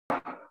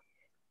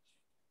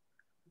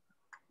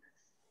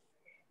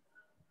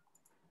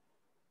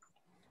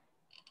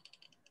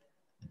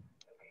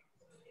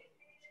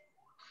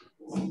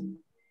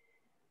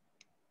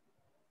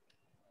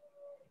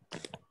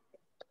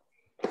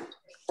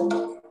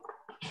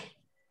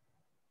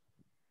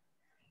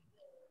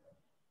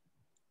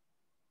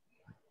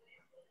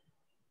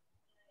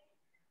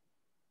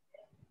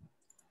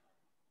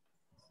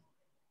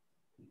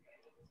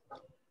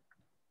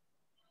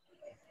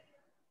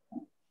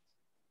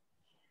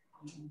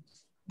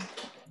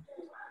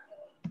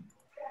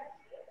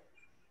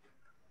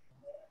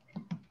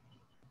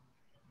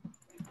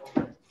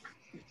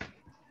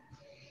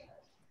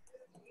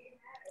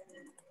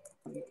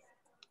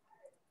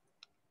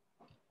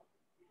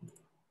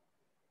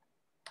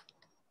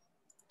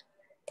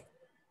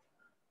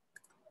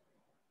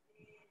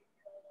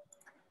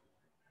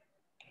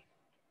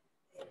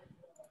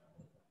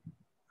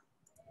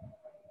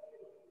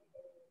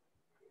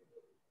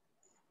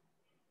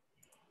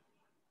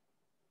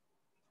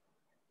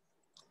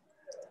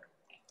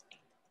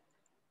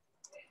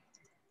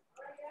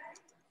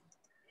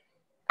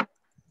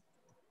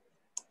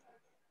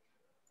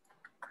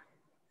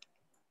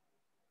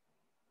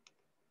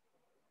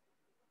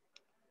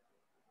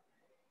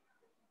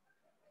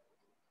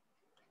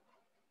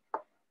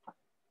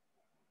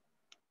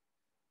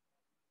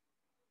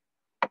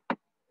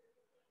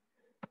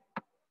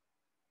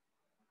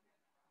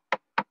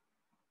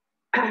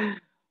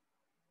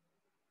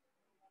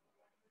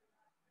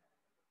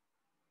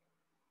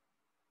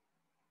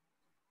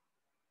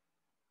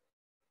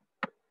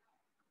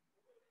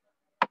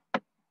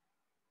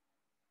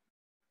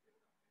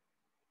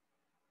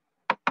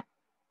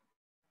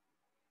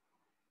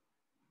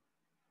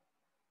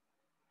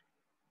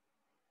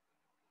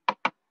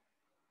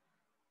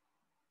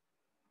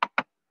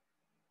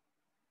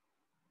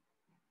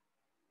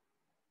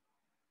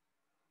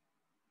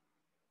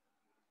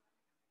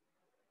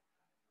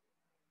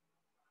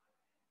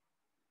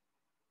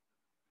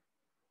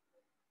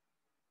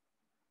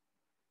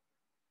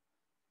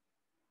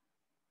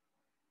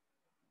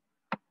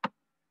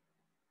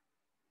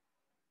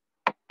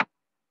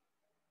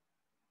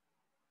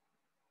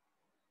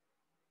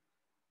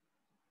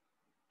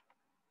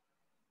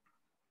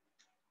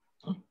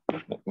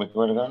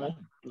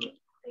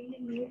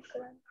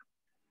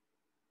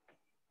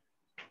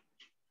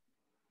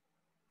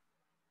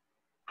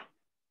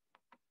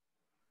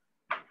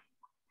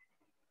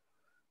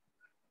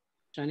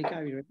Shanika,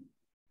 are you ready?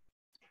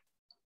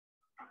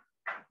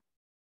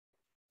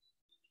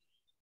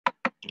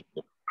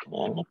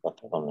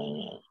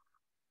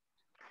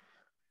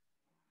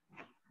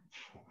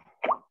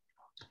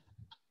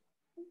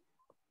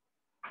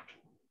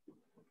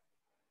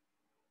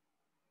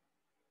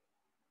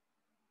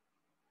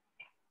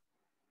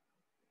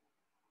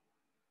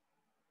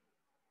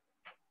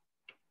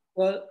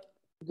 Well,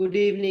 good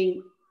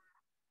evening.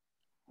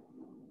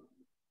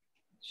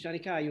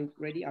 Shanika, are you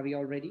ready? Are we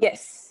all ready?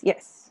 Yes,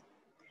 yes.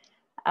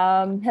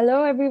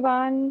 Hello,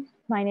 everyone.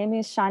 My name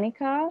is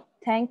Shanika.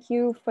 Thank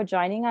you for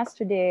joining us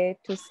today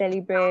to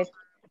celebrate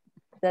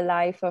the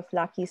life of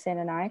Laki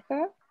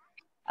Senanayake.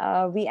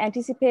 We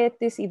anticipate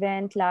this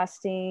event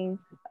lasting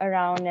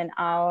around an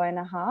hour and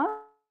a half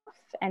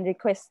and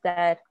request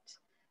that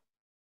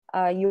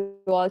you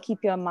all keep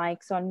your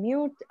mics on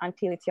mute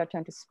until it's your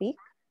turn to speak.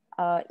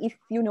 If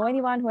you know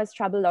anyone who has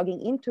trouble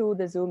logging into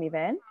the Zoom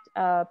event,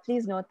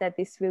 please note that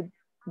this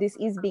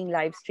is being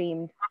live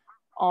streamed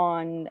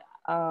on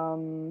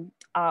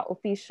our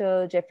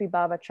official Jeffrey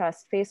Bava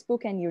Trust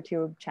Facebook and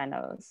YouTube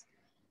channels.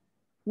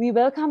 We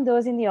welcome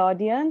those in the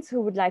audience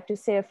who would like to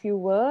say a few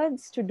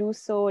words to do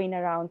so in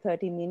around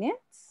 30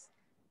 minutes.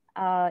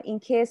 In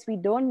case we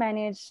don't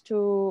manage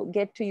to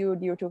get to you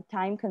due to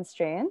time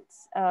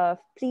constraints,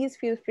 please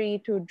feel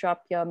free to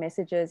drop your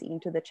messages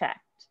into the chat.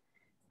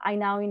 I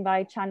now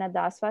invite Channa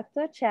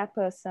Daswatte,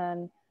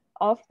 chairperson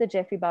of the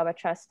Jeffrey Bava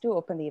Trust, to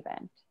open the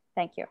event.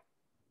 Thank you.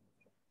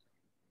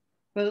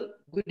 Well,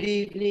 good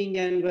evening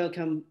and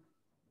welcome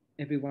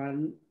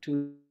everyone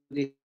to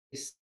this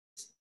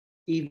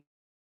evening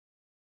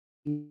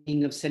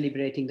of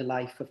celebrating the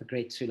life of a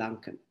great Sri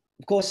Lankan.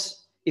 Of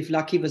course, if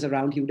Laki was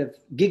around, he would have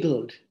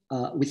giggled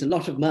with a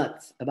lot of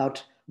mirth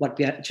about what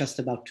we are just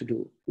about to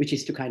do, which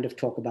is to kind of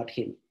talk about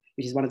him,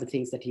 which is one of the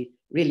things that he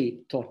really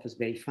thought was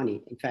very funny.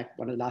 In fact,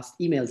 one of the last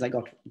emails I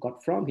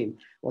got from him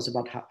was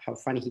about how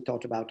funny he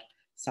thought about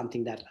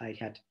something that I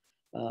had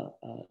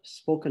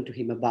spoken to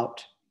him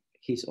about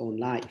his own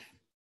life.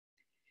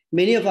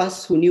 Many of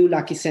us who knew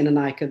Laki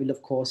Senanayake will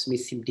of course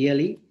miss him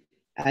dearly,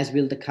 as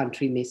will the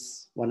country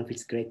miss one of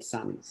its great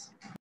sons.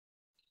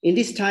 In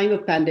this time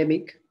of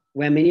pandemic,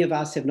 where many of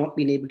us have not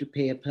been able to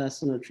pay a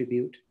personal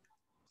tribute,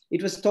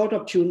 it was thought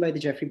opportune by the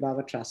Jeffrey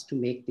Bava Trust to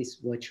make this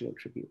virtual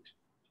tribute.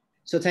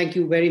 So thank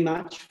you very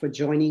much for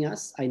joining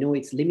us. I know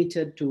it's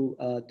limited to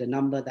the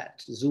number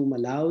that Zoom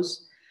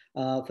allows.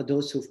 For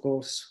those who, of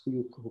course,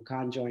 who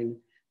can't join,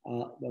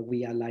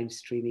 we are live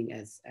streaming,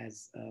 as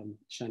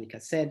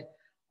Shanika said,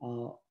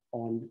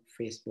 on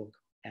Facebook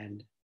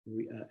and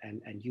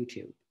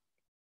YouTube.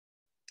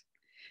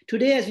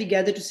 Today, as we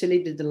gather to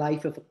celebrate the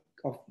life of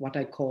what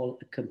I call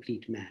a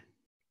complete man.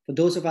 For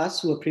those of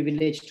us who are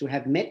privileged to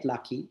have met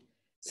Laki,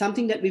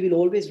 something that we will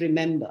always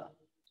remember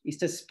is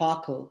the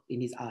sparkle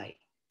in his eye.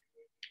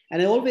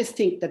 And I always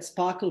think that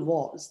sparkle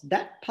was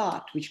that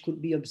part which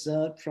could be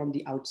observed from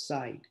the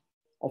outside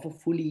of a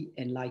fully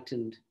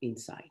enlightened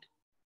inside.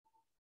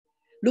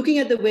 Looking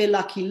at the way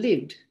Laki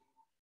lived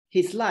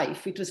his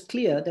life, it was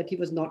clear that he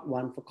was not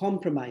one for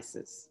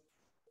compromises,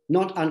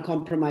 not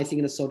uncompromising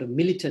in a sort of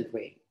militant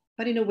way,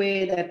 but in a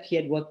way that he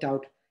had worked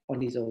out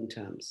on his own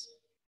terms.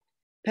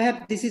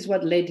 Perhaps this is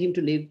what led him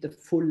to live the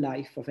full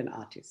life of an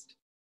artist.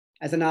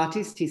 As an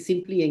artist, he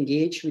simply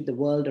engaged with the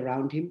world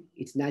around him,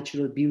 its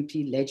natural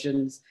beauty,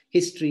 legends,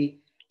 history,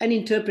 and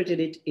interpreted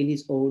it in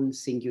his own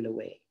singular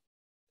way.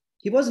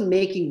 He wasn't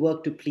making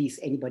work to please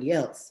anybody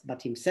else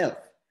but himself.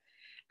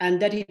 And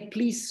that it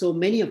pleased so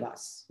many of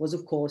us was,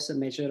 of course, a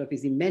measure of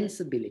his immense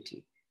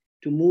ability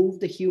to move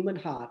the human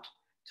heart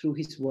through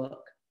his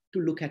work, to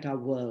look at our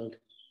world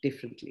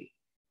differently.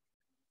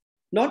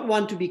 Not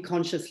one to be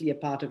consciously a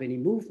part of any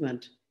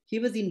movement, he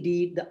was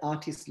indeed the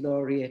artist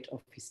laureate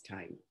of his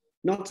time.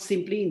 Not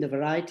simply in the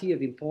variety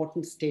of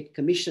important state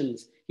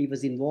commissions he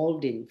was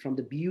involved in, from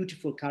the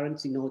beautiful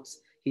currency notes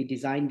he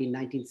designed in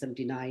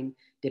 1979,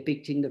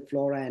 depicting the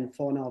flora and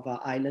fauna of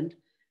our island,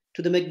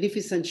 to the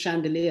magnificent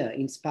chandelier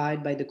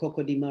inspired by the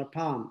Cocodimar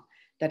palm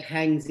that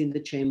hangs in the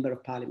Chamber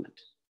of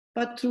Parliament,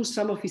 but through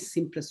some of his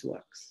simplest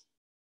works.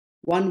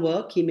 One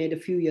work he made a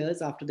few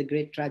years after the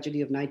great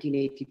tragedy of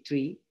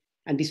 1983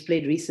 and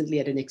displayed recently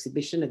at an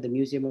exhibition at the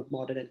Museum of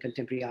Modern and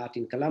Contemporary Art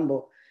in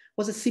Colombo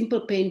was a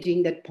simple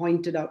painting that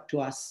pointed out to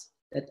us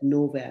that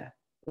nowhere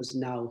was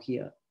now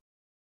here.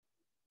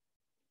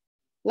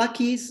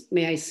 Laki's,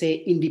 may I say,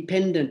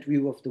 independent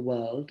view of the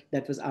world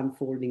that was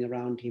unfolding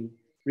around him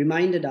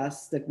reminded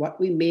us that what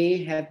we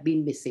may have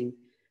been missing,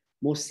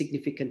 most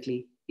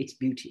significantly, its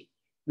beauty,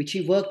 which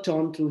he worked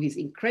on through his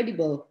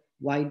incredible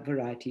wide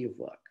variety of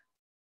work.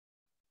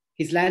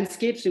 His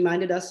landscapes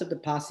reminded us of the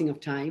passing of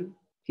time,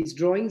 his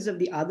drawings of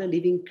the other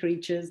living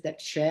creatures that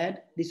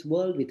shared this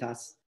world with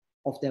us,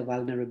 of their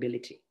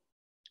vulnerability.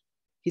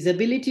 His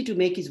ability to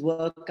make his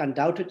work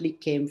undoubtedly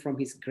came from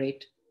his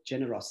great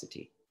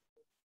generosity.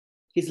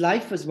 His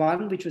life was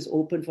one which was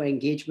open for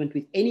engagement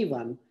with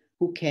anyone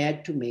who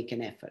cared to make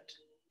an effort.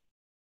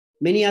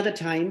 Many other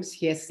times,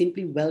 he has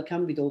simply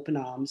welcomed with open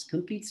arms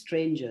complete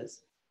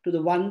strangers to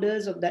the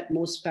wonders of that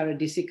most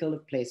paradisical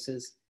of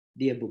places,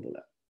 Dear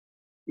Bubula,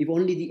 if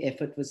only the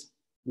effort was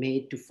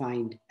made to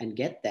find and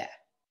get there.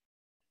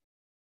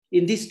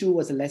 In this too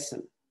was a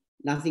lesson.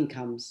 Nothing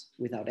comes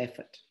without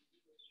effort.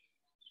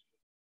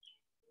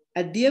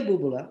 At Dear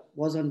Bubula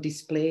was on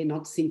display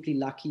not simply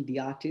Laki the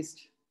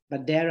artist,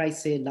 but dare I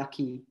say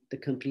Laki the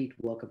complete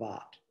work of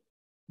art.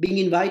 Being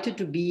invited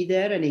to be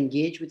there and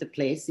engage with a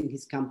place in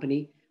his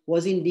company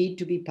was indeed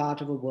to be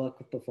part of a work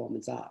of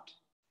performance art.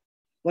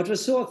 What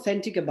was so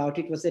authentic about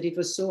it was that it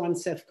was so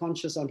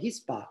unself-conscious on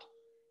his part,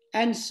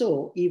 and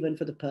so even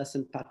for the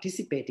person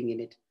participating in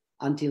it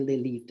until they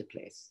leave the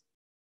place.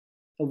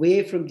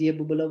 Away from Dear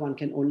Bubula, one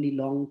can only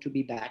long to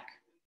be back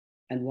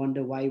and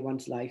wonder why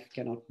one's life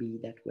cannot be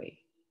that way.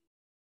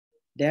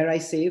 Dare I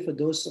say, for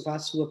those of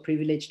us who are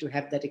privileged to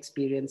have that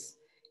experience,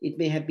 it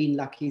may have been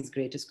Laki's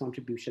greatest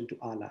contribution to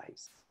our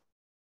lives.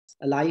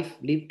 A life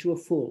lived to a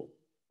full,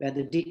 where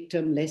the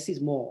dictum less is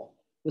more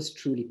was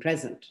truly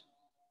present.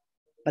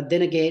 But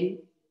then again,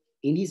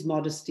 in his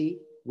modesty,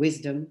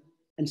 wisdom,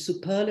 and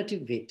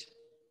superlative wit,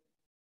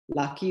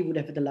 Laki would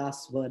have the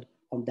last word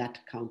on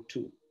that count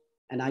too.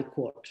 And I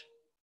quote,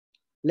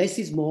 "Less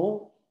is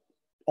more,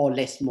 or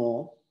less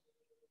more,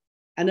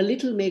 and a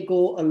little may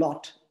go a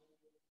lot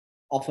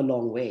of a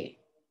long way,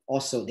 or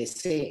so they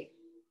say.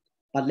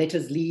 But let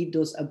us leave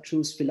those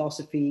abstruse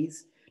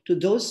philosophies to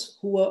those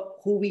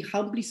who we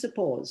humbly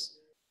suppose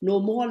know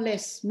more or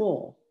less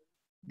more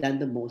than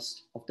the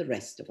most of the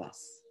rest of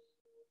us."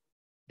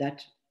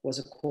 That was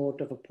a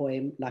quote of a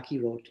poem Laki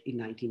wrote in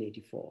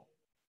 1984.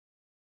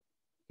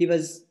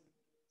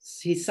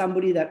 He's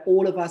somebody that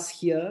all of us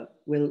here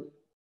will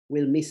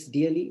miss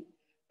dearly.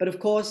 But of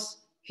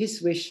course,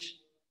 his wish,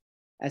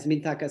 as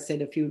Minthaka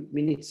said a few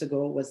minutes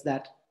ago, was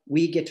that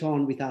we get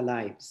on with our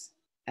lives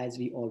as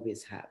we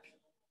always have.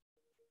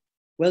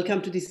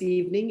 Welcome to this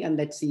evening, and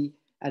let's see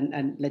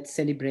and let's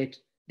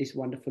celebrate this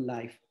wonderful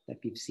life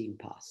that we've seen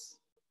pass.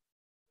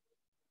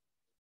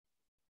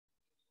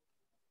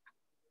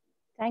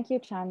 Thank you,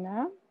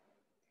 Channa.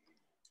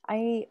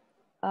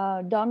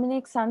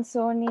 Dominic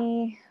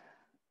Sansoni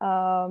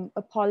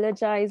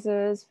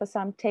apologizes for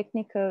some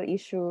technical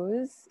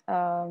issues.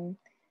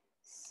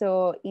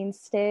 So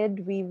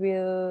instead, we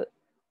will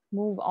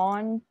move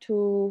on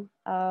to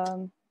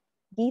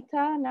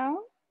Geeta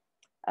now.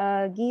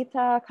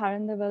 Geeta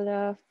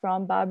Karandavala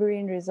from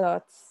Barbarian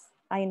Resorts.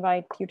 I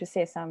invite you to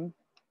say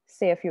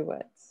a few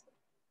words.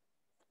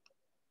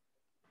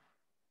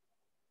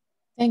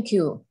 Thank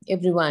you,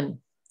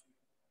 everyone.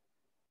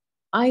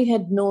 I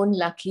had known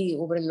Laki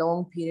over a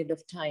long period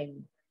of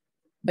time,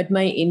 but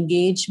my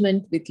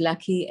engagement with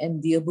Laki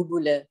and Dear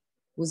Bubula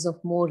was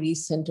of more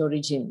recent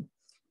origin,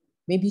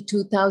 maybe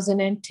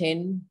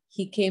 2010,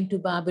 he came to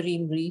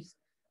Memoriam Reef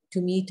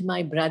to meet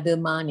my brother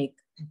Manik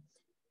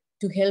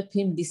to help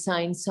him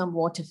design some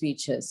water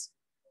features.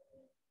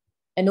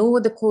 And over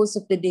the course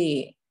of the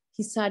day,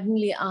 he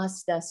suddenly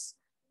asked us,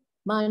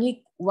 Manik,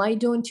 why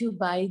don't you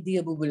buy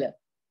Dear Bubula?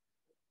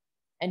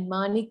 And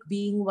Manik,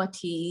 being what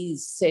he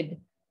is, said,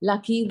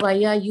 Laki, why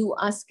are you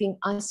asking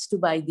us to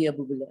buy Dear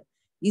Bubula?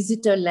 Is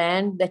it a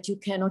land that you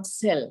cannot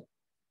sell?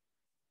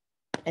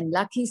 And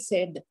Laki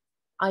said,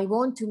 I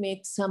want to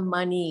make some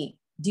money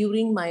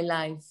during my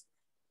life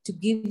to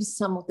give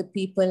some of the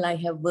people I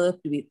have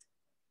worked with.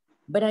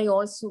 But I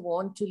also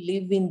want to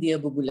live in Dear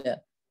Bubula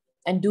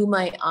and do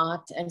my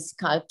art and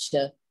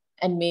sculpture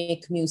and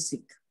make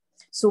music.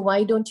 So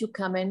why don't you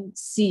come and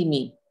see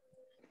me?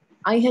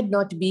 I had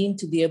not been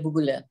to Dear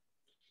Bubula.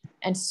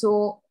 And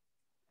so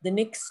the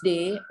next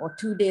day or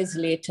 2 days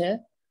later,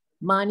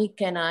 Manik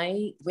and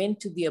I went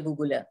to Dear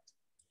Bubula.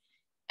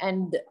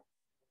 And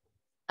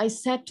I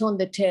sat on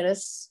the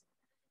terrace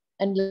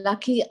and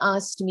Laki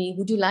asked me,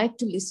 would you like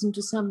to listen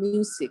to some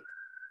music?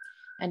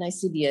 And I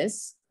said,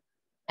 yes.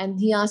 And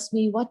he asked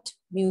me, what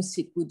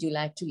music would you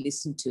like to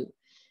listen to?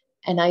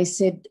 And I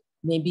said,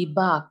 maybe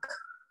Bach.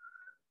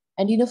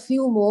 And in a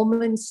few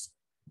moments,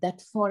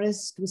 that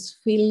forest was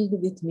filled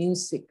with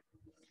music.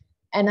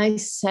 And I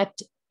sat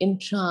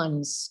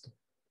entranced.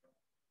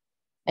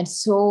 And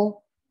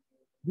so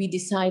we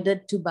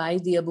decided to buy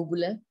Dear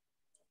Bubula.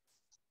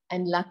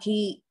 And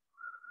Laki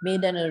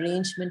made an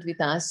arrangement with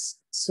us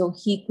so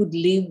he could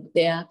live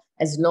there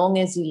as long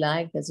as he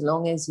liked, as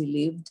long as he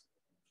lived.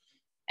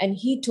 And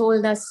he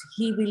told us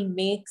he will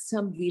make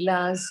some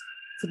villas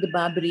for the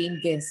Barbarian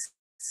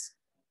guests.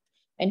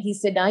 And he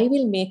said, I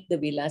will make the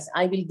villas,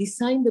 I will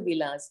design the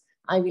villas,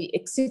 I will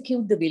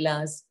execute the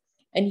villas,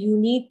 and you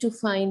need to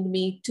find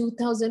me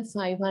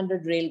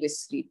 2,500 railway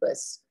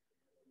sleepers.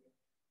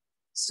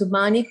 So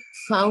Manik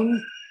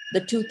found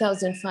the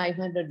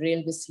 2,500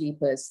 railway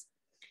sleepers.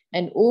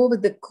 And over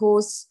the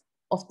course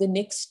of the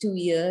next 2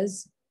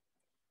 years,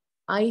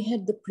 I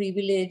had the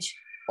privilege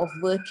of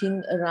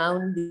working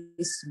around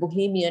this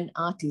Bohemian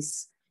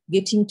artist,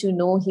 getting to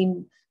know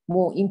him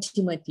more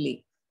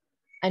intimately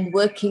and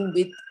working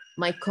with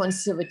my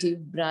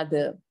conservative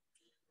brother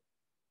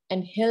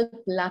and help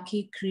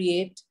Laki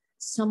create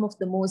some of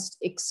the most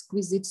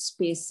exquisite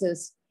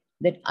spaces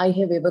that I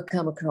have ever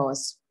come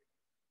across.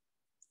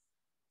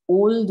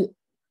 Old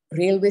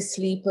railway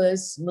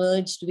sleepers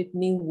merged with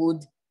new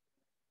wood,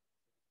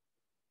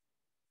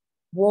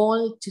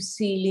 wall to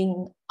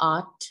ceiling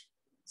art,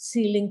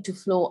 ceiling to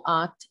floor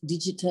art,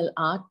 digital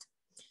art.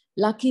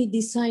 Laki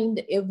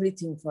designed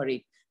everything for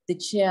it, the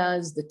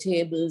chairs, the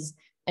tables,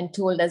 and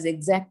told us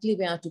exactly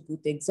where to put,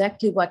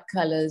 exactly what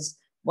colors,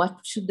 what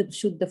should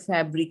the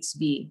fabrics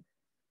be.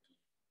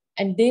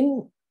 And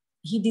then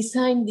he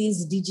designed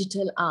these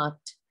digital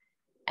art.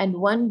 And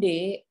one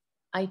day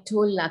I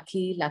told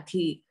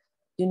Laki,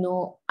 you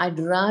know, I'd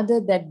rather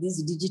that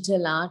this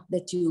digital art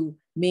that you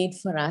made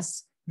for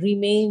us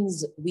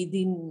remains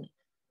within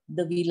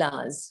the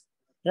villas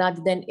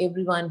rather than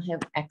everyone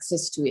have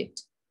access to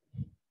it.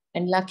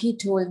 And Laki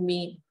told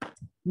me,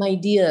 my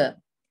dear,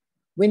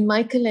 when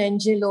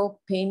Michelangelo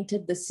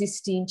painted the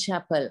Sistine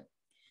Chapel,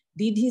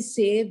 did he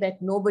say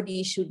that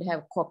nobody should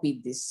have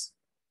copied this?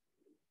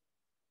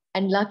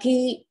 And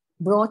Laki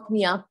brought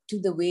me up to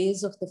the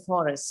ways of the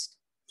forest.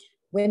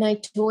 When I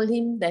told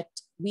him that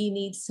we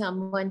need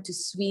someone to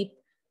sweep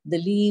the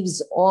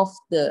leaves off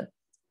the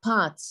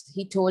paths,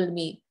 he told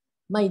me,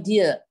 my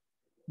dear,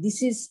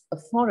 this is a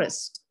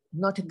forest,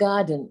 not a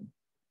garden.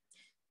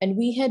 And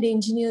we had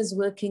engineers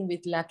working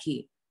with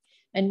Laki.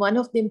 And one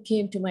of them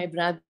came to my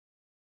brother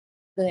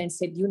and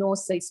said, you know,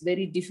 sir, it's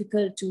very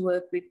difficult to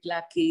work with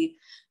Laki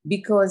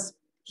because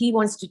he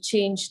wants to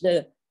change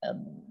the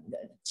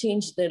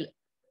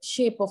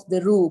shape of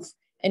the roof.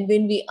 And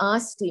when we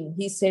asked him,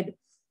 he said,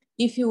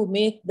 if you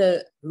make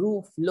the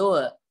roof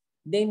lower,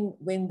 then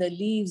when the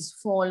leaves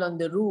fall on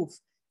the roof,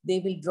 they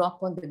will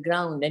drop on the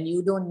ground and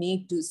you don't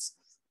need to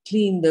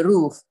clean the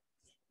roof.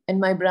 And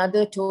my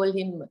brother told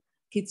him,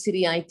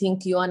 Kitsiri, I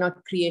think you are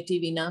not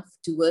creative enough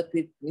to work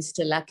with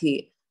Mr.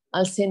 Laki.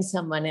 I'll send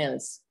someone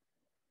else.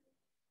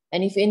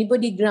 And if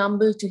anybody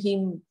grumbled to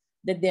him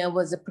that there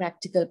was a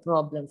practical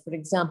problem, for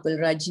example,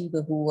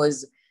 Rajiva, who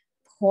was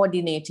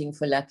coordinating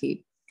for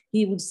Laki,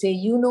 he would say,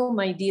 you know,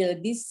 my dear,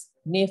 these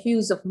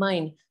nephews of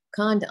mine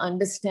can't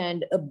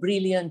understand a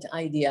brilliant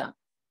idea.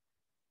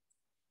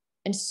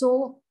 And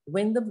so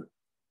when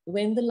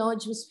the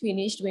lodge was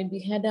finished, when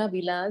we had our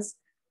villas,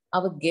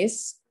 our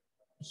guests,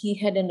 he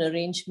had an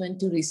arrangement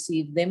to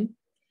receive them.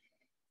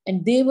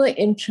 And they were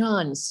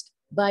entranced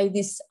by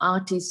this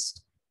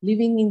artist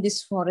living in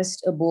this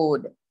forest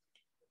abode,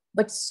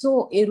 but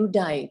so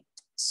erudite,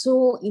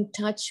 so in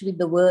touch with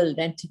the world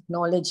and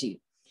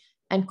technology,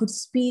 and could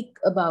speak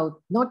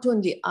about not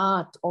only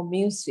art or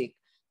music,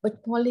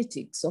 but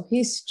politics or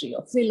history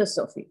or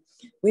philosophy,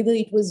 whether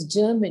it was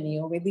Germany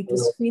or whether it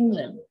was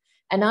Finland.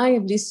 And I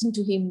have listened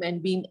to him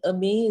and been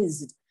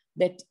amazed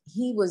that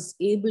he was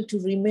able to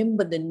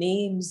remember the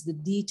names, the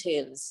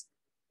details.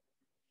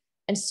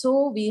 And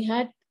so we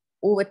had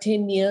over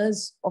 10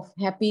 years of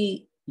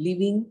happy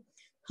living,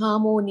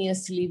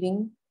 harmonious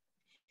living.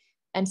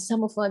 And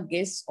some of our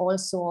guests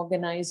also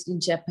organized in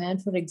Japan,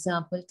 for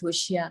example,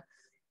 Toshia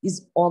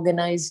is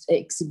organized an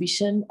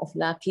exhibition of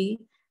Laki,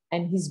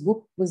 and his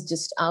book was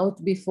just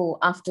out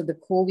after the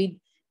COVID,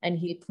 and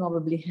he'll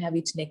probably have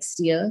it next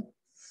year.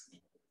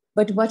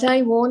 But what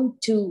I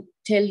want to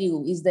tell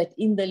you is that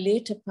in the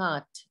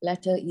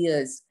latter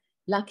years,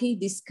 Laki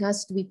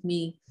discussed with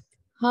me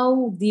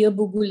how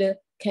Diabugula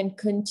can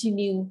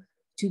continue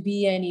to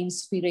be an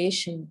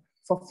inspiration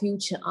for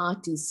future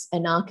artists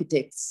and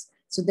architects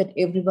so that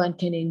everyone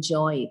can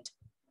enjoy it.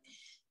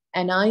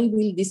 And I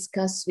will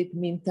discuss with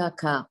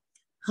Minthaka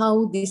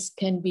how this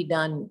can be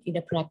done in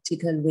a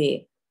practical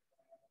way.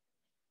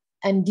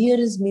 And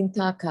dearest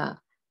Minthaka,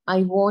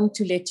 I want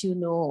to let you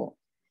know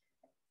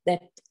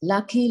that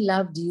Laki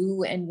loved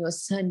you and your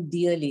son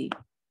dearly.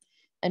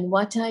 And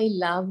what I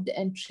loved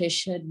and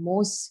treasured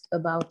most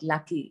about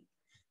Laki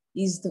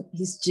is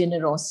his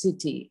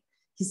generosity,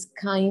 his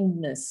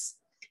kindness,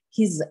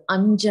 his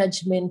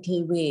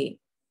unjudgmental way,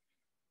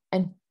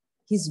 and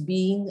his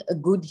being a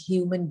good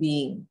human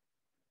being.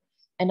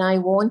 And I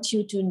want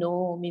you to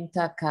know,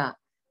 Minthaka,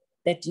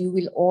 that you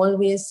will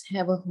always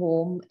have a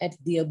home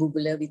at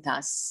Diabugula with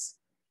us.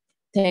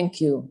 Thank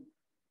you.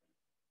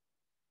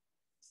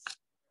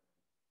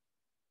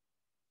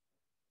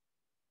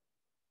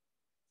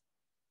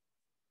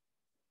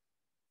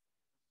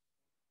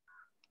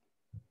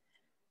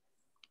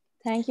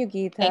 Thank you,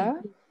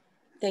 Geeta.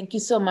 Thank you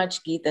so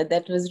much, Geeta.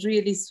 That was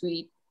really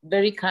sweet,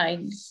 very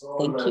kind.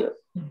 Thank you.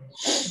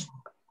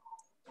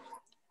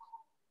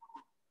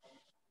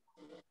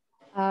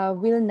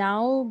 We'll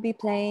now be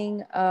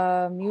playing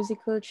a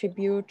musical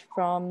tribute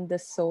from the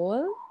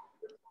soul.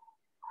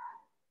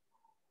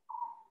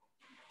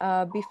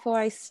 Before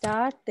I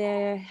start,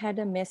 they had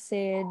a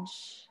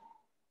message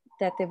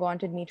that they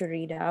wanted me to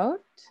read out.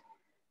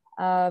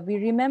 We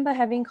remember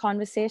having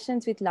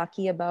conversations with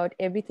Laki about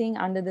everything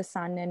under the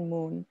sun and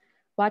moon.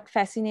 What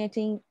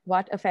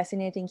a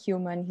fascinating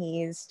human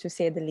he is, to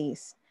say the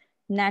least.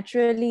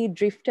 Naturally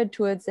drifted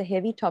towards the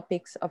heavy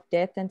topics of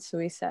death and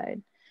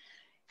suicide.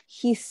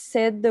 He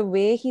said the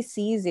way he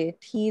sees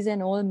it, he's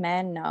an old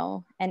man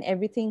now and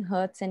everything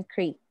hurts and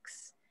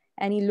creaks.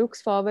 And he looks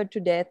forward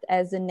to death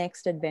as the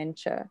next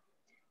adventure.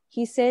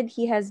 He said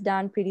he has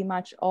done pretty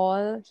much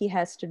all he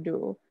has to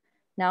do.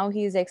 Now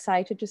he is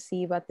excited to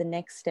see what the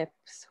next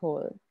steps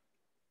hold.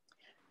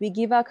 We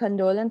give our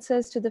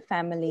condolences to the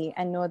family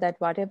and know that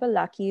whatever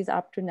Laki is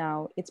up to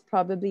now, it's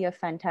probably a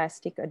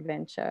fantastic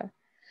adventure.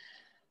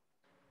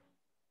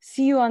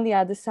 See you on the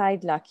other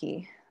side,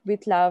 Laki.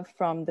 With love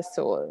from the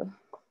soul.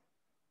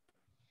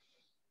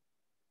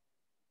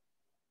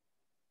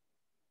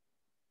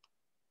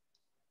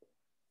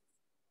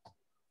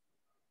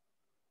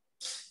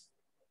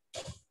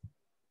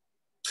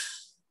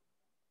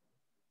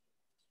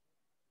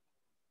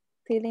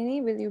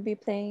 Tilini, will you be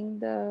playing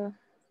the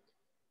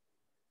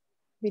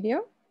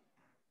video?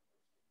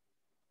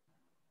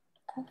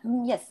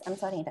 Yes, I'm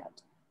sorting it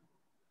out.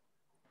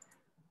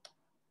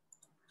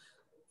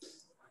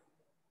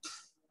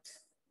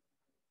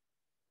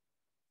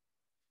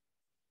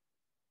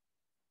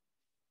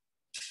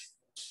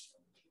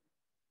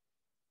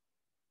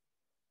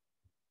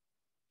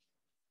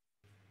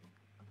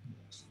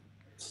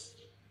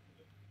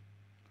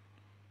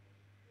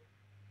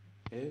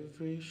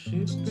 Every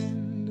ship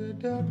in the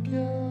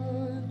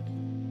dockyard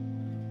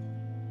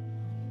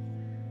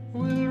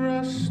will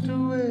rust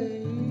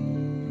away.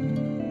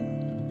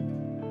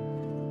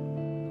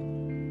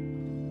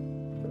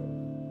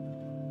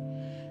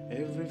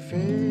 Every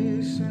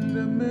face in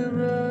the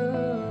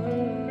mirror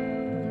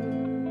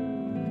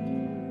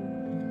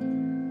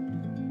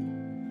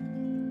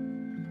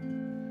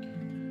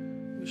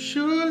will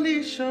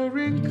surely show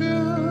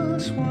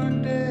wrinkles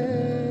one day.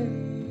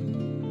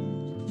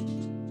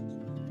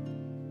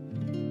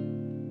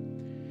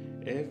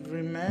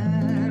 Every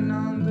man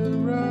on the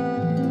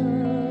run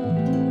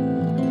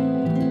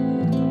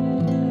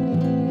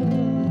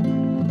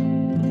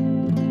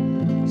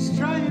is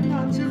trying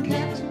not to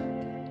catch up.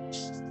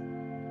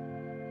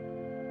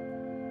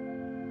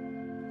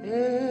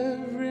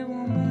 Every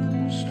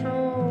woman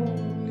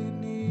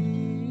strolling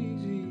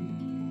easy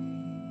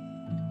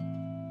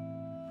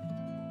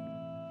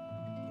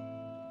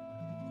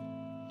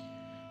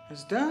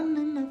has done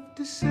enough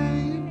to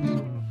save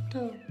it,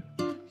 though.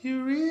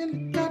 You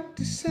really got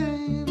to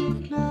save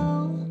it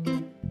now.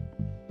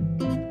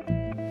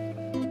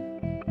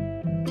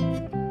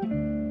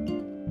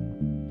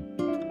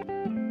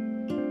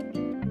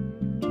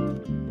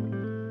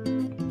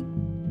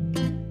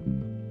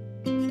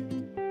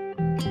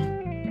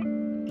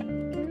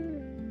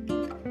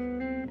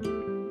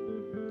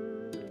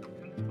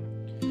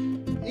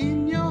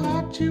 In your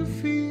heart you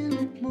feel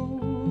it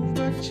move,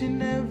 but you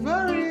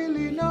never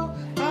really know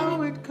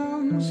how it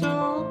comes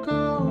or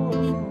goes.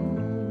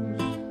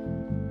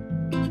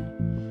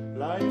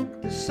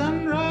 Like the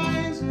sun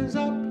rises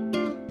up,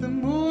 the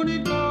moon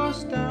it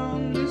goes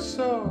down, this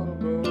all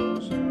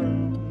goes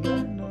around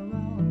and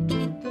around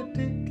to the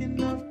day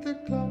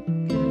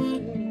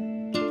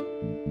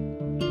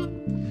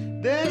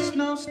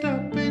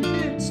stopping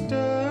its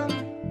turn.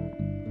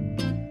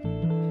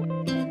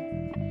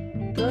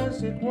 'Cause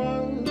it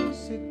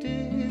was, it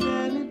is,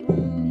 and it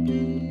will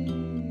be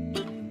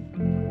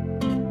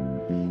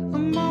a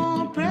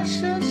more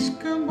precious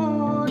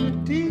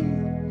commodity.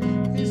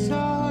 It's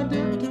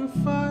harder to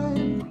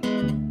find.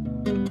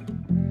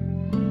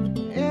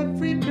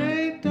 Every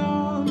great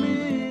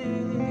army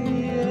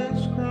has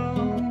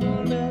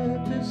crumbled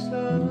at the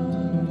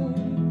side.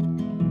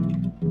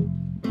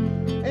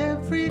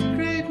 Every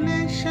great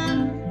nation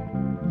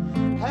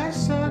has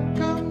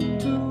succumbed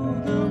to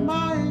the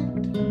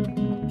might.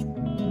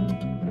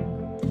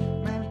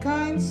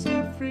 Mankind's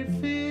every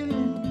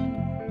feeling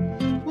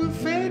will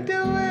fade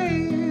away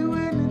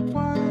when it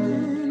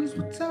winds.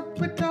 What's up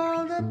with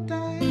all the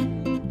time?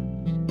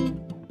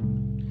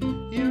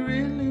 You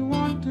really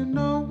want to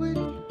know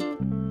it,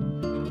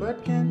 but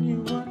can you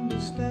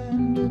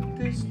understand it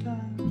this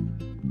time?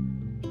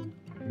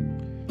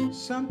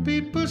 Some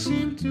people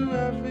seem to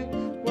have it,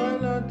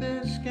 while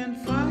others can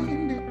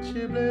find it.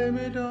 You blame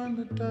it on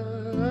the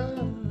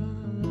time.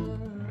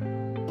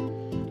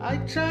 I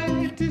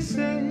tried to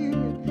save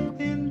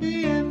it, in the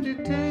end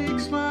it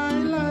takes my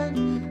life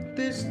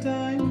this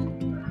time.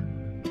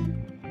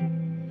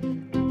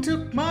 It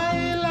took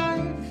my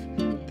life,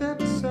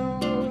 that's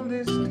all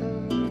this time.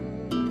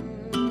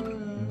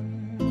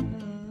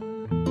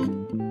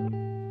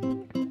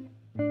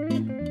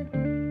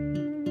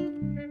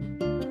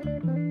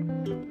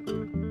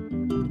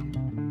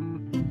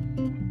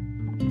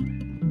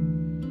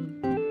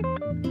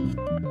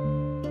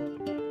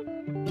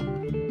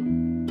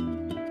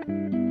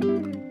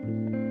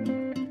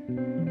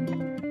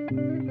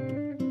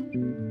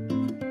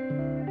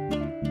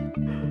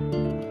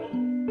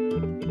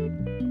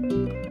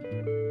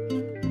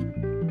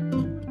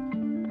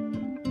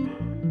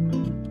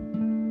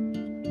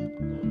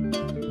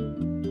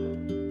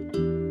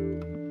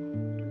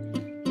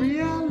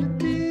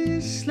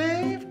 Reality,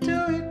 slave to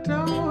it,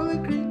 all the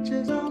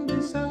creatures on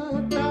this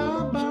earth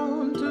are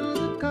bound to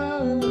the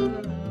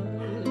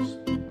curse.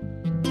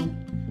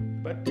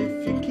 But if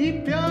you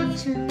keep your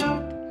chin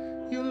up,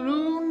 you'll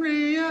soon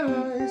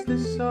realize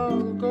this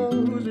all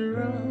goes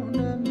around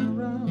and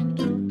around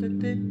to the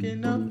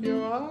ticking of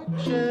your heart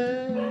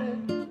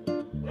chest.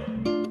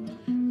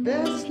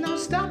 There's no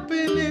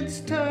stopping its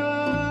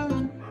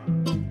turn.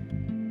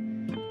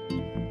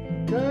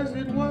 'Cause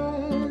it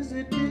was,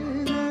 it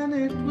is, and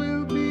it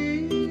will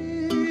be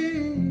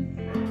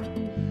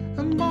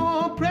a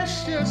more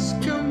precious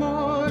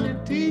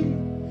commodity.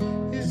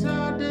 Is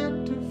harder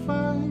to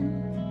find.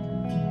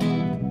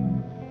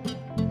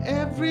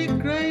 Every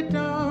great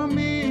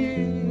army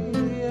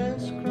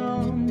has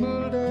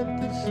crumbled at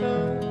the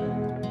side.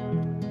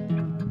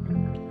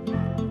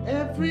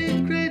 Every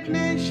great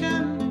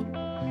nation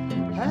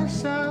has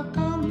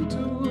succumbed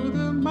to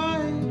the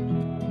might.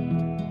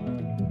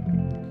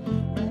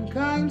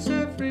 Mankind's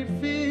every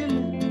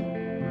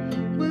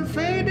feeling will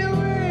fade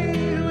away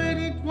when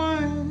it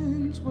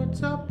winds.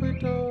 What's up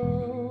with all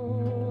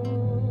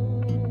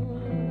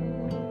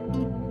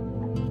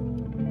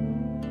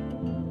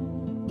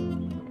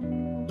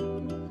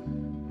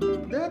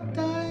the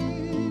time?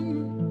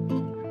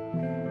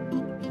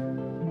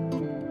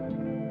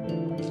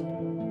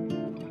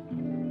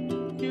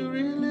 You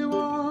really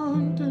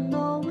want to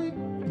know it?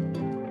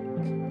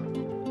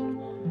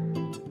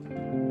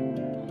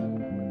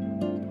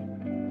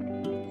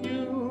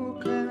 You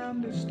can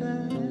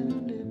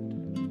understand it.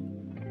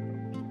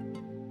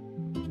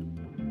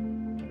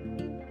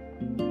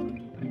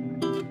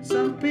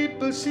 Some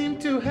people seem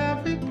to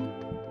have it,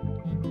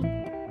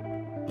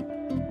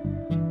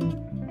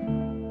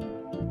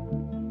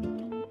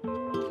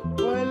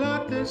 while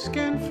others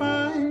can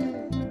find it.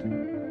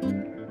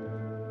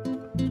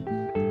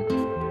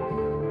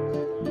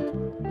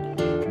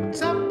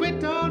 What's up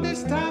with all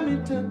this time? You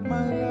took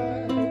my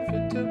life,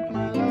 you took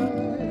my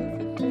life,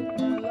 you took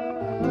my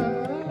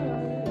life.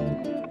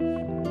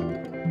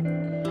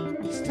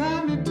 This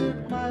time you took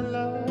my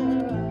life.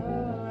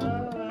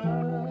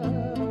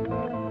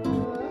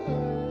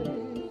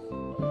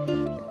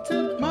 You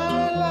took my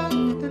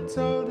life, that's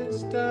all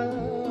this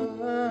time.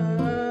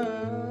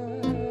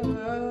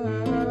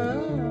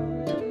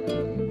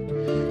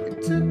 You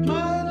took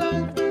my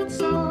life, that's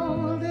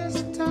all this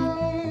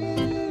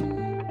time.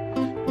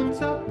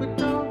 What's up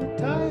with all the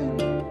time?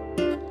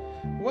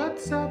 What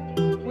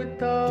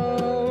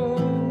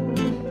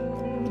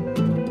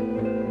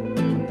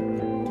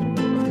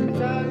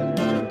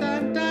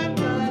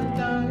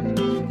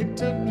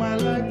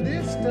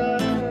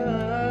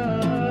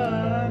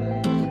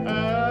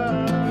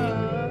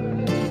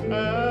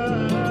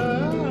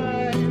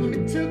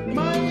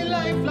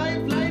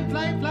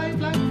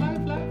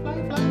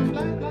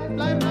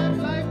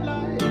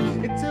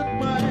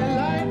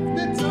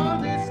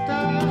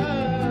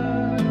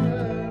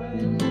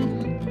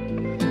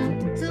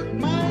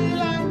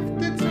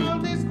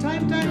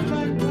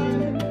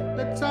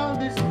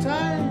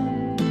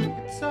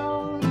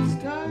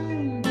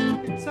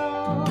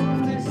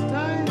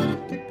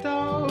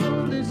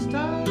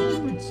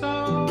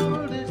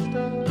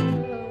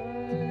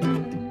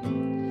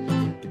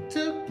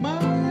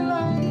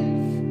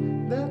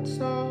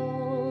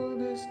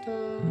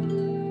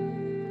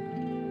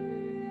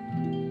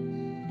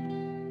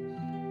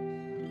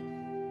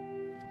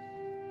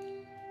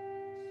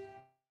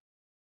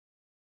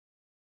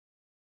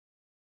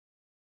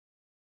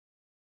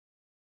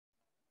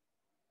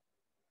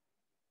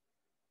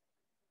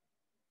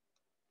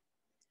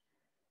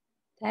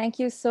Thank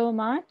you so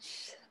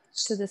much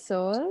to the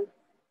soul.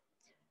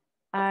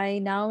 I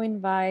now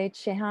invite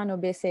Shehan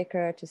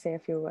Obesekar to say a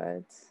few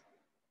words.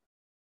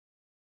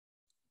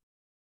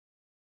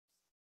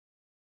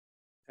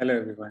 Hello,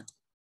 everyone.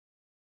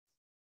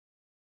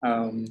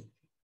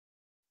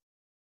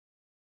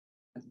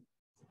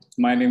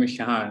 My name is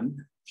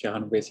Shehan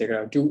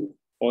Obesekar. I do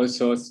all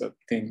sorts of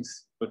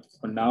things, but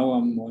for now,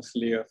 I'm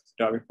mostly a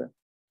photographer.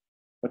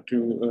 But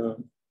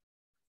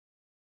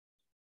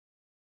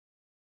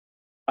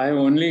I've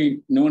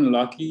only known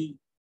Laki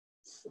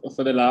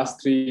for the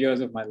last 3 years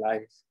of my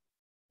life.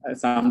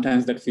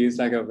 Sometimes that feels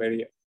like a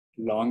very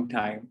long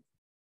time,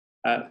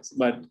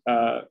 but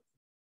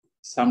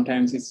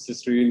sometimes it's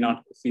just really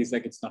not, feels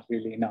like it's not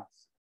really enough.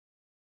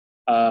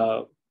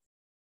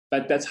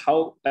 But that's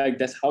how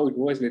it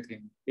was with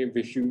him.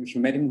 If you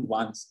met him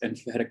once and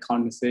you had a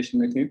conversation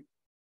with him,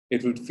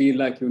 it would feel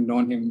like you've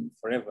known him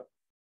forever.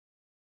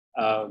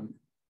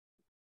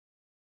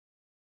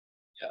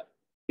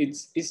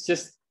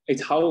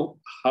 It's how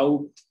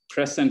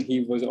present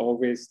he was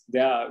always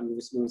there.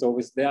 He was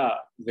always there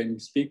when you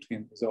speak to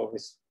him. He was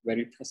always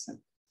very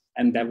present,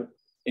 and that would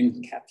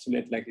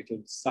encapsulate, like it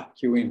would suck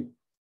you in.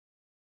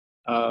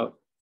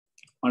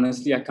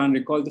 Honestly, I can't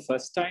recall the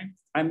first time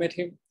I met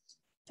him.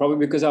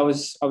 Probably because I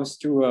was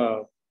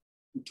too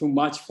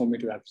much for me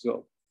to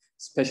absorb,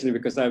 especially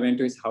because I went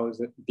to his house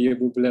at Dear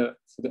Bubla,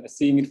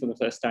 seeing it for the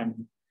first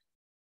time.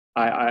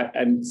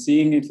 And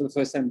seeing it for the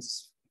first time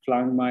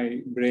flung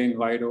my brain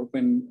wide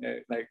open,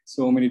 like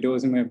so many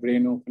doors in my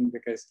brain open,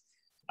 because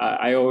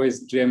I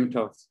always dreamt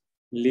of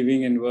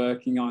living and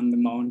working on the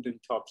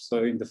mountaintops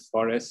or in the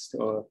forest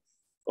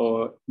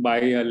or by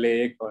a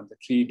lake or the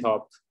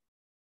treetop.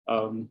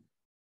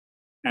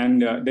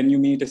 And then you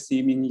meet a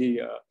seemingly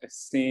a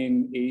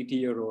sane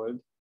 80-year-old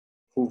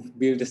who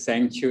built a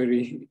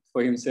sanctuary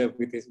for himself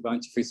with his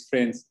bunch of his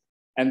friends.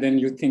 And then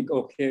you think,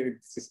 okay,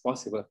 this is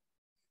possible.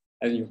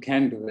 And you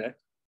can do that.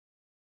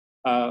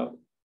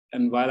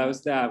 And while I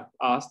was there, I've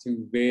asked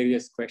him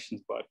various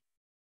questions about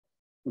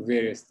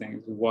various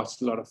things. We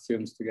watched a lot of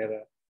films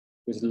together.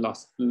 We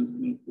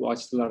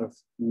watched a lot of,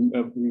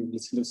 we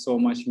listened to so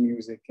much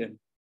music. And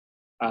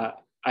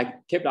I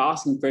kept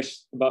asking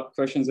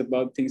questions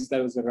about things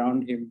that was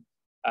around him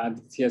that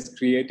he has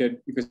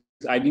created, because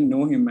I didn't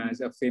know him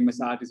as a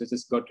famous artist. I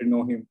just got to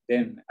know him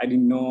then. I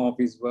didn't know of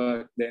his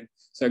work then.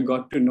 So I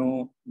got to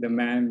know the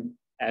man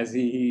as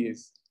he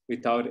is,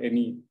 without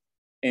any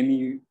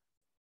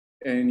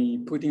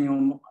putting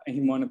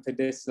him on a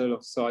pedestal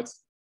of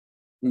sorts,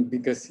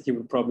 because he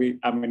would probably,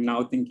 I mean,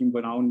 now thinking,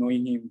 but now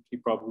knowing him, he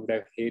probably would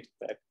have hated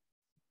that.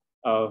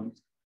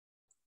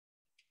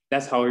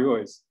 That's how he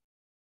was.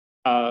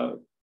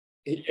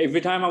 Every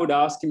time I would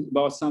ask him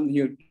about something,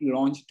 he would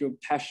launch into a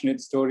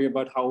passionate story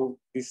about how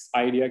this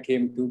idea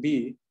came to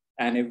be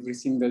and every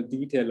single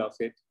detail of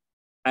it.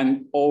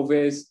 And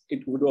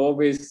it would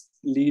always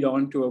lead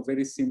on to a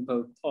very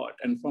simple thought.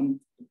 And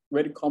from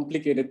very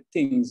complicated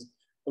things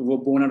were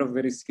born out of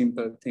very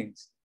simple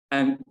things.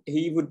 And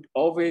he would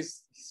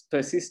always, his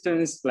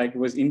persistence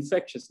was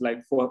infectious,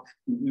 for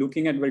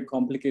looking at very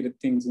complicated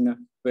things in a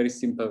very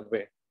simple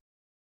way.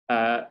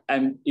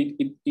 And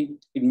it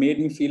made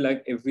me feel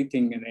like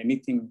everything and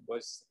anything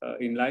was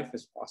in life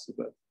is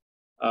possible.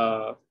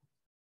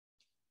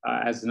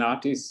 As an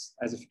artist,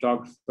 as a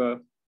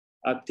photographer,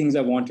 things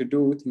I want to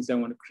do, things I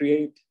want to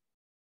create,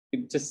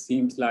 it just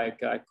seems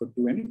like I could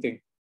do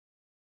anything.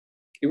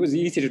 It was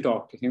easy to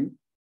talk to him.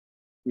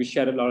 We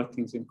shared a lot of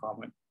things in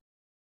common.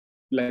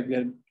 Like we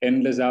had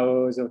endless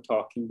hours of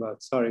talking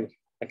about, sorry,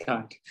 I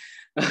can't.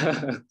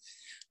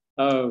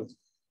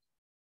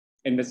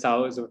 Endless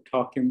hours of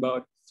talking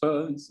about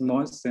ferns,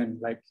 moss,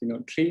 and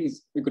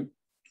trees. We could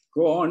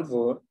go on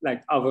for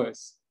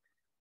hours.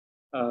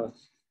 It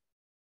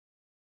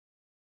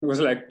was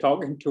like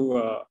talking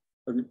to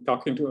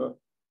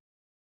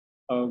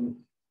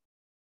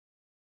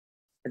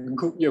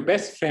your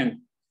best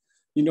friend.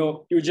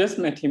 You just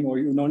met him, or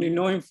you only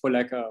know him for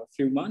a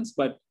few months,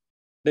 but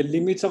the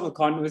limits of a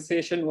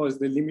conversation was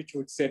the limit you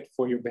would set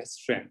for your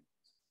best friend.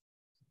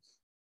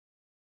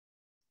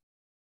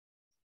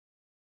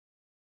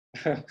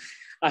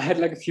 I had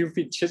a few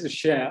pictures to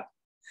share,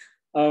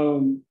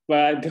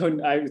 but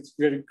it's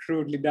very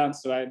crudely done,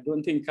 so I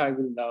don't think I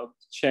will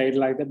share it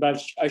like that.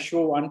 But I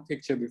show one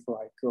picture before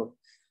I go,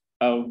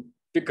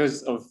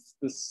 because of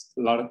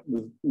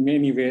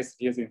many ways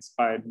he has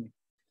inspired me.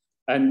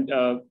 And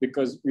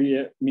because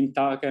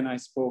Minthaka and I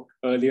spoke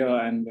earlier,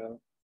 and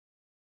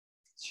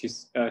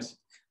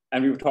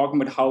and we were talking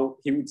about how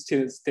he would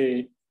still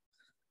stay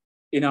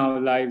in our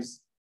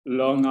lives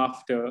long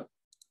after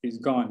he's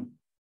gone.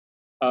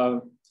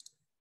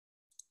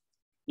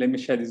 Let me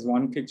share this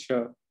one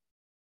picture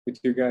with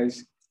you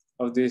guys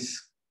of this.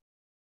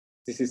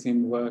 This is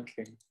him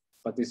working,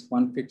 but this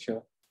one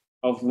picture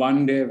of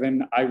one day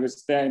when I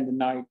was there in the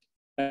night,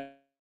 a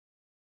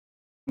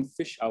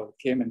fish owl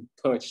came and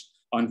perched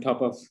on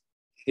top of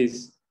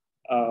his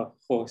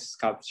horse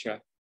sculpture.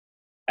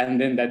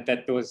 And then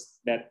that was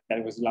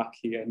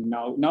lucky. And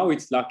now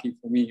it's lucky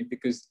for me,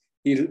 because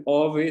He'll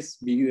always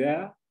be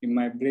there in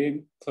my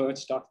brain,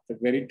 perched at the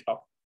very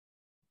top,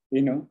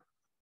 you know,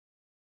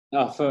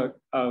 of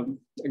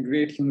a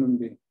great human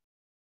being.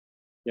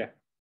 Yeah,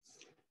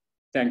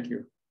 thank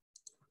you.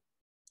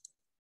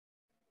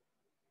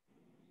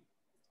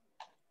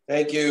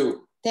 Thank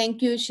you.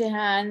 Thank you,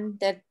 Shehan.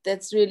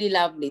 That's really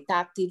lovely.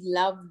 Tati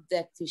loved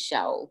that fish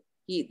owl.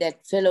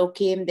 That fellow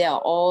came there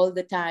all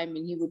the time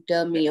and he would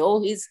tell me, oh,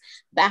 he's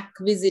back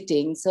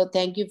visiting. So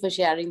thank you for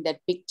sharing that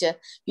picture.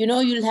 You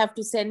know, you'll have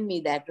to send me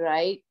that,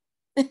 right?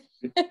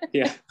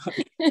 Yeah.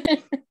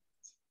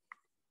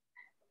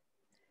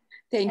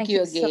 Thank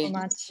you again. So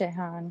much,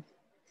 Shehan.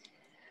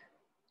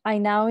 I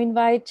now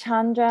invite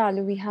Chandra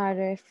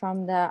Aluvihara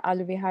from the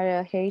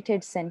Aluvihara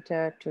Heritage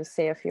Center to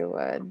say a few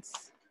words.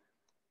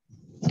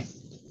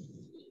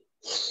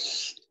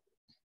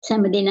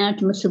 සෑම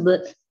සුබ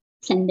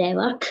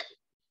සන්ධ්‍යාවක්.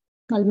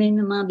 කල්මෙන්න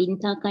මා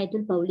බින්තාක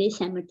අයිතුල් පවුලේ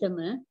සැමටම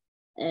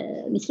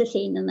mister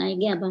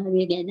සේනනායගේ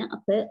අභාවය ගැන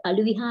අප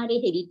අලුවිහාරේ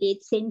heritage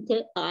centre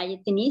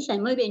ආයතනයේ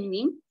සැම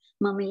වෙනුවෙන්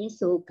මම මේ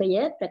ශෝකය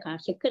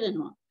ප්‍රකාශ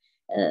කරනවා.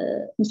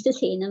 මිස්ටර්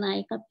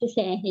සේනනායක අපිට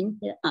සෑහෙන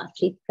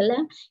ආශ්‍රිත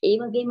කළා. ඒ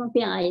වගේම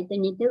අපේ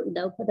ආයතනෙට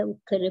උදව්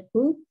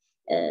කරපු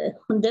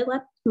හොඳ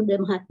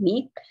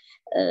මහත්මයෙක්.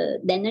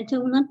 දැනට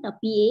වුණත්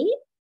අපි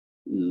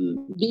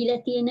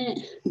දීලා තියෙන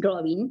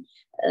ඩ්‍රොවින්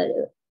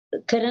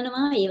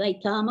කරනවා ඒවා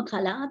ඉතාම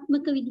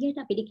කලාත්මක විදිහට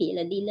අපිට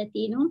කියලා දීලා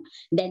තියෙනවා.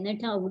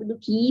 දැනට අවුරුදු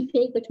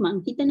කීපයකට මං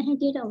හිතන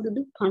හැටියට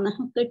අවුරුදු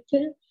 50කට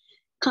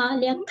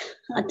කාලයක්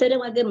අතර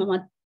වගේ මම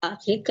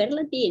ආශ්‍රය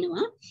කරලා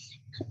තියෙනවා.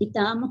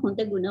 ඉතාම හොඳ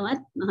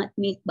ගුණවත්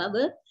මහත්මයෙක් බව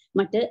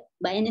මට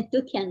බය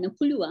නැතුව කියන්න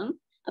පුළුවන්.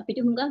 අපිට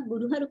හුඟක්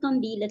ගුරුහරුකම්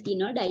දීලා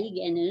තියෙනවා ඩයි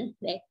ගැන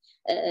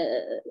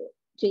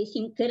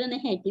ට්‍රේසින් කරන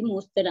හැටි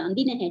මෝස්තර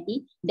අඳින හැටි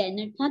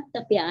දැනටත්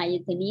අපේ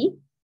ආයතනයේ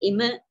එම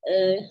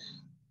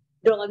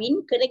ඩ්‍රොවින්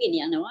කරගෙන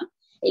යනවා.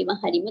 ඒවා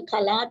හරිම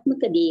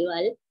කලාත්මක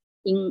දේවල්.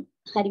 ඉතින්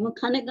හරිම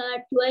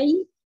කනගාටුවයි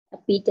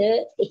අපිට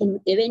එහෙම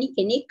එවැනි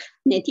කෙනෙක්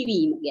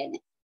නැතිවීම ගැන.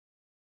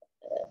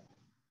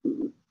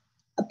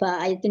 අප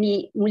ආයතනයේ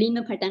මුලින්ම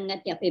පටන්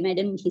ගත්තේ අපේ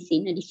මැඩම්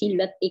මිසිසින්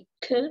ඩිසිල්වත්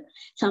එක්ක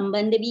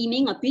සම්බන්ධ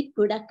වීමෙන් අපිත්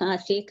ගොඩක්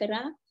ආශ්‍රය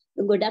කරා.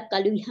 ගොඩක්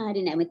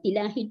අලුවිහාරේ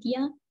නැවතිලා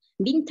හිටියා.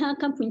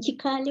 බින්තාක පුංචි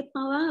කාලේ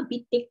පවා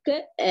අපිත් එක්ක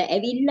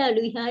ඇවිල්ලා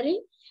අලුවිහාරේ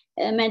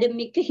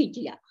මැඩම් එක්ක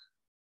හිටියා.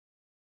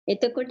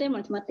 එතකොට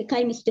මට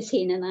මතකයි මිස්ටර්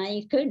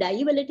සේනනායක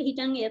ඩයි වලට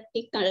හිටන් එයත්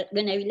එක්ක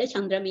අරගෙන ඇවිල්ලා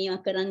චන්ද්‍ර මේවා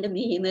කරන්ද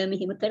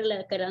මෙහෙම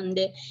කරලා කරන්ද.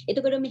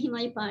 එතකොට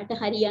මෙහෙමයි පාට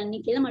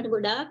හරියන්නේ කියලා මට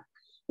ගොඩාක්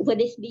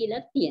උපදෙස්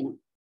දීලා තියෙනවා.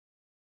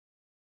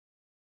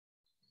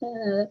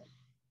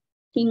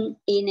 ඉතින්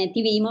ඒ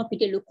නැතිවීම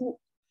අපිට ලොකු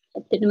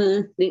ඇත්තටම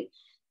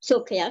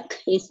ශෝකයක්.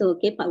 ඒ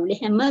ශෝකේ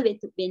පවුලේ හැම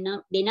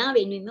දෙනා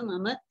වෙනුවෙන්ම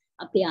මම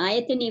අපේ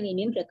ආයතනය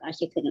වෙනුවෙන්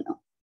ප්‍රකාශ කරනවා.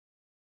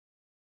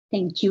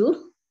 Thank you.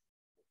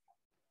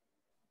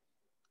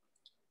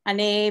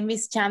 අනේ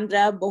මිස්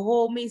චන්ද්‍රා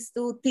බොහෝම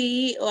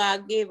ස්තුතියි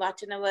ඔයාගේ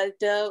වචන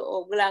වලට.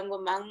 ඕගලන්ව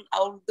මං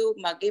අවුරුදු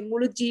මගේ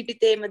මුළු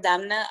ජීවිතේම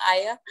දන්න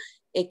අය.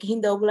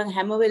 ඒකින්ද ඕගලන්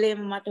හැම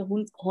වෙලේම මට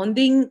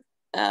හොඳින්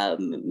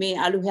මේ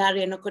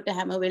අලුවිහාරේ එනකොට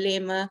හැම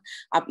වෙලේම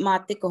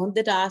මාත් එක්ක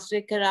හොඳට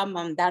ආශ්‍රය කරා.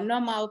 මම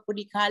දන්නවා මාව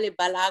පොඩි කාලේ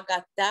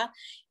බලාගත්තා.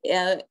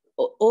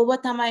 ඕව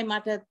තමයි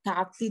මට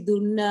තාත්ති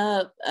දුන්න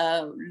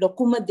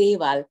ලොකුම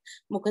දේවල්.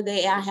 මොකද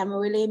එයා හැම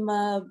වෙලේම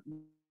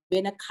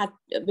වෙන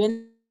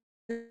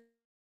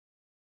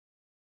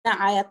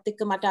අයත්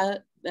එක්ක මට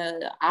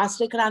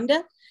ආශ්‍රය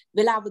කරන්න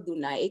වෙලාව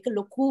දුන්නා. ඒක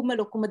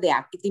ලොකුම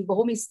දෙයක්. ඉතින්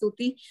බොහොම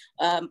ස්තුතියි.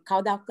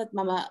 කවදාකවත්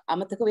මම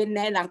අමතක වෙන්නේ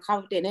නැහැ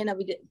ලංකාවට එන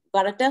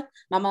වරට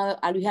මම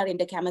අලුවිහාරේ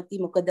එන්න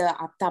කැමතියි. මොකද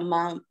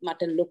අත්තම්මා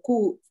මට ලොකු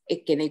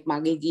එක්කෙනෙක්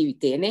මගේ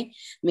ජීවිතේනේ.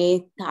 මේ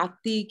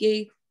තාත්තිගේ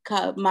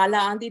මල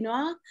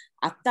අඳිනවා.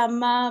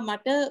 අත්තම්මා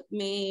මට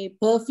මේ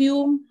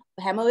පර්ෆියුම්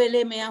හැම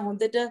වෙලේම මෙයා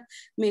හොඳට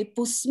මේ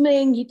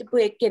පුස්මයෙන් හිටපු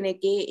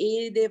එක්කෙනෙක්.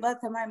 ඒ දේවල්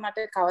තමයි මට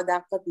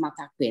කවදාකවත්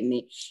මතක්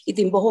වෙන්නේ.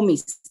 ඉතින් බොහොම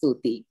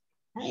ස්තුතියි.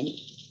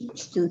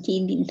 ස්තුතියි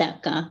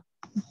බින්තාකා.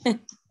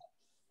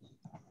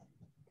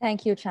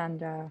 Thank you,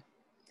 Chandra.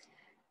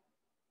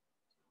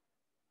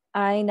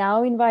 I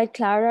now invite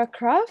Clara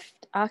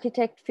Kraft,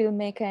 architect,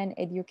 filmmaker, and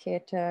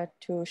educator,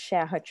 to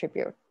share her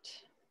tribute.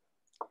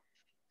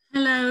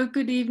 Hello,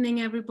 good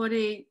evening,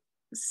 everybody.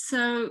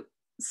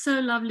 So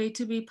lovely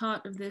to be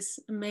part of this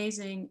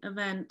amazing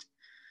event.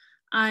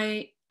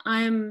 I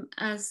am,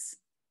 as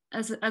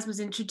was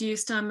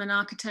introduced, I'm an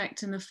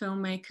architect and a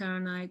filmmaker,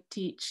 and I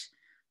teach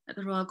at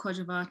the Royal College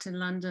of Art in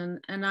London.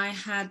 And I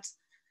had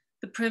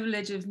the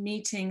privilege of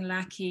meeting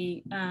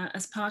Laki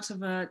as part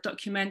of a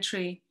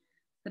documentary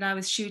that I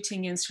was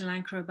shooting in Sri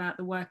Lanka about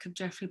the work of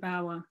Geoffrey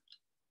Bower.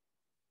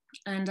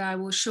 And I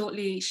will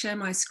shortly share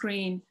my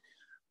screen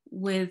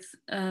with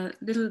a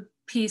little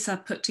piece I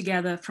put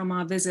together from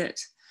our visit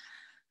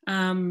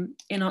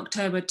in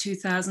October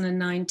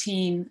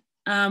 2019.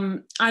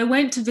 I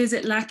went to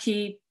visit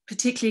Laki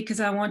particularly because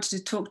I wanted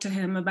to talk to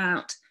him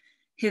about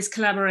his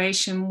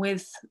collaboration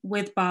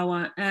with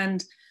Bower,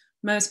 and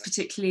most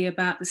particularly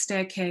about the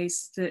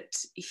staircase that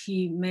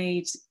he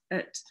made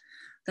at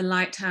the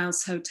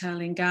Lighthouse Hotel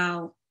in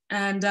Galle.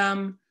 And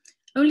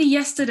only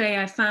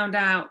yesterday I found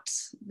out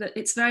that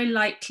it's very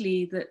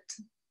likely that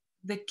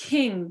the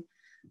king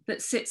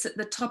that sits at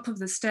the top of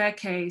the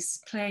staircase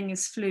playing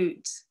his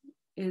flute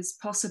is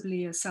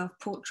possibly a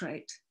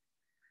self-portrait.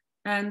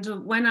 And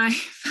when I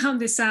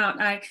found this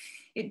out,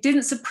 it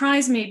didn't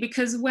surprise me,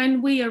 because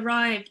when we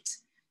arrived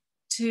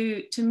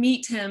to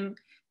meet him,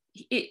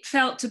 it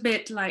felt a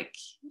bit like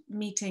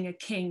meeting a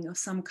king of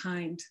some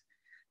kind.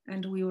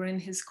 And we were in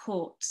his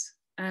court,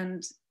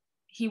 and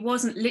he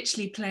wasn't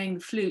literally playing the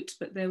flute,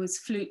 but there was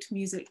flute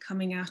music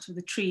coming out of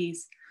the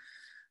trees.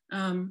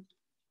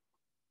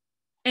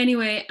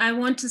 Anyway, I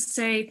want to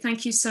say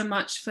thank you so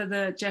much for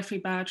the Jeffrey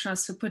Bauer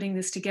Trust for putting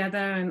this together,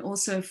 and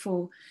also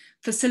for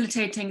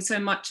facilitating so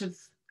much of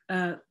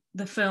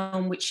the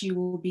film, which you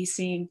will be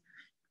seeing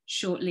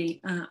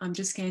shortly. I'm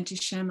just going to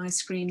share my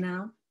screen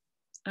now.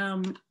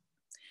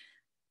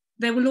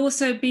 There will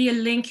also be a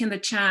link in the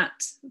chat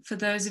for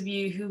those of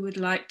you who would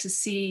like to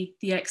see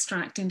the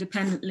extract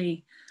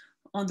independently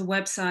on the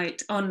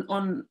website,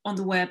 on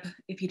the web,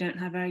 if you don't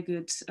have very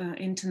good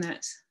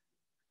internet.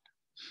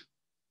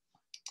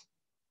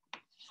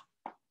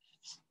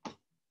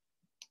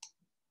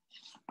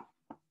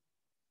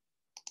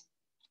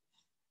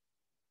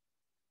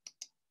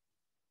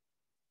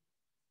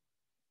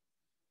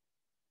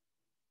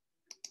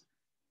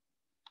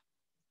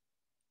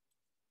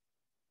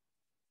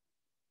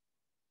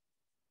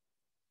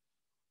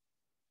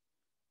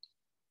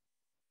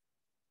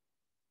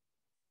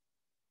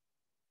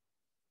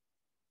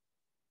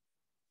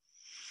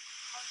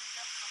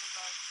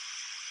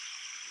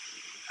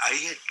 I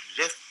had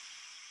left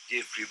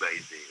Jeffrey by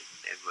then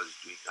and was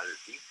doing other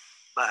things,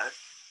 but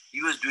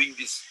he was doing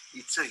this.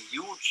 It's a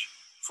huge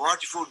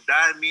 40-foot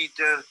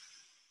diameter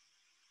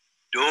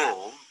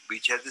dome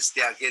which has a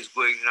staircase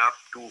going up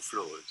 2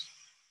 floors.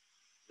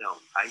 Now,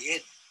 I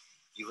had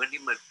given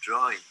him a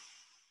drawing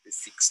in the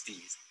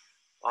 60s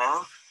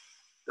of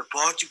the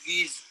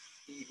Portuguese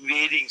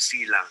invading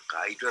Sri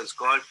Lanka. It was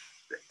called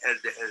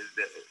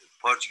the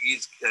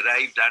Portuguese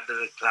arrived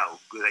under a cloud,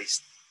 because I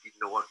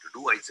didn't know what to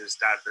do. I just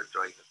started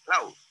drawing a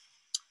cloud,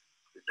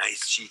 a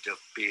nice sheet of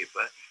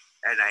paper,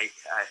 and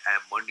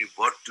I'm wondering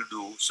what to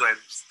do. So I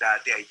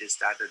just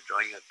started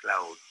drawing a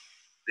cloud.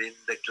 Then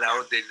the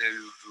cloud, then I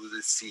drew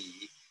the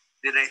sea.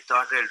 Then I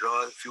thought I'd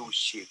draw a few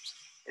ships.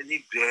 And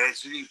it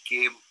gradually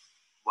came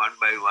one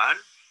by one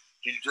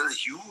till it was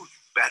a huge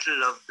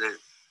battle of the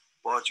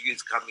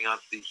Portuguese coming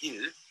up the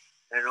hill,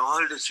 and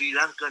all the Sri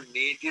Lankan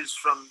natives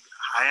from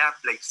high up,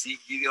 like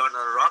Sigiri on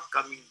a rock,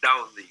 coming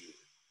down the hill.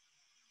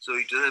 So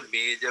it was a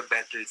major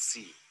battle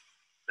scene.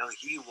 Now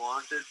he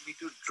wanted me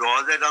to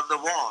draw that on the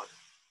wall.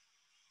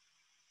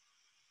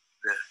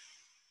 The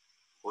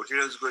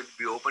hotel was going to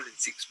be open in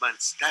 6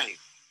 months' time,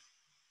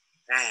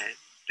 and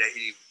that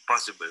is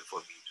impossible for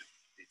me to.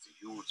 It's a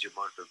huge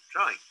amount of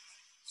drawing.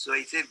 So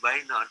I said,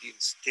 why not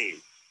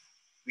instead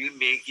we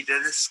make it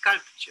as a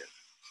sculpture,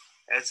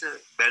 as a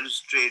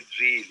balustrade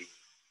railing.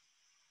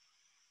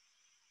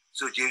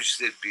 So James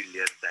said,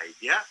 brilliant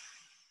idea,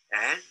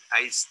 and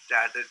I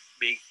started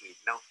making it.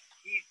 Now,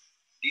 he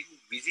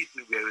didn't visit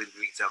me where I was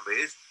doing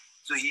somewhere else,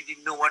 so he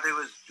didn't know what I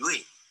was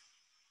doing.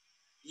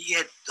 He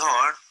had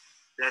thought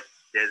that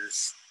there's a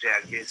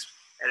staircase,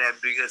 and I'm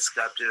doing a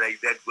sculpture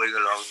like that going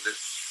along the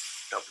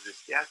top of the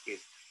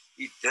staircase.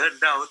 It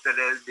turned out that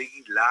I was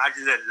making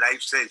larger than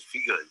life-size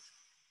figures.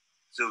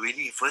 So when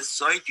he first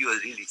saw it, he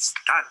was really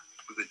stunned,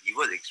 because he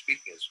was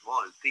expecting a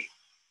small thing.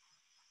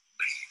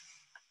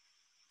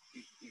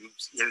 You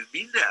have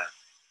been there.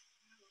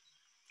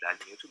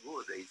 Planning to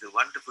go there. It's a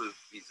wonderful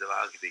piece of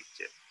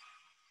architecture.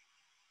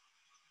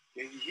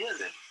 Can you hear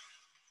them?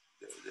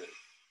 The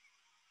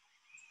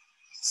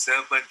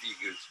serpent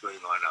eagles going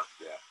on up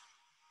there.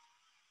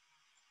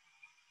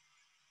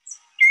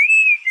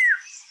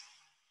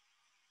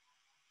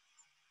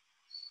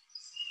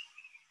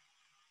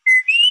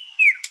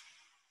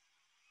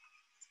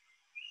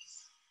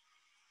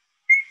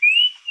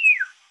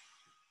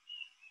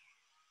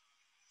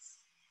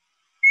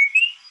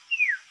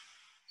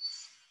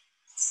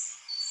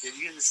 Can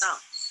you hear the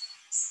sound?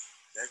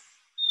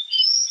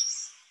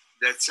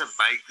 That's a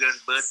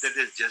migrant bird that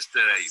has just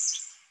arrived.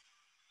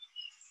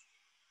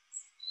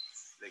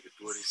 Like a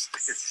tourist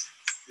that's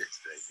just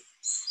arriving.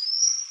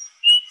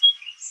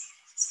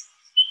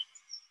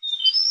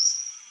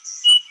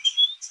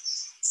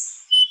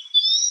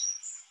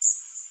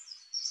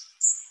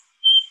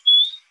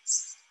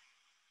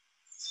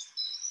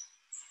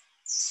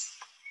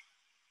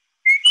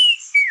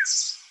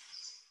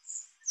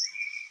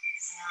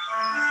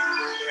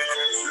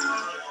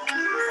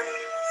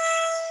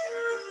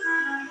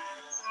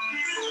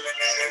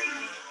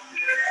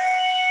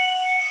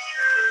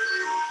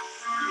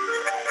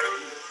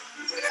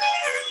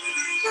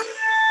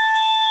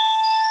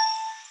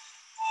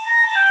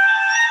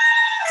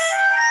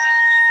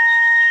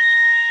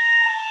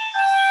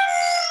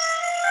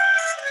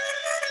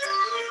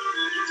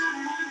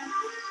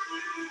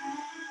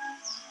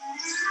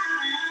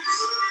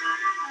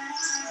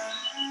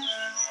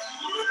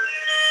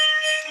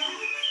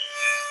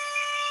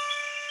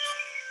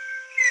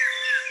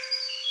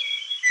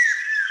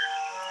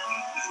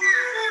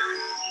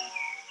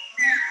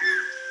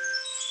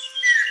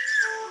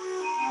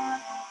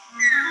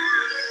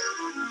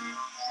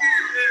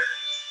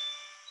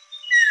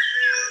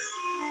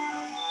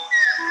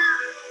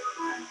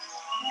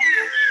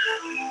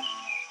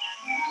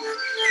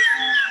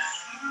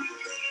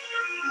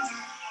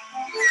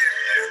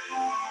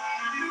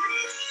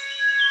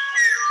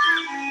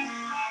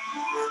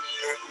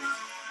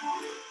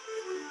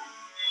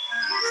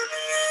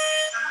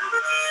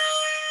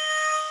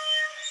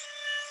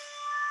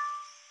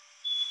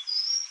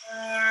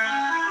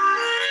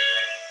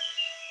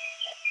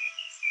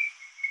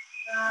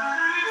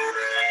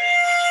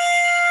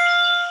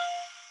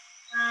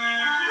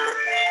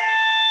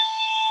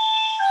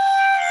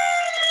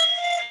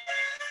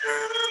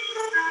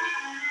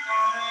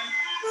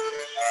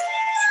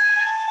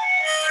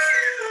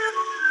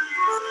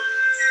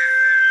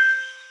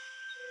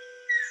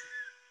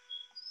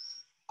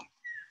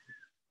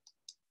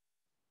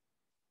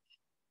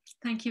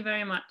 Thank you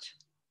very much.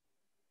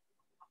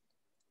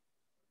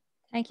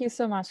 Thank you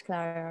so much,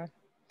 Clara.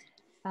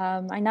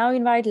 I now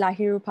invite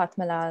Lahiru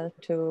Patmalal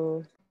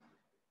to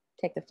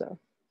take the floor.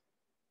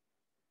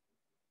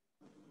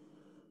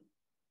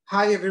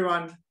 Hi,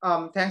 everyone.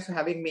 Thanks for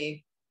having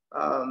me.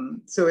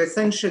 So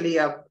essentially,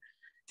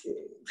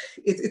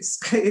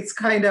 it's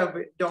kind of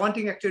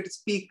daunting actually to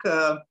speak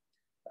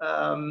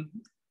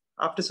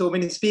after so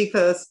many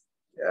speakers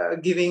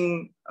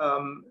giving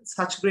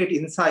such great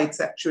insights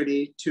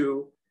actually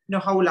to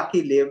how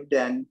Laki lived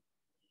and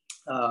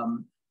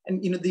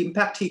the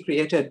impact he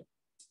created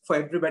for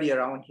everybody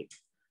around him.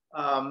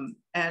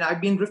 And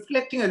I've been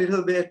reflecting a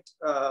little bit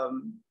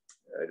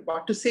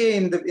what to say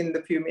in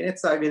the few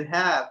minutes I will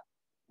have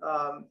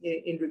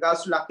in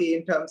regards to Laki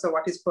in terms of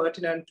what is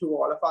pertinent to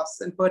all of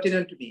us and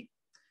pertinent to me.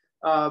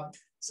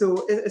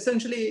 So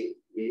essentially,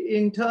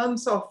 in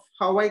terms of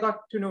how I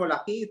got to know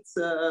Laki, it's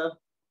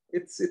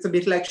a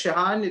bit like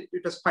Shahan.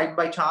 It was quite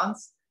by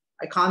chance.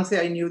 I can't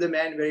say I knew the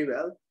man very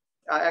well.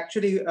 I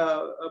actually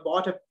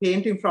bought a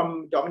painting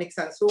from Dominic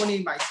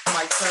Sansoni,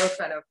 myself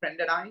and a friend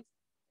and I.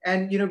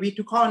 And we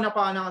took on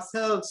upon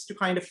ourselves to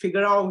kind of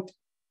figure out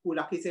who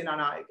Laki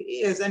Senanayake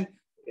is. And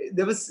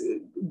there was a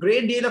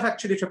great deal of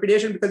actually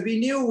trepidation because we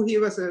knew he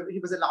was a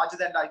larger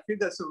than life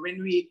figure. So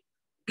when we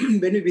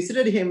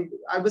visited him,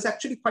 I was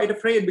actually quite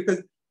afraid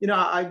because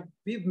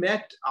we've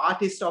met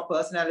artists or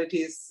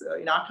personalities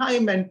in our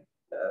time, and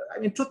I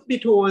mean, truth be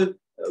told,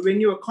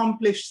 when you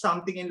accomplish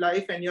something in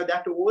life and you're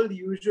that old,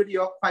 usually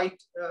you're quite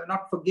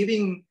not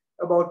forgiving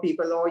about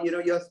people, or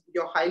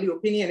you're highly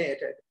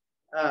opinionated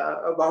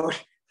about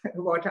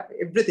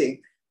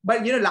everything.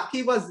 But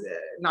Laki was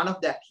none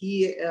of that.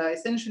 He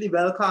essentially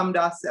welcomed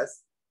us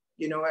as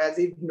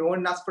he'd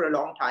known us for a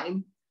long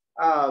time.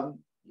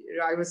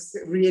 I was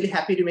really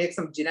happy to make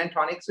some gin and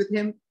tonics with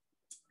him,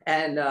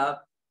 and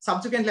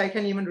subsequently I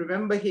can even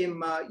remember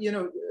him,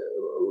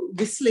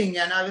 whistling,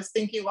 and I was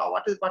thinking, wow,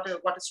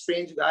 what a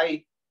strange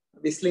guy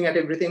whistling at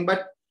everything.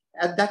 But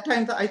at that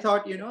time, I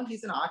thought,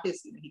 he's an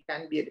artist. He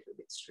can be a little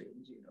bit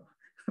strange.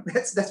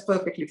 That's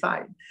perfectly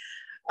fine.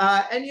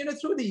 And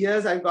through the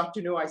years, I got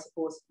to know, I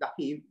suppose,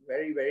 Laki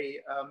very,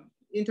 very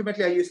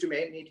intimately. I used to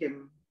meet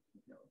him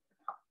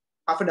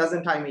half a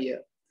dozen times a year.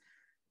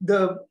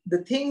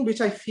 The thing which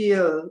I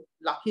feel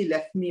Laki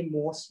left me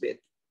most with,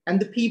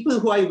 and the people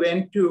who I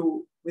went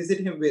to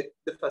visit him with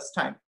the first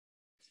time,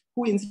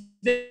 who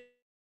incidentally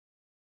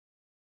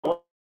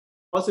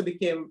also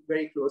became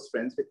very close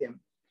friends with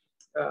him,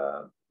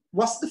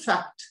 was the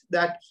fact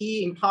that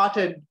he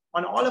imparted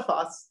on all of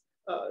us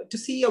to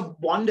see a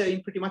wonder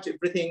in pretty much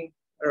everything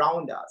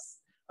around us.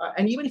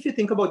 And even if you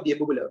think about the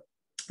Ebubula,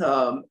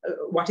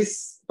 what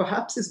is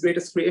perhaps his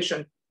greatest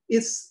creation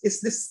is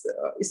this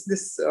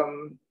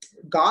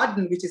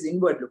garden which is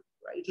inward look,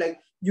 right? Like,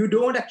 you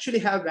don't actually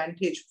have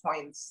vantage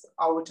points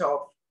out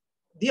of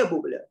the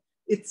Ebubula.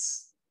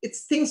 It's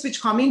things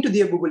which come into the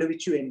Ebubula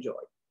which you enjoy.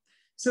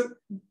 So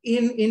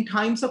in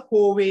times of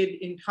COVID,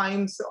 in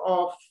times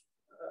of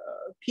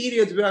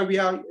periods where we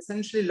are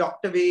essentially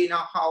locked away in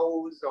our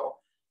house or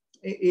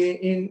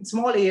in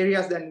small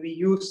areas than we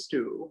used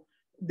to,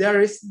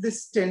 there is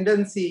this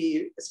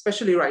tendency,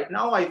 especially right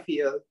now, I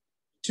feel,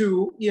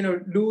 to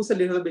lose a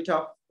little bit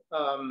of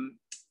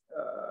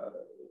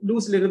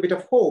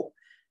hope.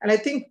 And I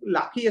think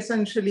Laki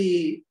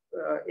essentially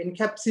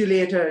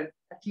encapsulated,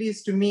 at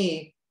least to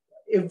me,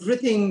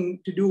 everything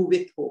to do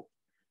with hope.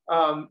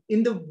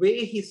 In the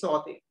way he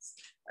saw things.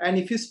 And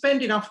if you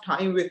spend enough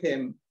time with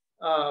him,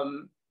 I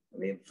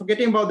mean,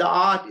 forgetting about the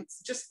art,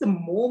 it's just the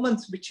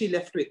moments which he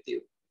left with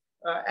you.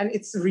 And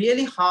it's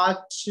really hard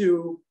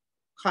to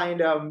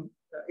kind of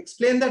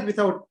explain that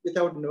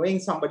without knowing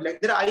somebody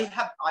like that.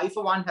 I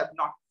for one have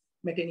not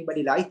met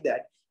anybody like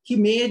that. He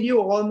made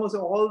you almost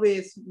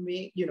always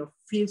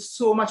feel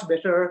so much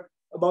better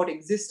about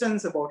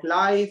existence, about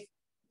life,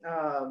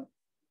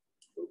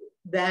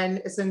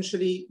 than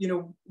essentially,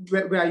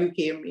 where you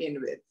came in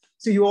with.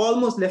 So you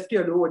almost left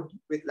your load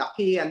with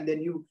Laki, and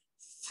then you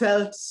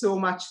felt so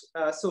much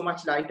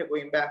lighter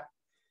going back.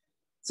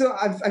 So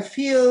I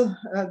feel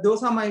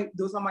those are my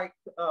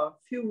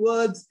few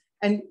words.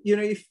 And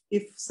if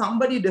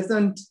somebody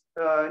doesn't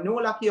know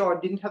Laki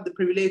or didn't have the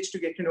privilege to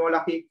get to know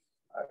Laki,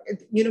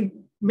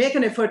 make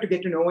an effort to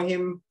get to know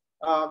him.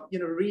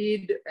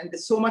 Read, and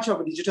there's so much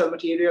of digital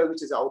material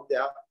which is out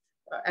there,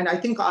 and I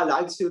think our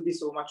lives will be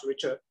so much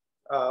richer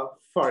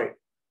for it.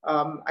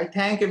 I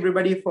thank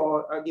everybody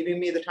for giving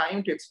me the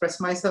time to express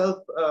myself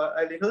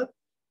a little.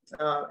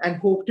 and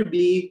hope to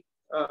be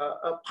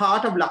a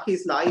part of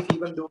Laki's life,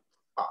 even though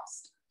it's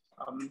past.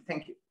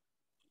 Thank you.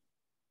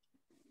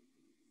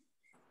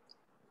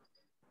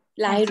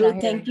 Lahiru,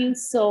 thank you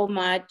so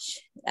much.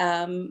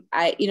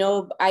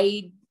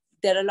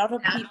 There are a lot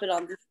of people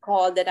on this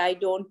call that I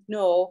don't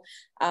know,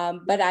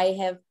 but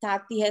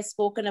Tati has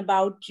spoken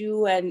about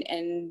you and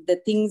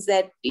the things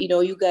that,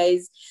 you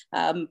guys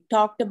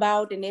talked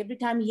about. And every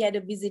time he had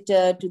a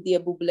visitor to the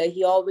Abubula,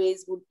 he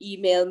always would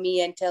email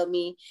me and tell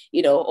me,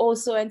 oh,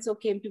 so-and-so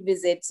came to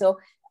visit. So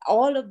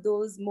all of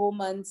those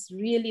moments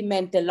really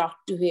meant a lot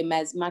to him.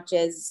 As much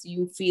as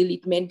you feel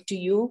it meant to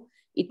you,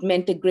 it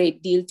meant a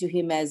great deal to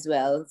him as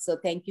well. So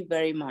thank you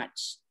very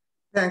much.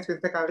 Thanks,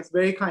 Minthaka. It's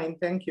very kind.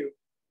 Thank you.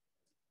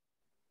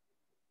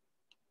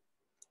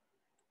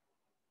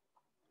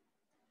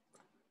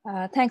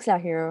 Thanks,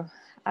 Lahiru.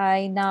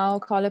 I now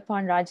call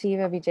upon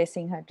Rajiva Vijay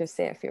Singha to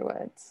say a few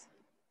words.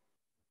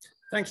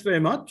 Thanks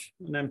very much.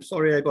 And I'm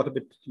sorry I got a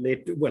bit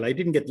late. Well, I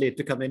didn't get late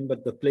to come in,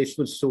 but the place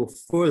was so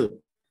full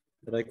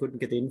that I couldn't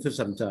get in for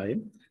some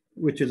time,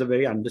 which is a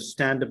very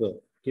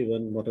understandable,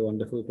 given what a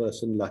wonderful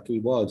person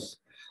Laki was.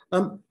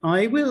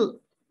 I will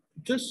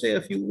just say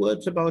a few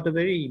words about a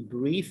very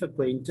brief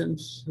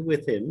acquaintance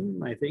with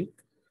him, I think.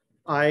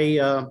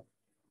 I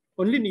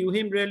only knew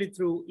him really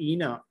through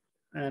Ina,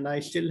 and I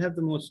still have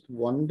the most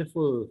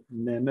wonderful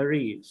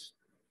memories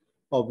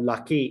of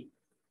Laki,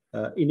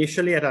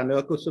 initially at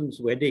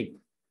Anurkusum's wedding,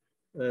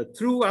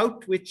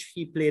 throughout which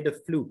he played a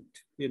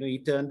flute. He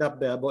turned up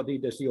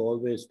bare-bodied as he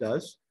always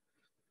does,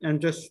 and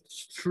just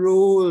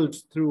strolled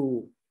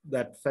through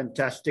that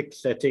fantastic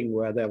setting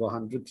where there were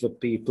hundreds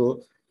of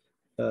people.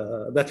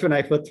 That's when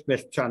I first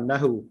met Channa,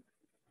 who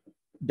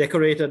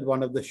decorated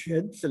one of the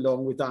sheds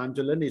along with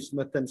Angela and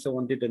Ismat, and so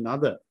on did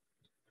another.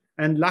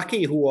 And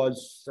Laki, who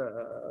was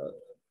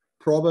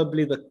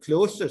probably the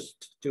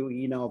closest to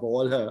Ina of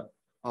all her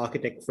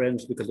architect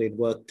friends, because they'd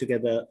worked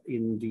together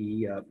in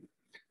the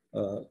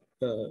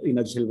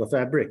Ina Silver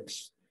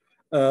Fabrics,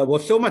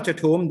 was so much at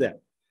home there.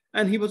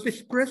 And he was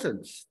this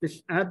presence,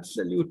 this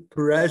absolute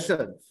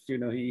presence.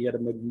 He had a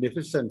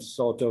magnificent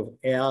sort of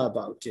air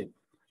about him,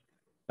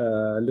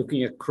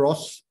 looking a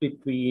cross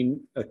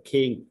between a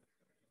king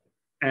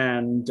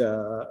and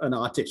an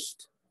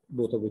artist,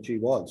 both of which he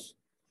was.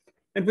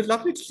 And it was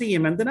lovely to see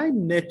him. And then I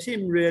met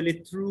him really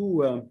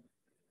through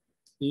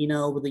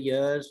Ina over the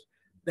years.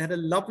 They had a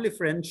lovely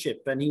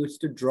friendship, and he used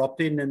to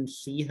drop in and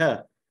see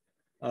her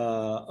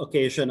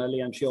occasionally,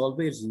 and she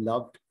always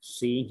loved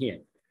seeing him.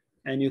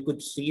 And you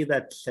could see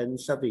that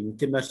sense of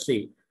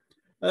intimacy,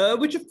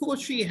 which of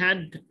course she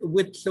had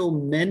with so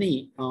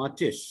many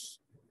artists,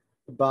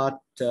 but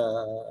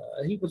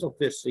he was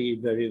obviously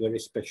very, very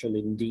special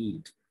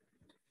indeed.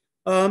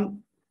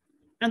 And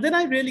then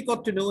I really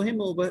got to know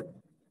him over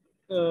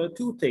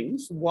two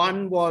things.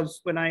 One was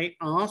when I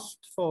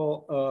asked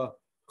for a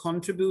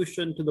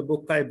contribution to the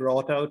book I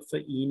brought out for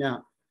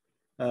Ina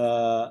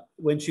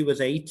when she was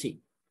 80,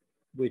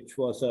 which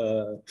was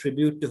a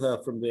tribute to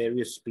her from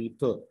various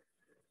people.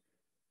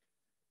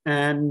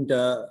 And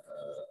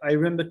I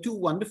remember two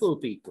wonderful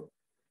people,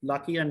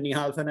 Laki and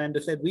Nihal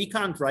Fernandez, said, we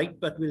can't write,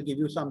 but we'll give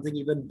you something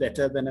even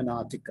better than an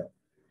article.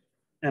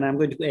 And I'm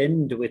going to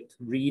end with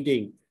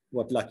reading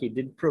what Laki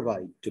did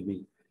provide to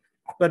me.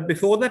 But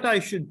before that, I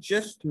should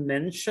just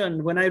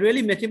mention, when I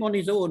really met him on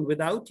his own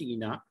without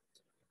Ina,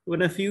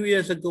 when a few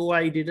years ago,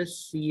 I did a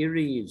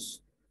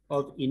series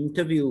of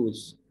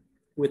interviews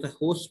with a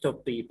host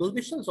of people.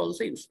 This was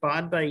also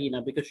inspired by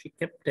Ina, because she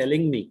kept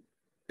telling me,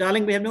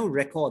 darling, we have no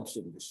records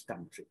in this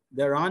country.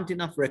 There aren't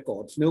enough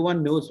records. No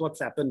one knows what's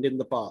happened in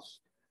the past.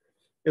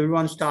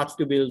 Everyone starts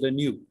to build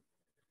anew.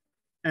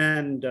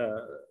 And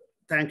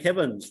thank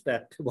heavens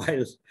that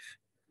while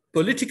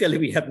politically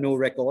we have no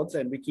records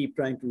and we keep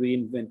trying to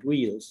reinvent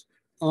wheels,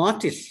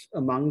 artists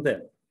among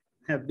them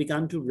have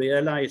begun to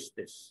realize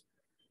this.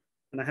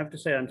 And I have to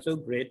say, I'm so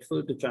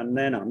grateful to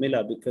Channa and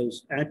Amila,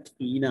 because at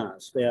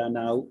Ina's, they are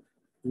now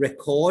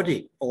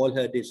recording all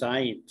her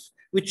designs,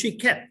 which she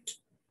kept,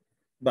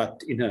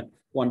 but in a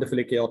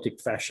wonderfully chaotic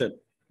fashion.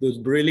 Those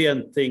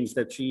brilliant things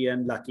that she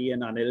and Laki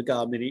and Anil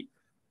Kamini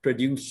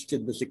produced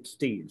in the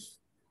 60s.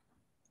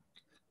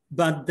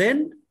 But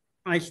then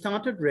I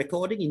started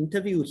recording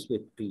interviews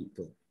with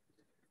people.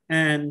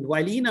 And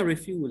while Ina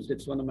refused,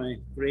 it's one of my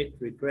great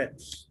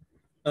regrets,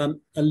 a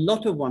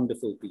lot of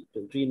wonderful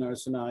people, Gina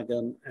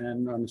Sanagan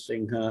and Ram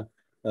Singha,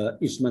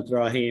 Ismat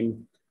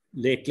Rahim,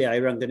 lately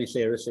Irangani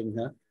Sarah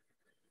Singha.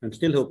 I'm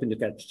still hoping to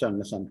catch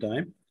Channa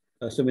sometime,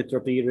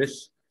 Sumitra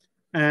Piris.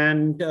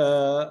 And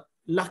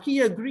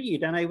Laki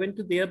agreed, and I went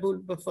to their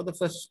Bulba for the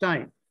first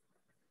time.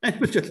 And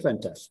it was just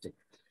fantastic.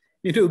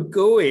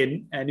 Go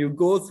in and you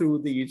go through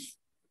these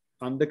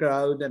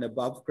underground and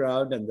above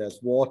ground, and there's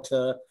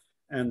water,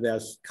 and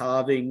there's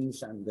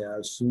carvings, and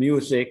there's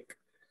music.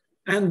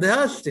 And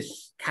there's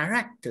this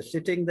character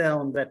sitting there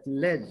on that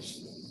ledge.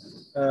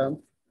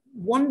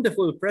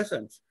 Wonderful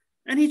presence.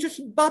 And he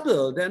just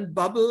bubbled and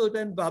bubbled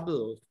and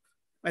bubbled.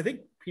 I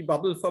think he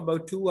bubbled for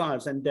about 2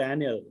 hours, and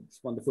Daniel, this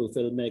wonderful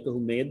filmmaker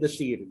who made the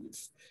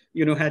series,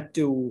 had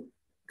to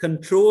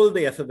control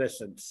the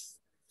effervescence,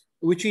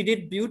 which he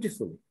did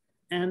beautifully.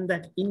 And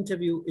that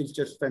interview is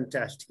just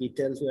fantastic. He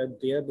tells you about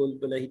Dear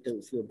Bulbula, he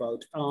tells you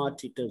about art,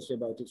 he tells you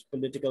about his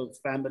political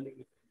family,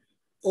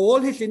 all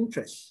his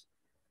interests.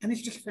 And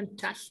it's just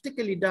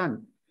fantastically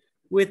done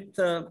with,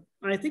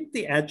 I think,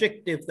 the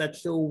adjective that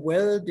so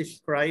well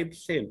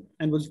describes him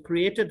and was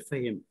created for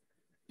him,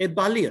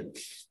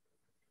 ebullience.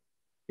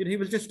 You know, he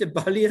was just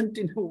ebullient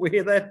in a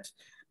way that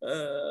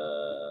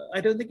I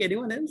don't think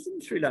anyone else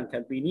in Sri Lanka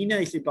had been. Ina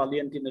is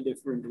ebullient in a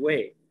different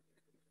way.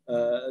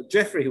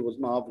 Jeffrey, who was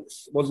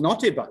marvelous, was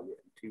not ebullient.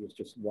 He was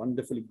just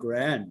wonderfully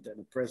grand and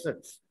a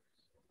presence.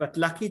 But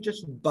Laki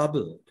just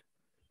bubbled.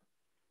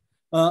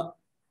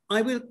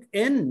 I will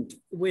end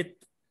with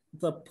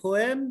the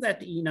poem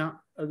that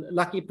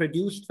Laki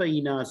produced for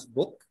Ina's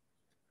book.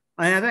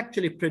 I have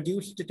actually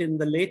produced it in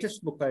the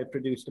latest book I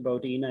produced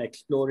about Ina,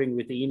 Exploring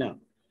with Ina,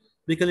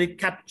 because it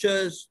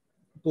captures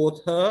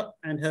both her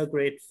and her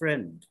great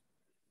friend.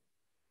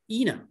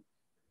 Ina,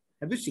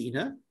 have you seen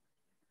her?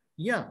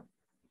 Yeah.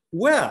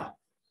 Where?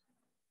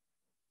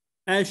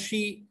 As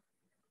she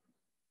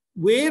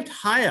waved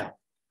higher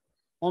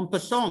on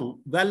Pasong,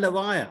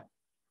 Vallavaya,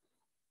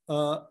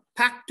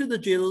 packed to the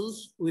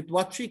gills with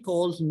what she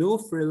calls no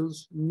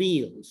frills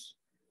meals.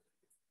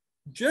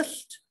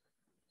 Just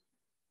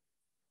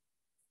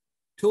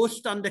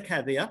toast under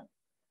caviar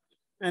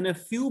and a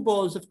few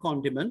balls of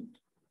condiment,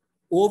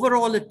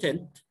 overall a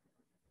tent.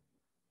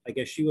 I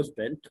guess she was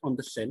bent on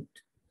the scent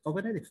of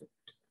an elephant.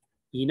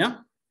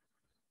 Ina?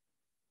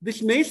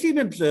 This may seem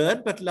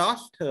absurd, but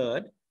last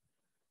heard,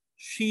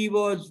 she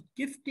was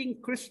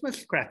gifting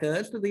Christmas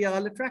crackers to the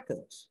Yala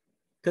trackers,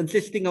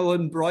 consisting of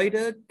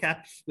embroidered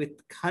caps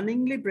with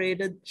cunningly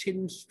braided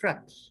chin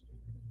straps.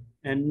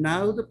 And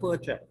now the poor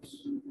chaps,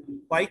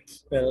 quite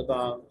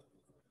spellbound,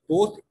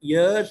 both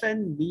ears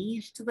and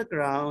knees to the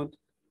ground,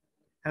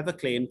 have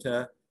acclaimed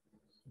her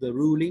the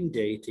ruling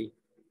deity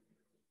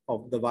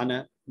of the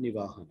Vana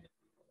Nivahana.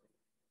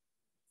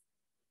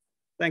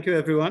 Thank you,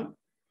 everyone.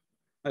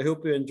 I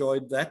hope you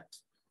enjoyed that,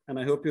 and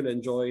I hope you'll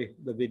enjoy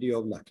the video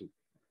of Laki.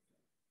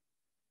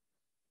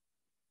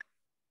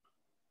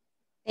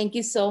 Thank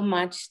you so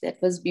much.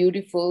 That was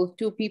beautiful.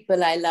 Two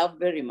people I love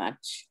very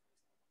much.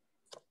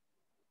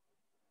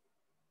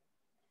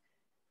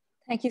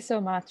 Thank you so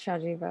much,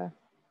 Rajiva.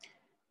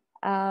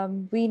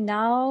 We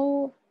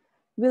now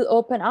will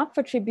open up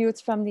for tributes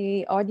from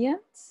the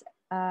audience.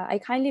 I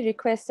kindly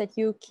request that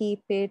you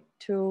keep it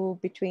to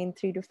between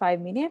 3 to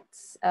 5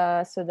 minutes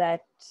so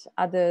that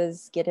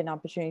others get an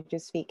opportunity to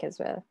speak as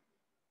well.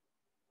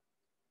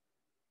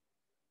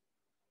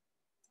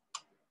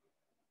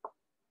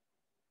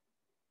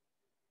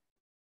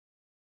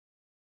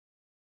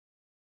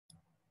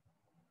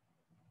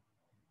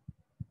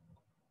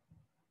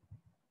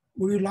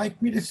 Would you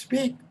like me to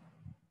speak?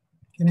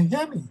 Can you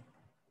hear me?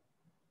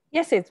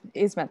 Yes, it's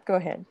Ismat, go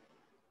ahead.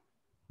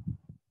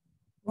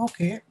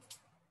 Okay.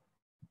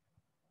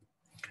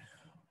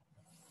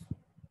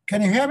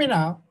 Can you hear me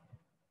now?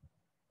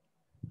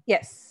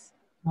 Yes.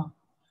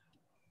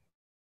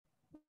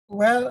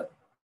 Well,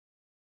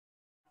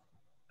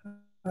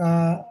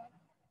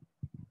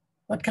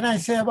 what can I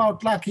say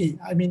about Laki?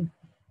 I mean,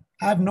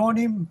 I've known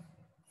him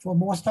for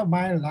most of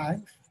my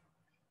life,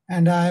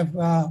 and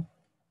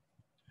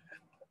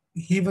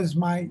he was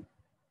my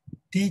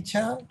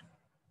teacher,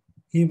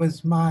 he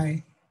was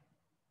my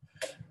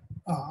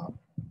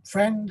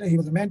friend, he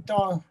was a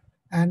mentor,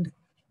 and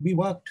we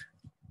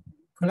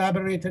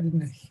collaborated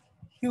in a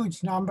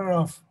huge number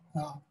of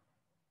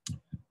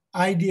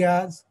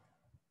ideas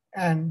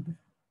and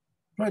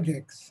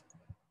projects.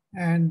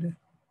 And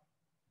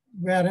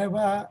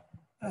whenever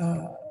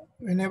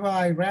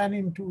I ran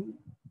into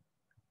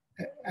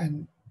a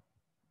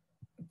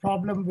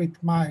problem with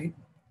my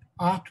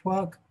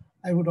artwork,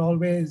 I would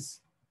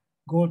always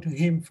go to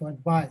him for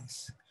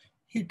advice.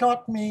 He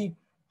taught me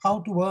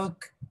how to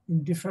work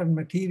in different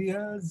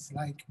materials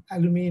like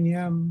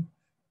aluminum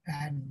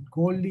and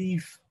gold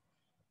leaf.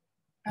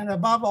 And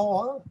above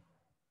all,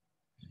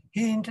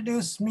 he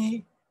introduced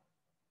me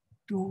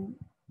to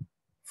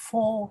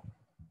 4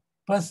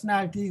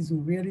 personalities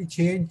who really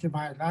changed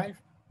my life.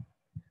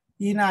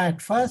 Ina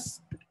at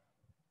first,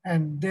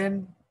 and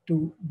then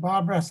to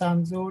Barbara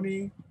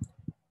Sanzoni,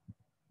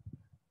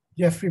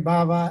 Jeffrey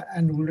Bava,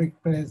 and Ulrich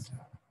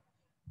Plesner.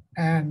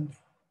 And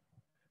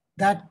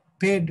that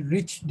paid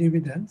rich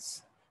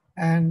dividends.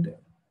 And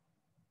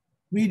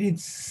we did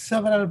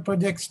several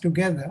projects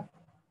together.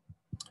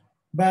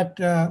 But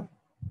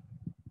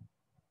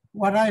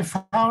what I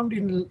found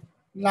in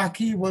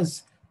Laki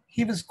was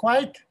he was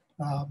quite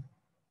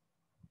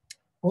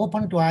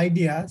open to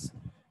ideas.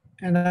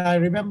 And I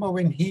remember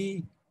when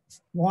he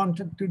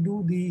wanted to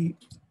do the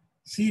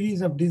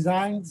series of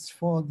designs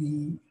for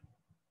the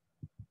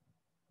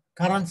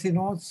currency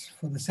notes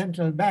for the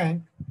central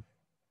bank,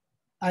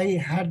 I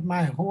had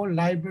my whole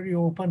library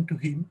open to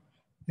him,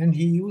 and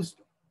he used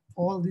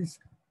all these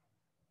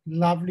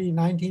lovely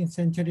 19th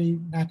century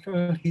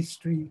natural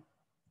history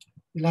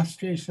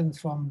illustrations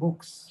from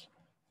books,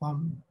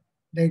 from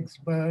legs,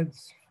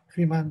 birds,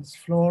 Freeman's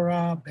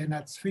Flora,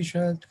 Bennett's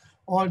Fishes,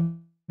 all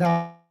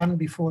done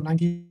before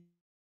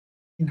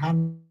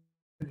 1900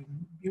 in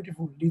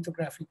beautiful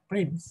lithographic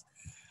prints.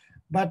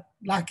 But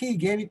Laki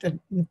gave it an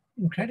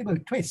incredible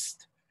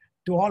twist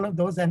to all of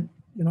those and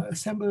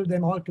assembled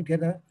them all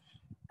together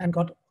and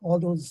got all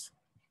those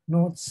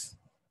notes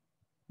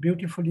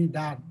beautifully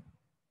done.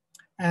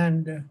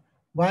 And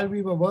while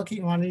we were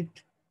working on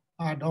it,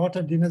 our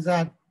daughter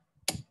Dinazad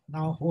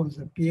now holds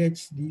a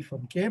PhD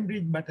from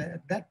Cambridge, but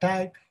at that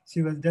time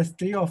she was just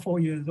 3 or 4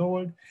 years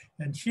old,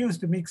 and she used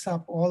to mix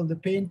up all the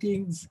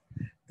paintings,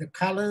 the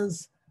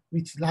colors,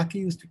 which Laki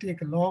used to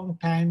take a long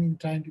time in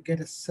trying to get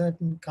a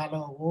certain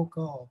color,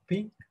 ochre or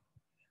pink.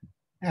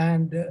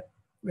 And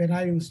when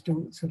I used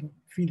to sort of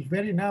feel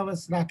very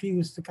nervous, Laki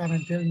used to come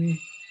and tell me,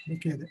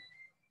 okay,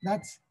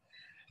 that's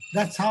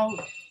how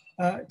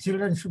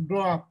children should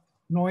grow up,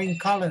 knowing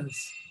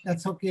colors.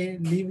 That's okay,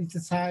 leave it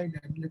aside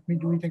and let me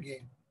do it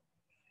again.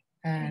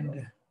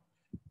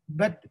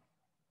 But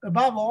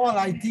above all,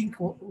 I think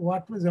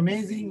what was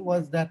amazing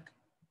was that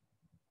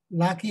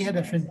Laki had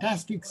a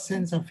fantastic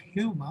sense of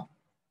humor,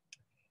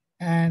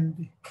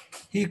 and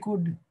he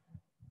could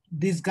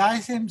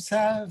disguise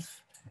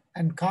himself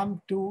and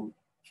come to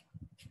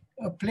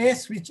a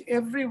place which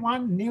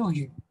everyone knew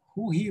him,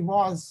 who he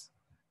was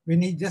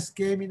when he just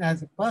came in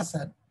as a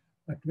person.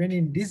 But when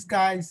in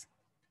disguise,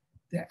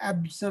 they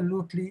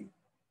absolutely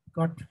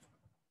got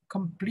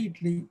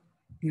completely,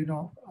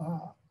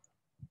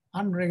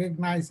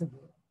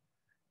 unrecognizable.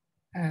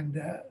 And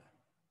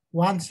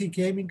once he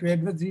came into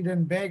Edward's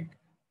Eden Beg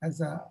as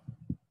a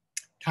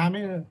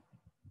Tamil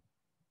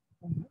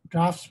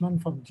draftsman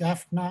from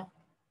Jaffna,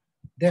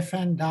 deaf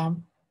and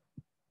dumb.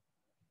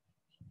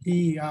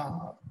 He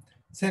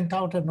sent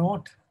out a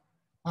note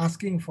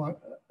asking for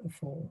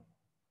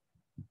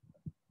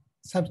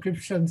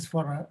subscriptions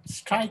for a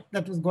strike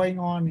that was going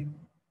on in,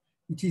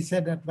 which he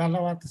said at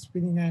Valawat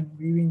spinning and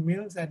weaving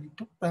mills, and he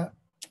took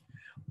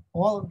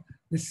all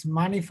this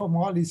money from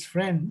all his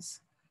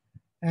friends,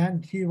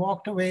 and he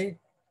walked away,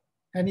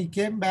 and he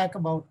came back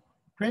about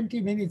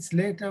 20 minutes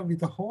later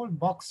with a whole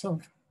box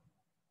of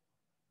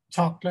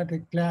chocolate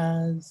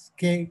eclairs,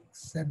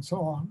 cakes, and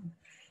so on.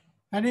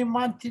 And he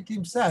munched it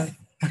himself.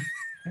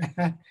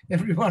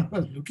 Everyone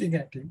was looking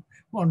at him,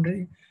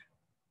 wondering,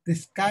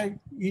 this guy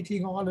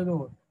eating all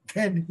alone.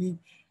 Then he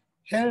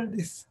held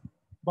this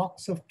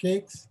box of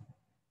cakes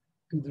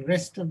to the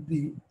rest of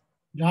the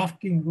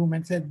drafting room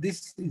and said,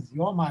 this is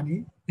your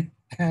money.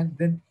 And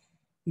then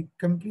he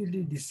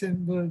completely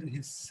dissembled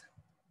his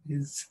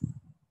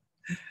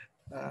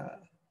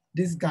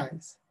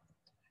disguise.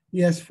 He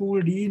has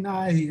fooled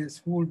Ina, he has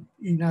fooled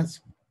Ina's,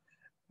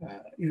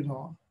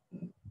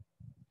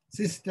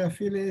 sister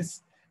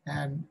Phyllis,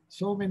 and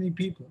so many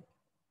people.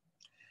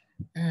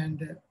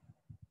 And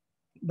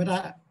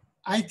but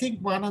I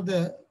think one of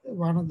the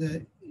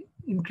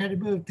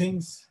incredible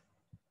things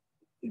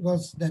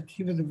was that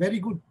he was a very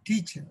good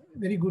teacher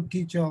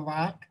of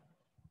art,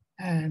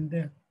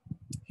 and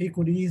he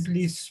could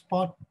easily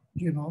spot,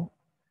 if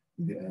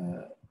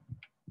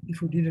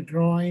you did a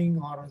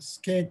drawing or a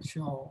sketch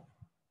or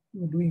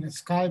you were doing a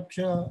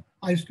sculpture.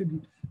 I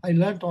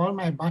learned all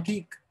my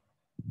batik,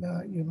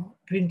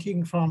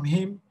 printing from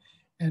him,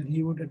 and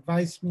he would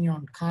advise me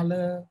on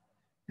color.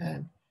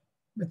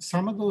 But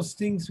some of those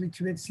things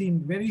which would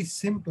seem very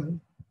simple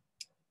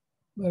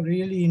were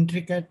really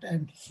intricate,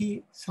 and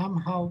he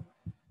somehow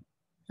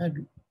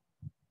had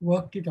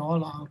worked it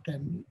all out,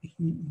 and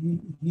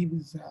he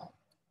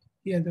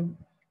had a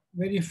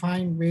very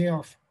fine way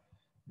of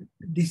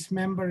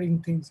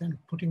dismembering things and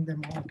putting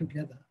them all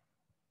together.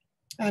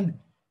 And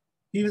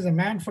he was a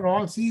man for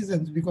all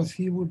seasons, because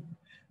he would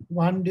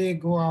one day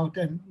go out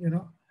and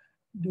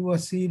do a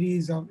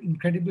series of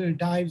incredible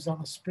dives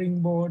on a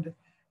springboard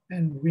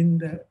and win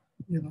the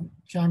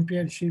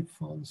championship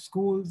for the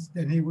schools.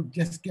 Then he would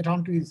just get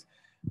onto his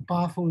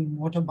powerful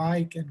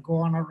motorbike and go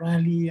on a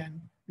rally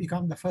and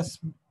become the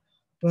first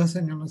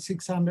person on a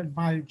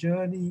 600-mile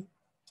journey.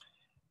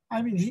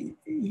 I mean,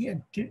 he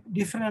had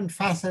different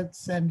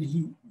facets, and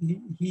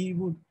he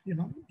would,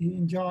 he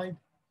enjoyed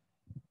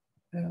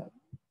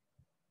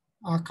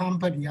our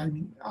company. I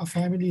mean, our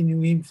family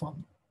knew him for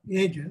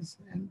ages,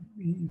 and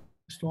we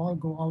used to all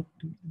go out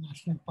to the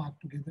national park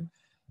together.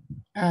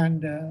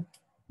 And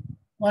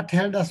what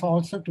held us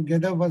also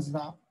together was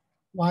the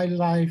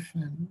wildlife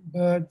and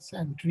birds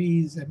and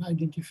trees and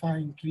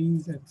identifying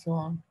trees and so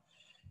on.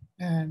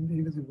 And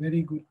he was a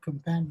very good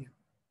companion.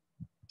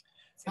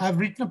 I've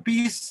written a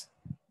piece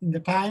in the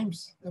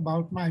Times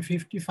about my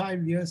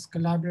 55 years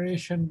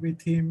collaboration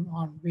with him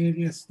on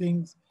various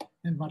things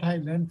and what I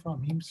learned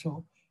from him.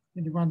 So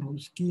anyone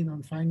who's keen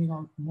on finding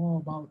out more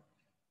about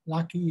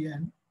Laki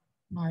and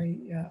my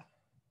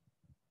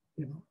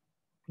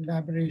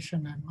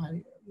collaboration and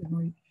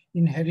my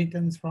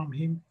inheritance from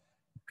him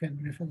can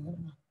refer to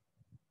that.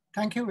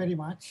 Thank you very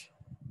much.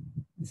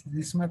 This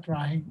is Ismat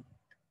Rahim.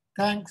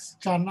 Thanks,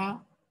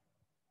 Channa,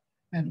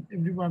 and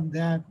everyone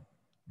there,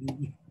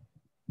 the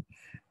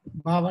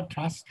Baba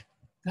Trust.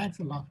 Thanks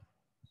a lot.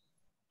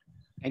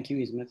 Thank you,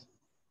 Ismat.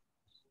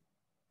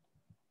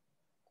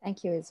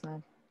 Thank you,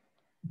 Ismail.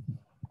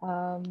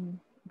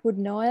 Would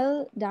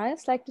Noel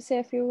Dias like to say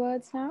a few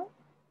words now?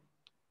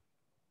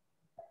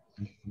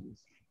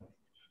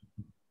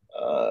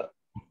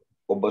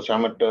 ඔබ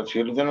සමට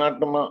සියලු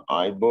දෙනාටම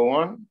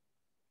ආයුබෝවන්.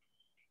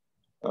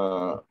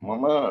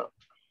 මම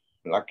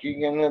ලකි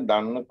ගැන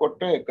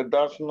දන්නකොට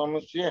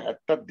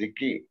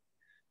 1972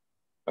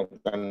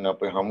 මම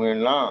අපේ හමු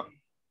වෙලා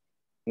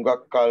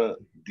හුඟක් කල්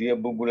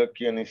දියබුබුල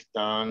කියන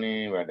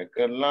ස්ථානයේ වැඩ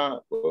කරලා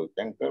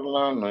ගොවිතැන්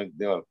කරලා නොයෙක්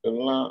දේවල්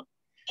කරලා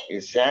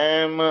ඒ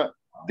සෑම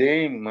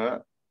දෙයින්ම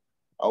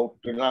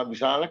අවුට් වෙලා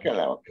විශාල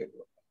කැලෑවක්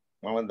හැදුවා.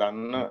 මම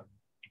දන්න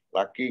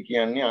ලකි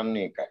කියන්නේ අන්න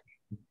ඒකයි.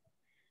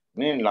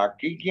 මේ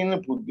ලකි කියන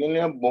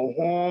පුද්ගලයා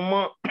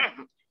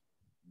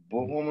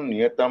බොහොම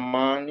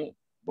නියතමානී,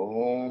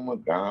 බොහොම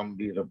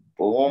ගැඹීර,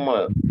 බොහොම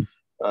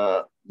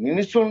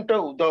මිනිසුන්ට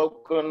උදව්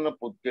කරන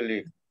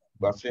පුද්ගලෙක්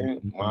වශයෙන්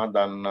මා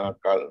දන්නා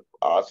කල්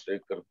ආශ්‍රය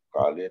කරපු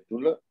කාලය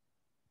තුල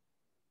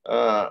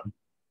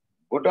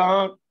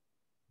ගොඩාක්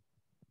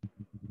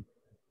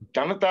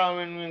ජනතාව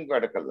වෙනුවෙන්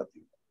වැඩ කළා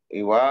තියෙනවා.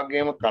 ඒ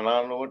වගේම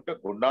කලාලුවට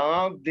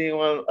ගොඩාක්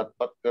දේවල්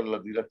අත්පත්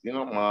කරලා දීලා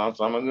තියෙනවා. මා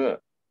සමග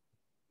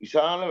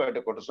විශාල වැඩ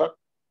කොටසක්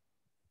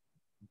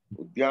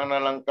උද්‍යාන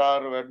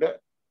අලංකාර වැඩ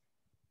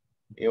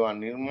ඒවා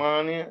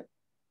නිර්මාණය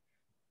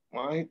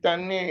මා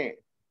හිතන්නේ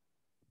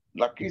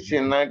ලකි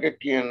සෙනායක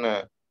කියන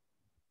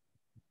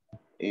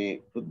ඒ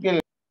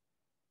පුද්ගල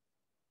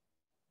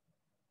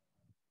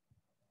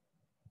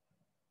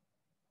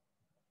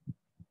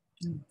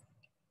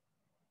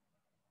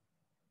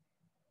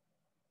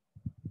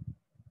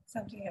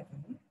Something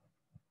happened.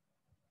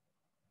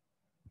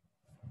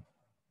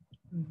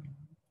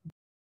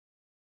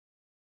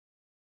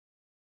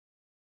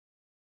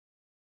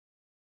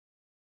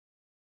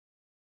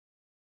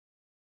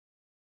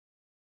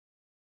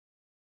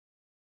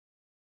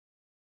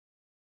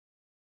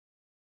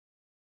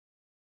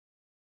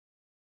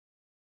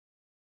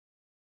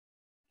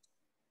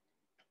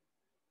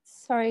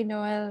 Sorry,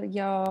 Noel,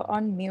 you're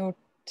on mute.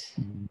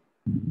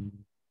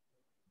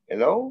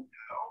 Hello?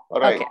 All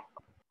right. Okay.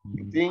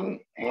 ඉතින්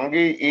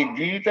මගේ ඒ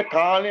ජීවිත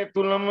කාලය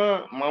තුලම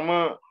මම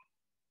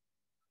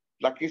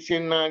ලකි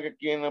සෙනායක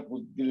කියන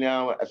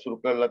පුද්ගලයාව ඇසුරු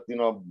කරලා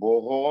තිනවා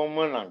බොහොම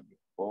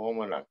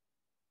නම්.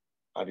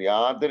 හරි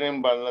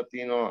ආදරෙන් බලලා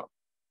තිනවා.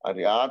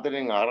 හරි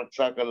ආදරෙන්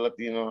ආරක්ෂා කරලා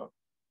තිනවා.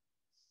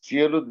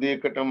 සියලු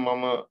දෙයකට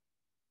මම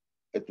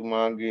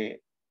එතුමාගේ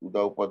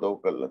උදව්පදව්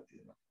කරලා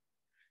තිනවා.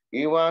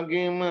 ඒ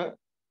වගේම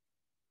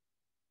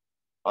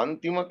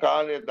අන්තිම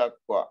කාලය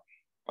දක්වා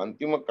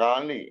අන්තිම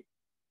කාලේ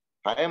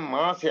 6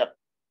 මාසයක්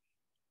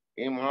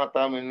ඒ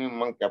මහතා වෙනුවෙන්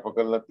මම කැප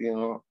කරලා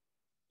තියෙනවා.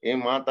 ඒ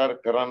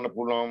මහතාට කරන්න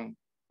පුළුවන්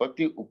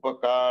ප්‍රති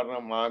උපකාර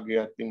මාගේ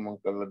අතින් මම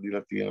කරලා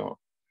දීලා තියෙනවා.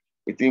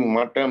 ඉතින්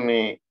මට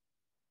මේ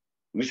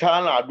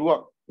විශාල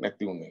අඩුවක්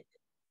නැති වුණේ.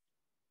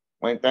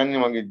 මම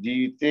හිතන්නේ මගේ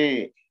ජීවිතේ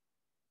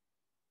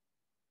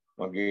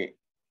මගේ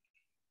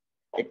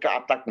එක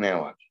අතක් නෑ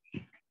වගේ.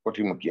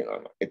 කොටිම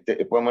කියනවා.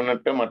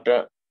 එපමණට මට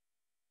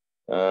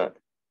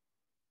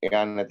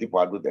යන්න නැති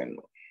පාඩු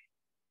දැනෙනවා.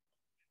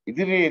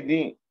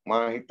 ඉදිරියේදී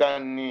මම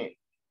හිතන්නේ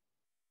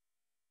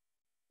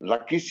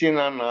ලකි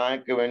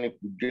සෙනානායක වැනි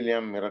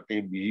පුද්ගලයන්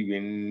මෙරටේ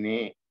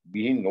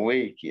බිහි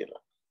නොවේ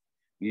කියලා.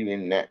 බිහි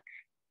වෙන්නේ නැහැ.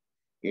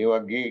 ඒ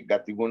වගේ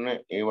ගතිගුණ,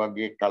 ඒ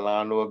වගේ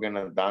කලාලුව ගැන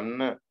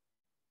දන්න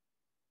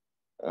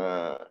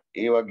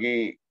ඒ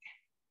වගේ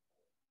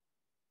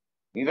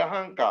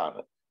නිර්හංකාර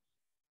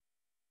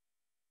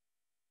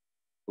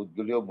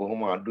පුද්ගලයෝ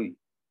බොහොම අඩුයි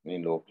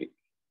මේ ලෝකේ.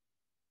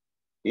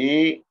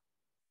 ඒ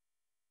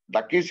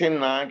ලකි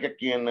සෙනානායක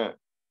කියන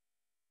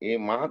ඒ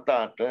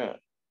මහතාට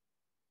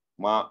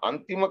මා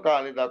අන්තිම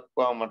කාලේ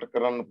දක්වා මට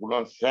කරන්න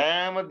පුළුවන්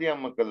සෑම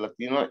දෙයක්ම කළා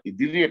තියෙනවා.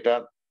 ඉදිරියටත්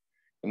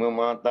එම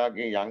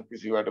මහතාගේ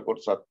යම්කිසි වැඩ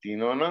කොටසක්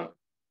තියෙනවා නම්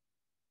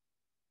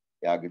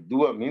එයාගේ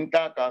දුව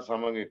මින්තාකා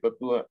සමග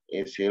එකතුව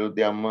ඒ සියලු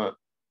දෙයක්ම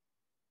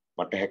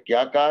මට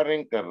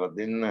හැකියාකාරයෙන් කරලා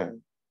දෙන්න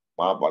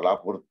මා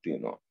බලාපොරොත්තු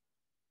වෙනවා.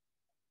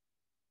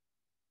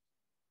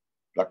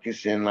 ලකි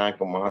සෙනායක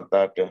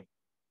මහතාට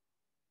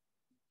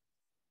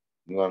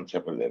නිවන්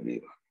සැප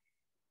ලැබේවා.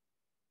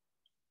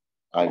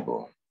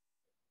 ආයිබෝවන්.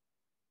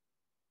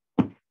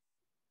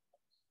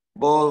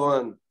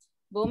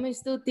 බොහොම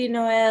ස්තුතියි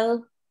නොයල්.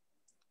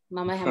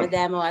 මම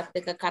හැමදාම ඔයත්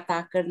එක්ක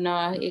කතා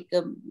කරනවා. ඒක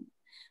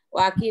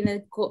ඔයා කියන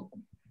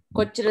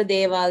කොච්චර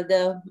දේවල්ද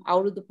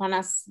අවුරුදු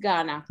 50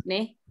 ගාණක්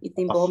නේ.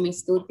 ඉතින් බොහොම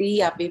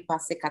ස්තුතියි. අපි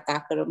පස්සේ කතා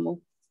කරමු.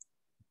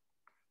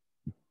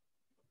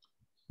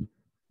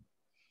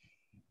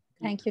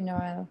 Thank you,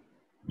 Noel.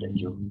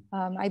 Thank you.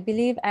 I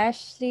believe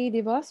Ashley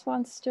DeVos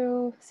wants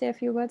to say a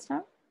few words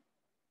now.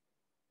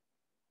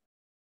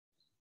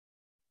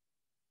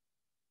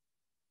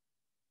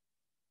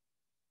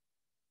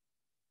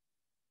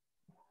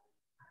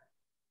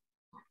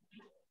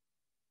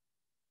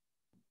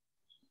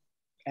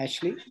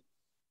 Ashley?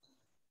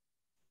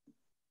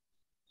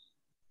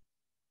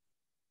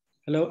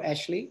 Hello,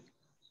 Ashley?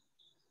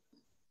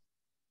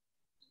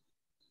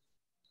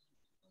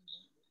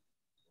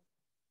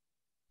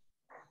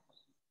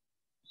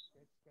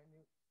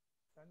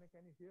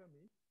 Can you hear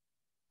me?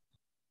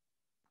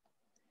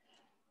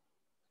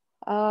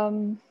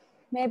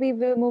 Maybe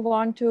we'll move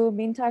on to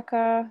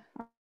Minthaka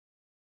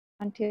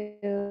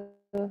until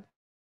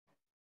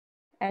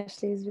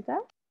Ashley is with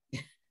us.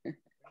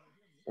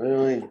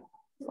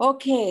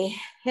 Okay,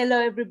 hello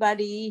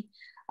everybody.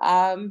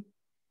 I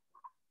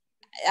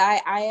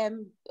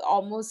am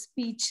almost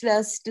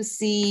speechless to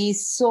see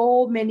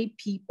so many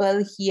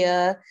people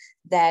here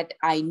that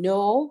I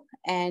know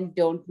and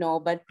don't know.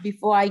 But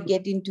before I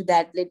get into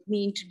that, let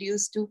me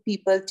introduce two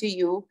people to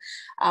you.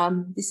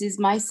 This is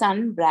my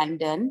son,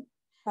 Brandon.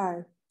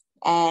 Hi.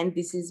 And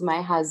this is my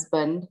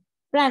husband,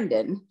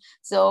 Brandon.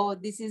 So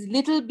this is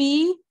little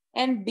B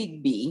and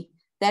big B.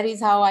 That is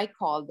how I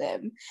call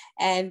them.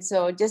 And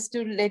so just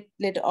to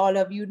let all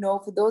of you know,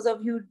 for those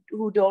of you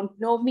who don't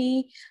know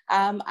me,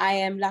 I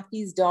am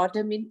Laki's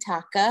daughter,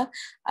 Minthaka.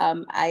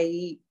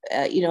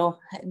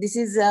 This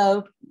is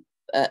a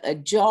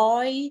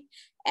joy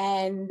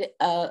and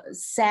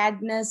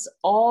sadness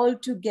all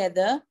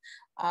together.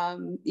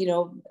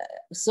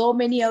 So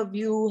many of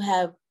you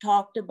have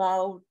talked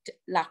about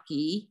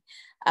Laki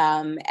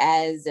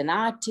as an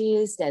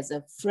artist, as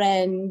a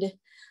friend.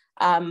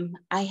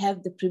 I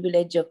have the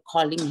privilege of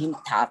calling him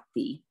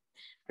Tati,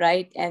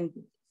 right? And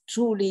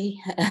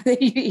truly,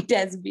 it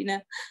has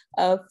been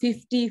a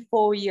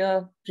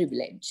 54-year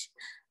privilege.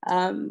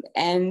 And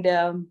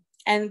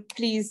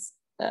please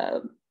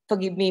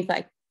forgive me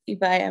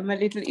if I am a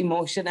little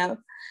emotional.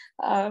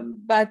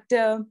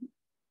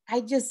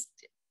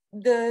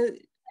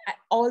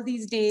 All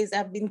these days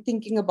I've been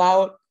thinking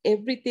about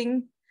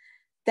everything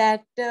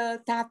that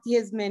Tati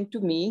has meant to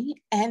me.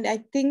 And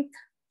I think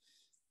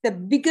the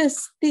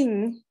biggest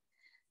thing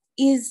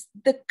is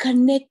the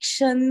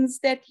connections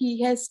that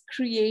he has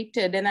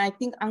created. And I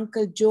think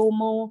Uncle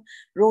Jomo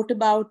wrote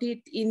about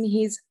it in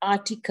his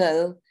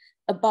article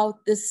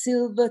about the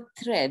silver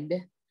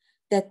thread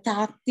that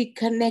Tati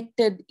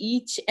connected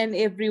each and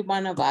every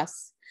one of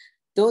us.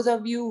 Those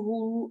of you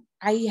who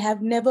I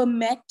have never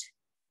met,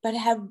 but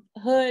have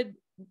heard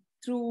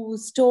through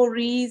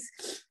stories,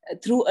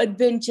 through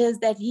adventures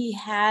that he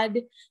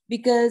had,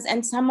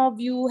 and some of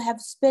you have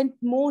spent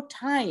more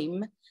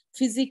time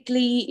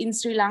physically in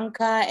Sri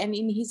Lanka and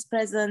in his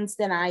presence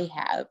than I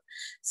have.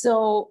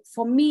 So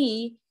for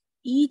me,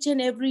 each and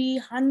every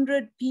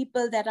 100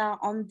 people that are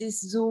on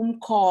this Zoom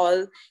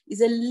call is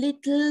a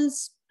little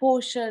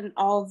portion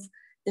of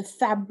the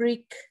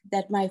fabric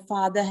that my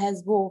father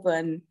has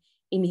woven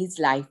in his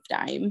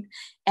lifetime.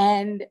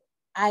 And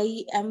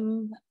I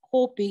am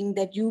hoping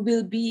that you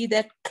will be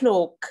that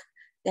cloak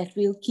that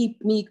will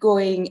keep me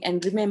going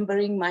and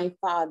remembering my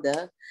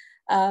father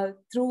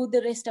through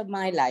the rest of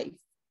my life,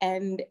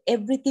 and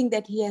everything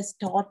that he has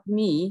taught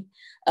me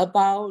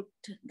about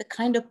the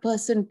kind of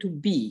person to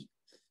be.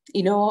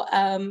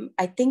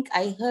 I think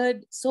I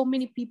heard so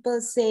many people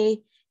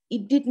say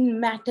it didn't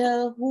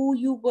matter who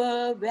you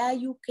were, where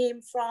you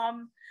came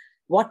from,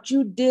 what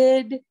you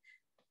did.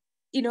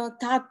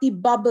 Tati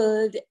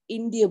bubbled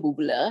India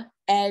Bubla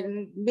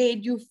and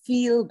made you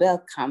feel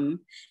welcome.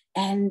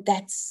 And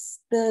that's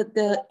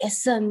the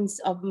essence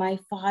of my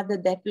father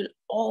that will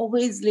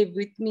always live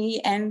with me.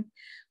 And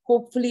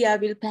hopefully I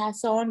will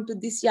pass on to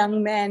this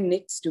young man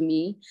next to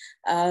me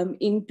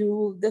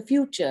into the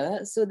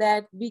future, so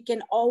that we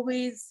can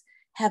always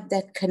have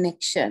that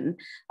connection.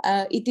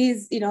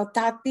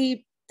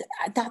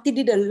 Tati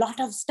did a lot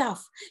of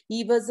stuff.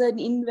 He was an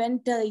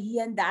inventor. He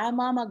and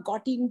Dayamama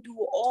got into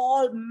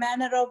all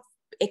manner of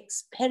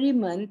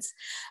experiments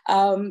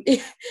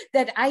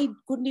that I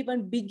couldn't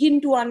even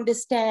begin to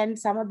understand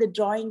some of the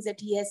drawings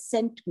that he has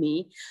sent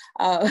me.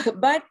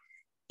 But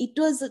it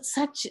was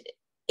such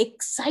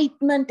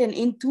excitement and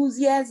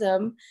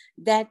enthusiasm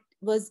that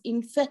was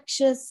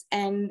infectious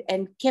and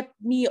kept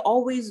me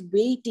always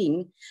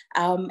waiting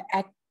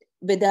at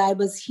whether I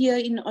was here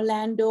in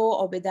Orlando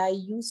or whether I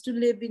used to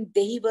live in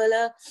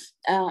Dehiwala.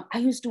 I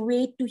used to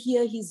wait to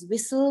hear his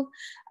whistle.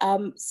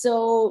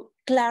 So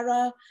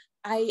Clara,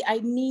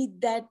 I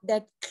need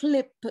that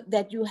clip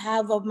that you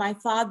have of my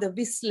father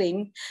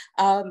whistling.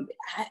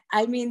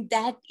 I mean,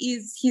 that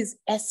is his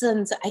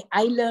essence.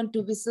 I learned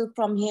to whistle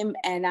from him,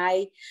 and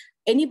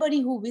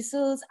anybody who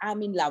whistles,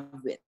 I'm in love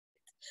with,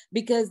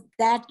 because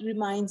that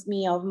reminds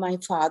me of my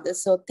father.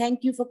 So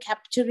thank you for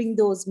capturing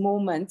those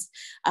moments.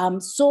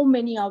 So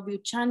many of you,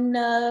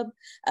 Channa,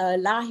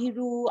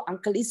 Lahiru,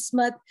 Uncle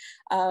Ismat,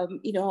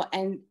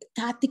 and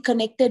Tati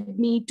connected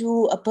me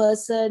to a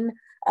person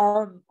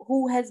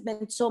who has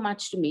meant so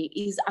much to me,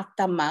 is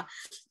Atama.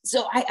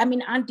 So I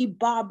mean, Auntie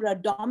Barbara,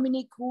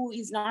 Dominic, who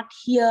is not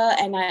here,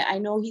 and I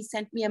know he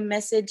sent me a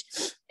message.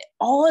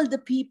 All the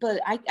people,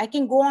 I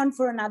can go on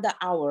for another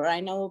hour. I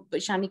know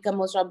Shanika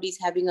most probably is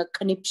having a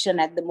conniption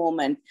at the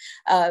moment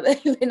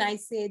when I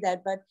say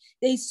that, but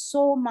there's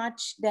so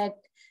much that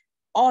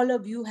all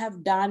of you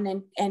have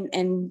done.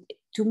 And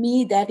to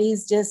me, that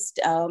is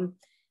just,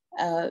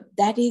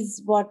 that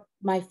is what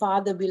my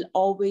father will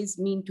always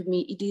mean to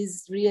me. It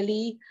is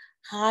really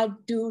hard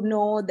to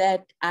know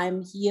that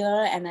I'm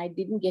here and I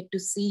didn't get to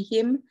see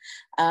him,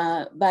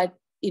 but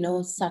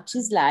such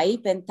is life.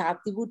 And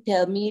Tati would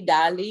tell me,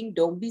 darling,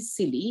 don't be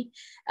silly,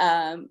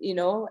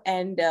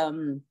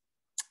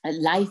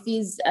 life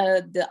is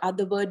the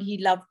other word he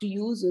loved to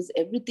use was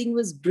everything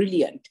was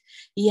brilliant.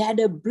 He had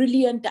a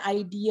brilliant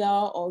idea,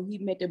 or he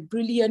met a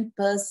brilliant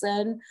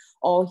person,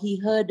 or he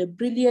heard a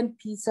brilliant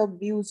piece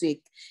of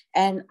music.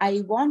 And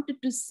I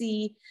wanted to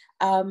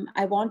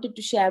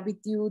share with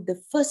you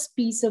the first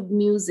piece of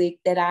music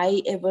that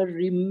I ever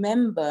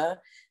remember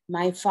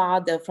my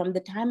father, from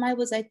the time I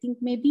was, I think,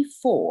 maybe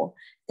 4,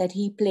 that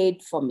he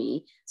played for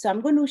me. So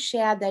I'm going to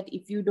share that,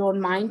 if you don't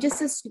mind,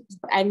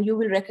 and you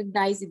will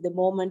recognize it the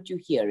moment you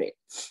hear it.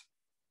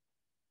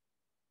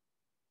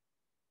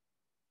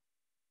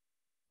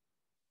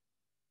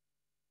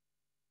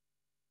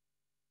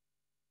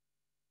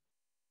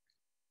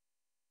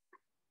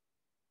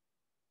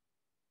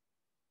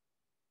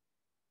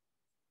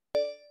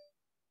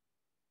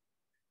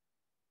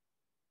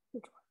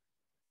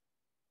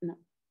 No.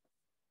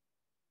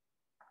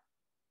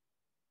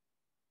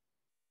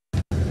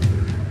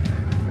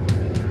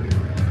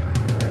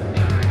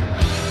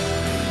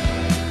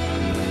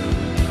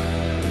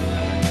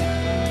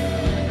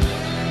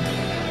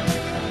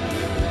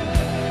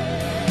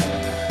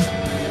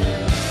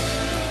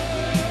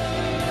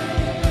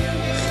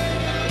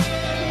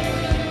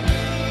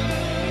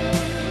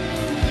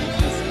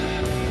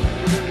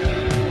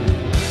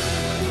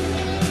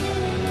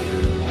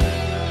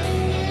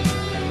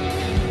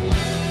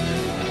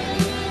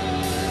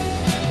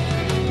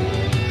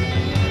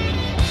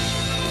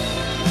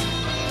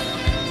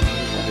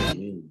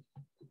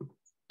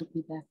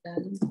 Be back,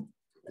 darling.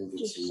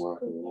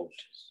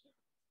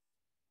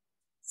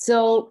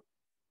 So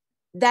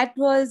that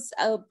was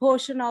a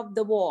portion of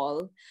the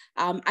wall.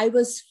 I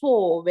was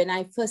 4 when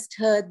I first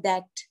heard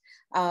that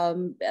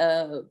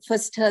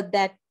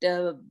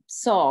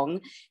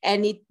song,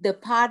 and the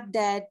part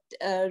that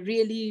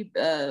really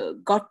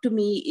got to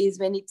me is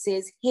when it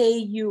says, "Hey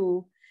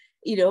you,"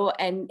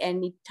 and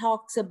it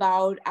talks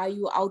about, "Are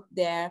you out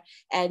there?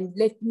 And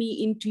let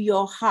me into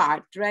your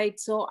heart," right?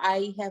 So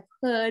I have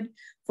heard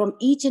from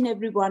each and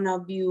every one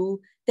of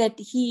you that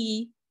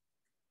he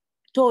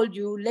told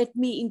you, "Let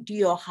me into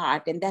your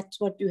heart," and that's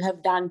what you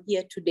have done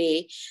here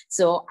today.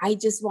 So I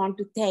just want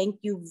to thank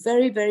you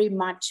very, very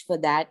much for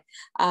that.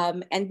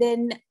 And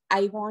then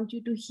I want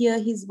you to hear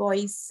his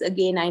voice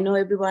again. I know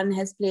everyone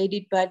has played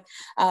it, but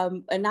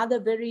another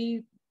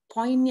very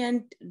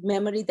poignant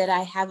memory that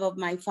I have of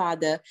my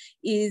father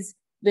is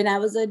when I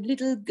was a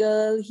little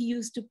girl, he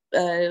used to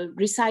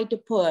recite a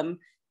poem,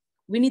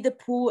 Winnie the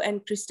Pooh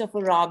and Christopher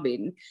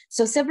Robin.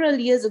 So several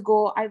years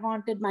ago, I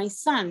wanted my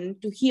son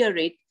to hear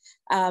it,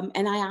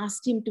 and I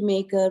asked him to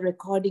make a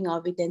recording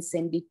of it and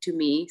send it to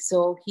me.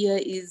 So here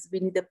is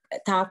Winnie the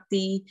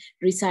Tarti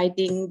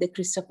reciting the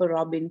Christopher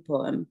Robin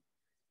poem.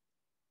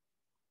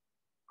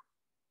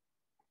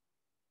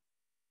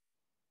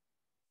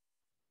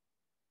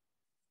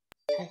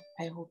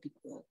 I hope it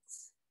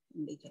works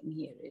and they can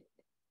hear it.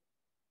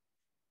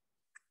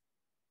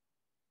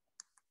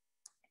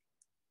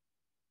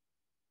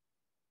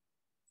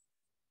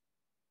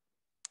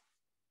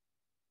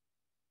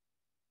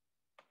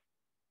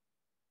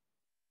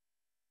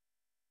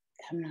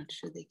 I'm not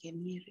sure they can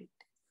hear it.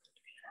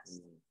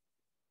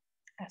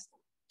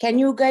 Can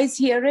you guys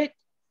hear it?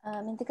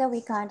 Minthaka,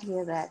 we can't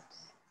hear that.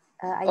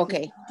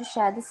 Okay. You to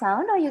share the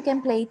sound, or you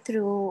can play it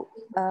through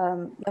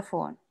your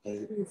phone.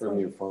 From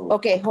your phone.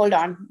 Okay, hold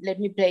on. Let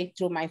me play it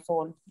through my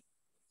phone.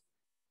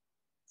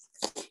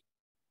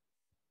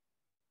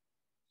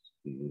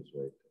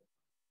 Right.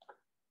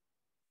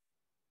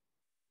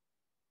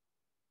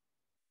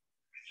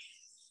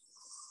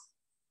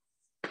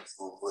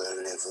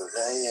 Wherever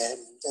I am,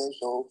 there's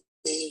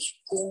always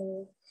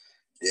Pooh.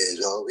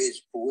 There's always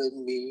Pooh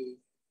in me.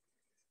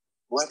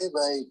 Whatever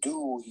I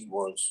do, he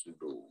wants to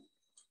do.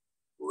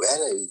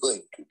 Where are you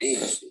going today,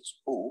 says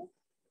Pooh.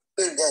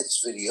 Well,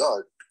 that's very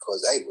odd,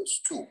 because I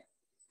was 2.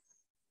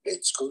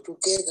 Let's go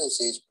together,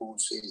 says Pooh,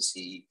 says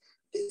he.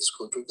 Let's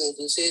go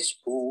together, says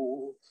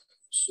Pooh.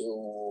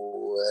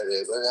 So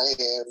wherever I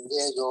am,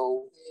 there's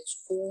always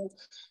Pooh.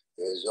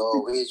 There's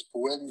always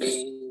Pooh and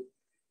me.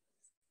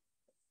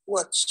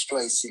 What's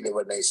twice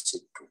 11, I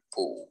said to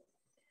Pooh.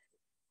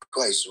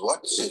 Twice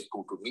what, said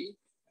Pooh to me.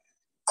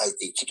 I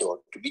think it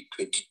ought to be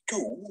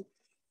 22.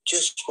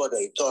 Just what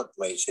I thought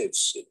myself,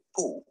 said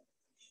Pooh.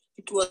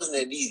 It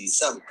wasn't an easy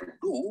sum to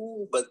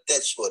do, but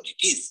that's what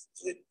it is,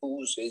 said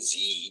Pooh, says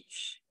he.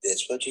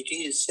 That's what it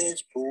is,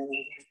 says Pooh.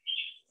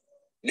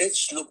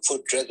 Let's look for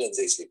dragons,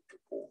 I said to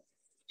Pooh.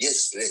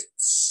 Yes,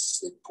 let's,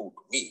 said Pooh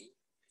to me.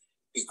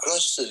 We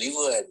crossed the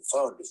river and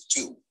found a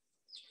few.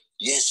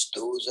 Yes,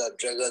 those are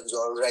dragons,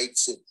 all right,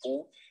 said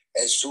Pooh.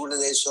 As soon as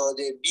I saw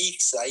their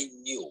beaks, I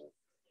knew.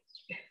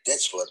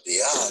 That's what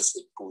they are,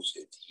 said Pooh,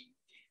 said he.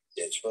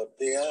 That's what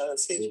they are,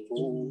 said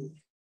Pooh.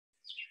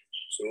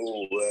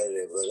 So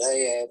wherever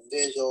I am,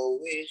 there's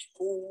always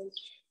Pooh.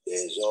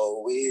 There's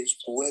always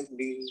Pooh and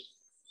me.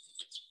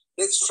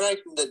 Let's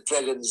frighten the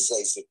dragons,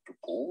 I said to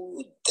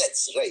Pooh.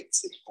 That's right,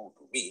 said Pooh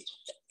to me.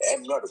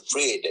 I'm not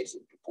afraid, I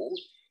said to Pooh.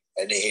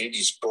 And I held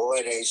his paw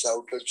and I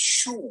shouted,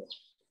 shoo,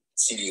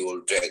 silly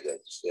old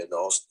dragons, and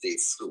off they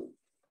flew.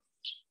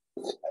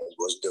 I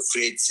wasn't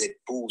afraid, said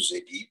Pooh,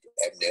 said he.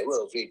 I'm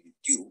never afraid with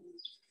you.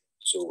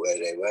 So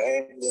wherever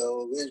I am, there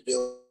always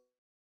there.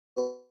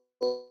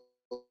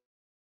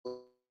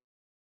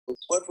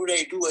 What would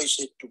I do? I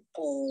said to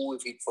Pooh,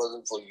 if it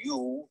wasn't for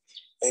you.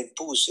 And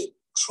Pooh said,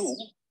 true.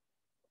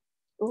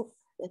 Oh,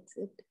 that's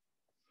it.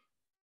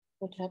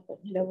 What happened?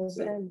 There was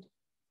the end.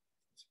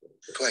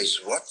 Twice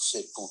what,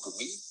 said Pooh to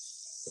me.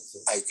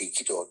 I think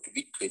it ought to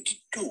be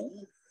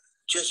 22.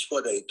 Just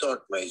what I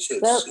thought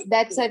myself. Well, said,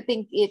 that's, I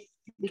think, it,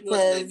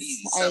 because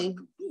I...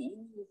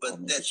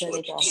 but that's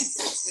what it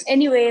is.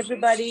 Anyway,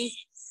 everybody,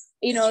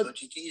 you know,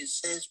 what it is,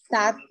 says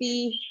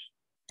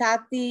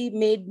Tati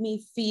made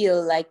me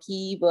feel like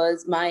he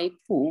was my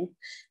Pooh,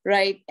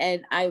 right?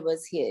 And I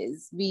was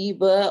his. We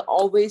were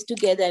always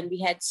together and we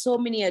had so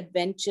many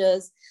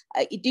adventures.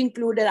 It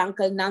included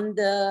Uncle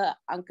Nanda,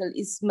 Uncle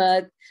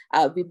Ismat.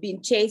 We've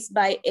been chased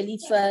by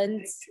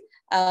elephants,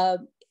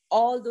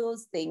 all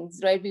those things,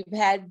 right? We've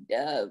had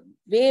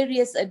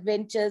various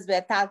adventures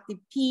where Tati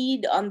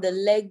peed on the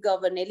leg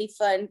of an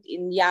elephant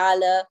in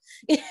Yala.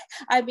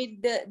 I mean,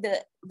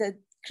 the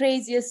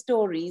craziest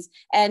stories.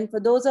 And for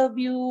those of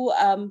you,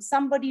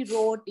 somebody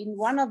wrote in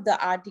one of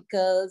the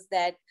articles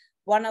that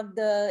one of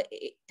the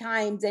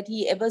times that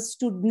he ever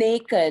stood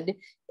naked,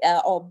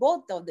 or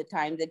both of the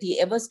times that he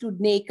ever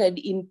stood naked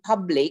in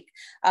public,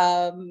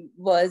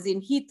 was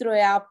in Heathrow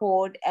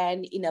Airport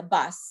and in a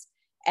bus.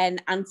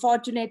 And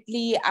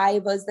unfortunately, I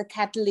was the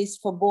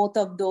catalyst for both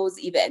of those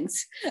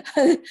events.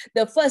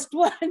 The first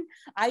one,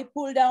 I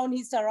pulled down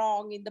his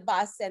sarong in the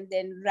bus and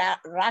then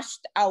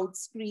rushed out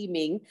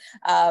screaming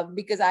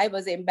because I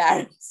was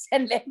embarrassed,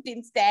 and left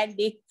him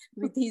standing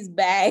with his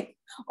bag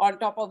on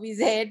top of his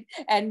head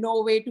and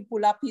no way to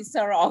pull up his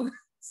sarong.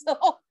 So,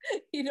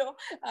 you know,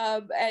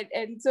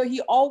 and so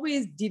he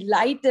always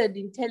delighted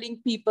in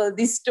telling people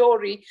this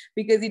story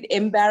because it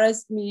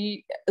embarrassed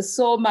me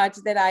so much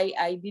that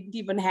I didn't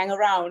even hang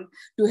around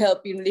to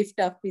help him lift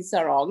up his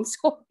sarong.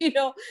 So, you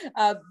know,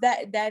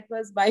 that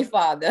was my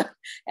father.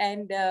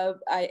 And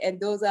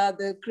those are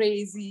the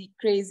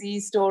crazy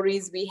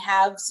stories. We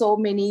have so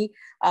many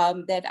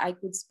that I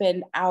could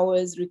spend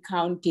hours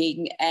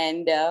recounting.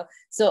 And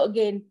so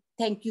again,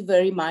 thank you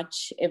very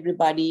much,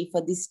 everybody,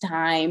 for this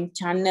time.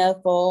 Channa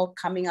for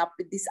coming up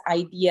with this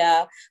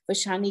idea, for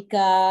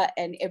Shanika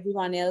and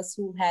everyone else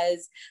who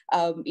has,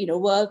 you know,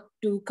 worked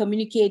to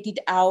communicate it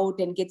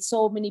out and get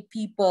so many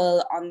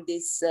people on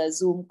this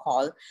Zoom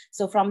call.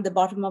 So from the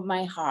bottom of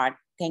my heart,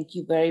 thank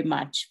you very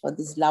much for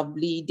this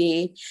lovely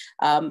day.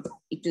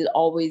 It will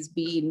always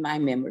be in my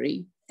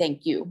memory.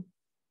 Thank you.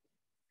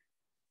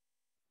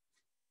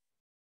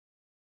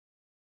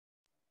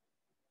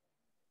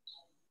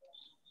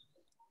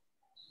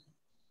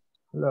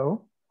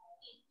 Hello.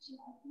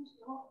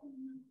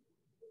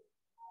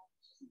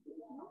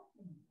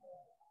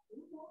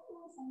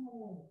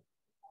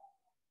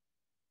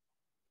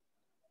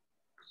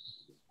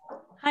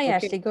 Hi, Okay.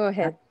 Ashley, go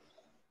ahead.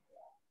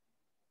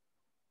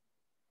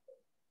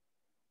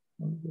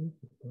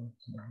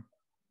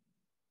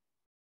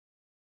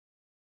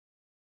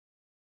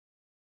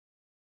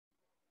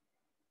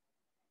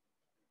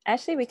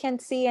 Ashley, we can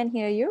see and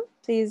hear you.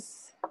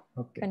 Please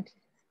continue.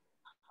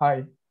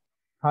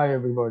 Hi,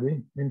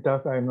 everybody.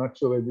 Minthaka, I'm not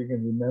sure whether you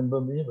can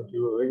remember me, but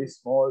you were very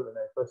small when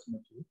I first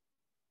met you.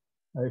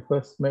 I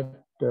first met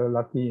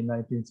Laki in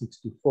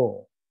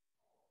 1964.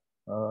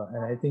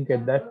 And I think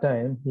at that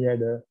time he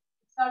had a...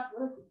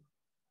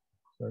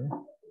 Sorry?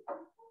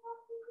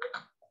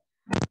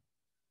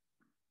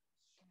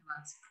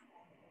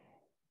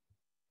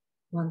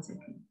 One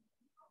second.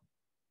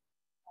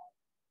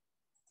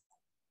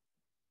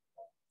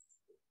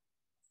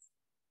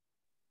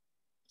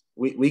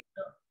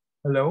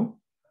 Hello?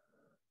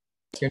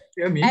 Can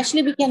you hear me?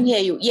 Ashley, we can hear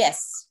you.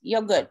 Yes,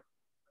 you're good.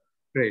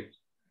 Great.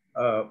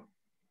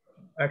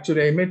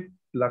 Actually, I met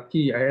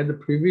Laki. I had the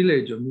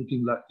privilege of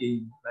meeting Laki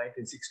in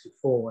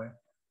 1964. And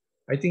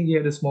I think he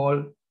had a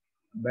small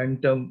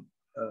Bantam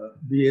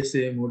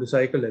BSA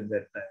motorcycle at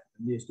that time.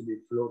 He used to be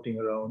floating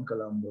around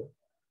Colombo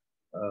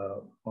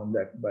on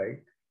that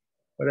bike.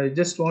 But I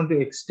just want to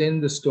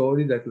extend the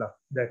story that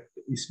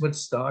Ismat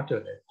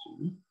started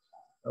actually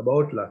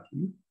about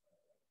Laki.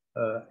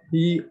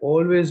 He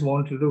always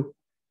wanted to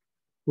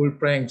pull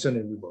pranks on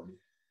everybody.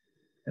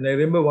 And I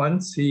remember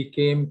once he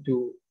came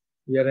to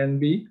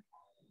RNB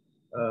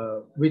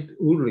with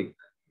Ulrich.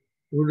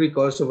 Ulrich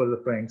also was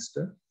a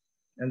prankster.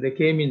 And they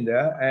came in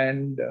there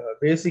and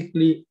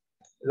basically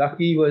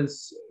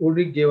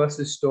Ulrich gave us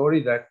the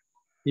story that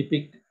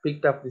he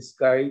picked up this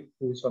guy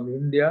who's from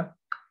India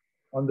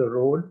on the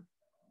road,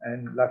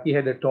 and Laki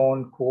had a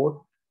torn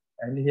coat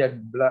and he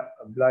had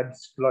blood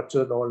splotched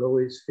all over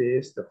his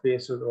face. The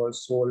face was all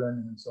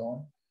swollen and so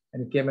on.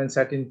 And he came and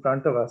sat in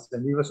front of us,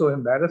 and we were so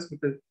embarrassed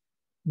because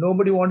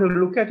nobody wanted to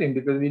look at him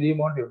because we didn't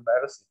want to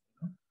embarrass him.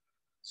 You know?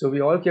 So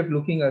we all kept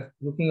looking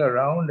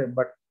around,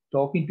 but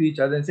talking to each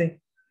other and saying,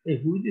 "Hey,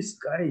 who is this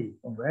guy?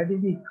 Where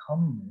did he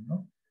come? You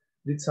know?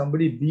 Did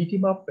somebody beat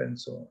him up?" and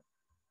so on.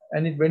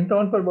 And it went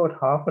on for about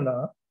half an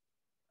hour.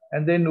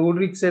 And then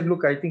Ulrich said,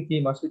 "Look, I think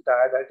he must be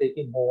tired. I'll take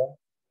him home."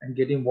 and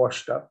get him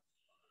washed up.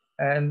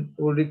 And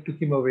Ulrich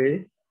took him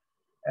away.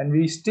 And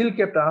we still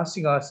kept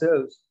asking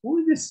ourselves, who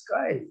is this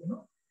guy? You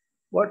know,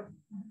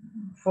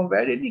 from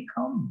where did he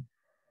come?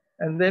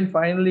 And then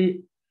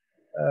finally,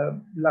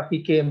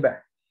 Lucky came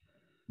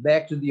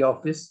back to the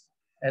office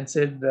and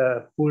said,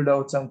 pulled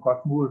out some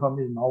cotton wool from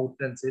his mouth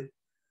and said,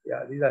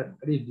 yeah, these are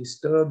very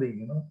disturbing,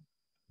 you know.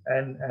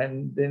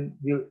 And then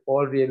we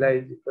all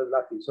realized it was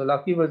Lucky. So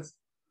Lucky was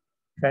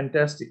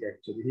fantastic,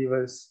 actually. He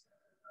was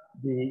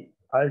the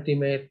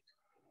ultimate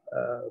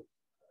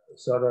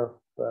sort of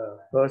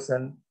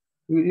person.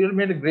 He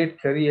made a great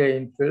career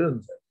in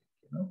films, I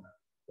think, you know,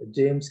 a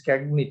James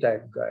Cagney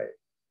type guy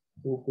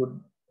who could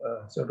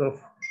sort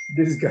of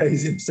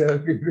disguise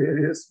himself in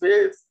various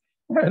ways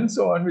and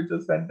so on, which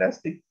was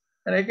fantastic.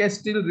 And I can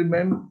still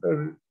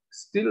remember,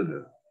 still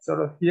sort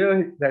of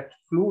hear that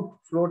flute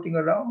floating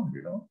around,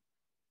 you know.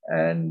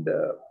 And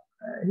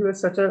he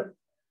was such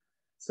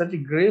a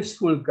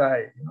graceful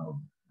guy, you know,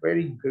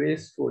 very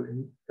graceful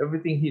in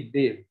everything he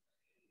did.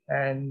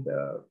 And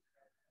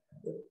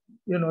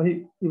you know,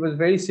 he was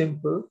very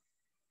simple.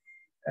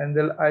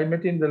 And I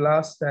met him the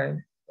last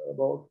time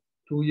about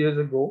 2 years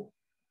ago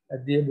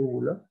at the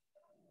Abula.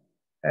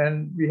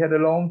 And we had a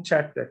long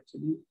chat,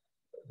 actually,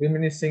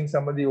 reminiscing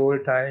some of the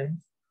old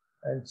times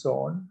and so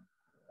on.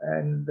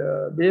 And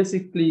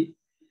basically,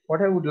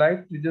 what I would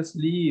like to just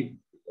leave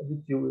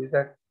with you is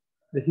that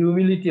the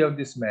humility of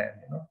this man,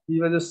 you know,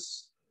 he was a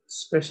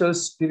special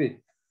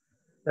spirit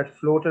that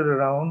floated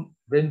around,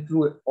 went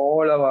through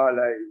all of our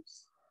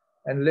lives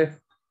and left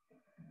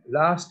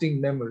lasting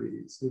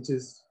memories, which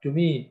is, to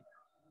me,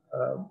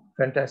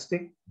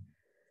 fantastic,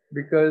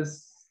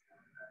 because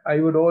I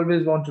would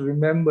always want to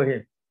remember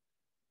him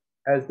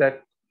as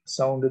that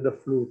sound of the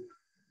flute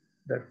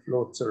that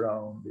floats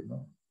around, you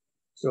know.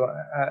 So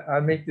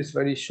I'll make this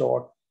very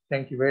short.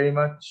 Thank you very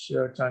much,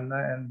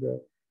 Channa and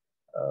the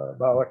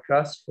Bhava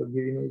Trust, for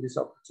giving me this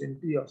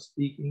opportunity of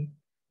speaking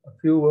a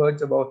few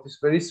words about this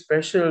very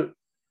special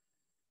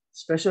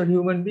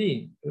human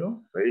being, you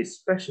know, very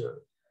special.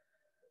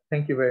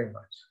 Thank you very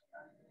much.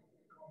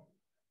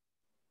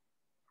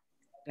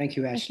 Thank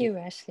you, Ashley. Thank you,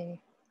 Ashley.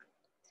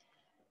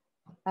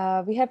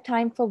 We have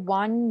time for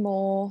one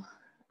more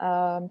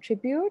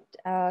tribute.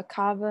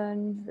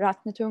 Kavan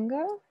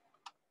Ratnatunga.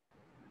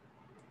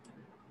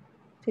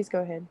 Please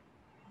go ahead.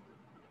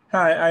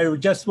 Hi, I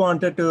just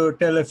wanted to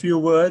tell a few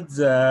words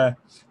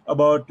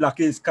about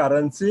Lucky's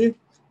currency.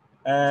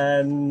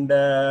 And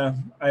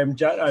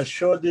I'll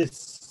show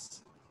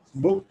this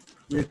book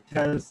which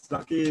has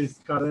Lucky's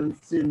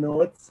currency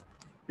notes,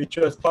 which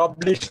was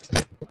published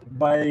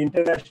by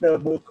International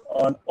Book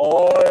on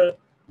all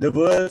the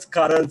world's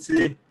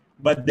currency,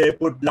 but they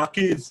put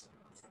Lucky's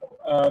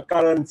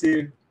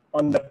currency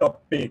on the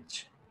top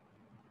page.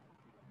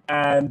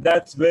 And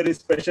that's very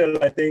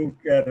special, I think,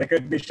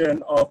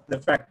 recognition of the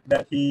fact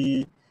that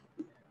he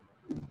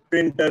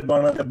printed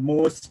one of the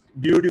most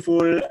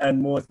beautiful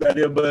and most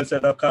valuable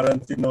set of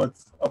currency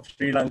notes of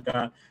Sri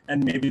Lanka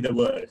and maybe the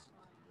world.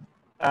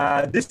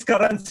 This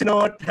currency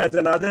note has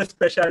another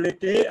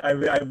speciality.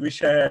 I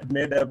wish I had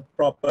made a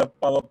proper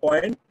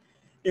PowerPoint,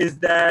 is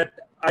that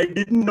I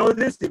didn't know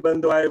this, even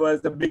though I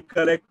was a big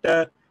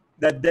collector,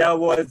 that there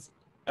was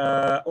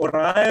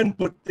Orion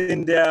put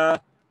in there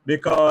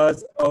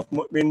because of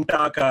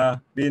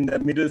Minthaka being the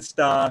middle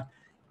star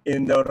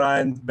in the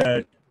Orion's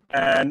belt.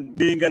 And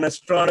being an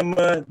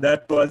astronomer,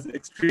 that was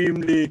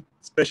extremely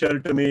special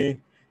to me.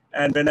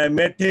 And when I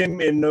met him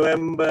in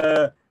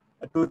November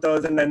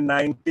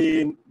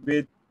 2019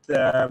 with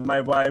my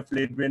wife,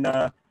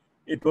 Lidwina,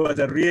 it was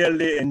a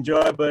really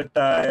enjoyable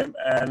time.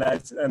 And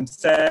I'm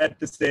sad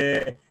to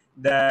say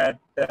that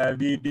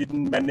we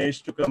didn't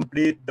manage to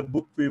complete the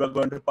book we were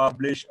going to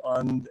publish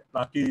on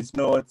Lucky's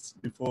notes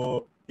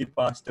before he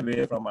passed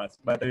away from us.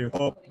 But I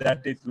hope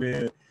that it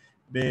will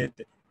be.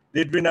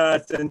 Lidwina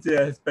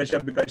is special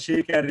because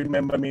she can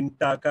remember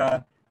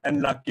Minthaka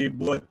and Lucky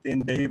both in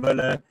the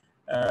Hivala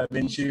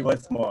when she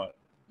was small.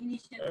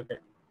 Okay.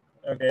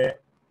 Okay.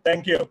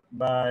 Thank you.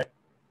 Bye.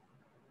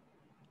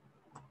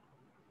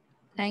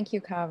 Thank you,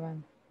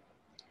 Kavan.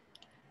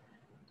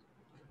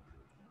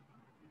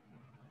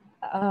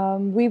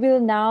 We will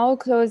now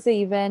close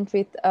the event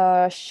with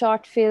a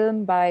short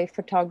film by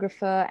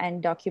photographer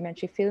and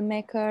documentary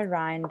filmmaker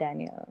Ryan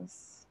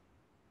Daniels.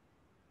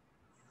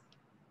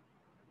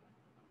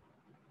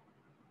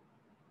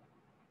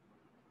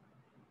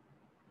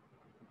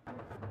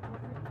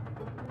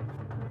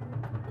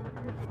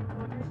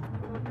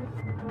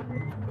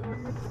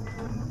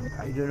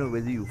 I don't know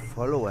whether you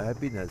follow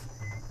happiness.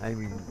 I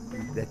mean,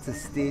 that's a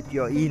state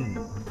you're in.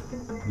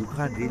 You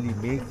can't really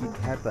make it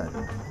happen.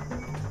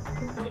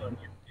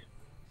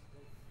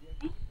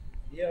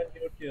 Yeah,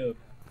 YouTube.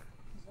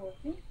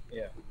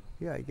 Yeah.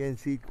 Yeah, I can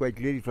see it quite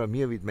clearly from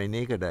here with my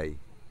naked eye.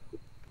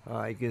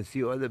 I can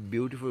see all the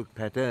beautiful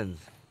patterns.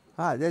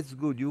 That's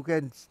good. You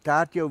can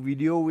start your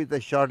video with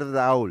a shot of the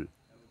owl.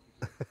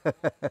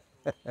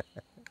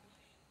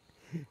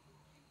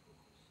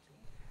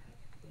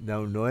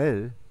 Now,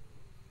 Noel,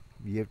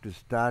 we have to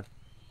start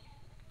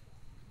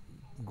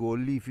gold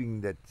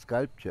leafing that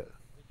sculpture.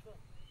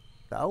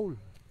 The owl.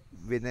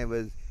 When I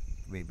was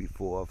maybe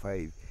 4 or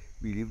 5,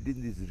 we lived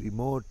in this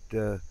remote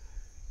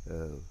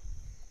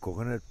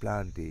coconut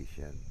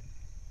plantation,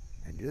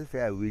 and it was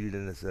fair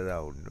wilderness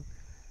around. No?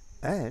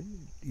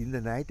 And in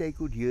the night I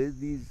could hear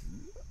these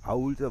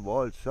owls of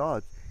all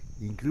sorts,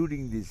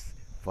 including this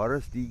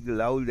forest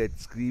eagle owl that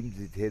screams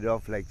its head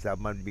off like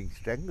someone being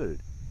strangled.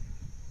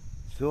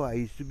 So I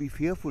used to be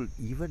fearful,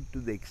 even to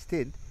the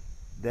extent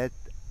that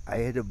I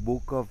had a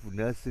book of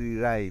nursery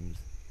rhymes,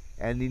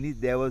 and in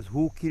it there was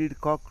 "Who Killed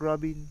Cock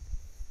Robin?"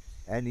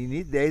 and in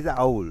it there is an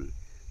owl.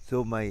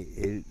 So my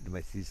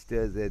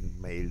sisters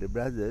and my elder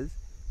brothers,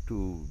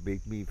 to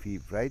make me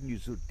feel frightened,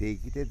 used to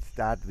take it and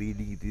start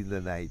reading it in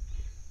the night.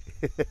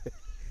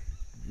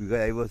 Because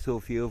I was so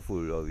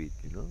fearful of it,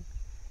 you know.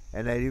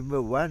 And I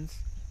remember once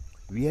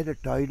we had a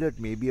toilet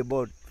maybe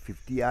about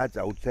 50 yards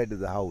outside of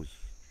the house,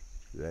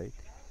 right?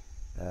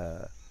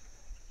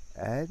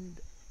 And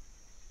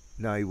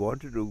now I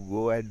wanted to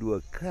go and do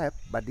a crap,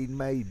 but in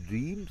my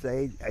dreams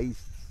there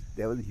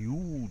was a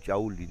huge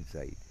owl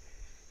inside.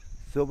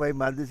 So my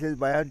mother says,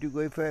 "Why aren't you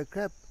going for a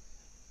crap?"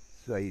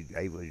 So I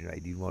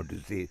didn't want to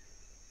say.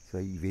 So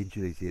I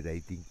eventually said, "I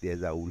think there's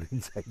an owl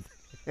inside."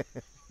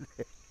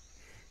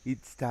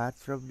 It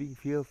starts from being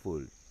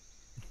fearful.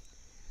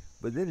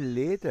 But then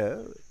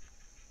later,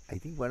 I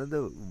think one of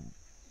the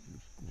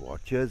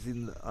watchers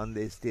on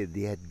the estate,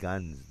 they had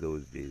guns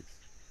those days.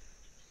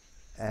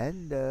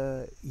 And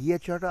he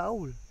had shot an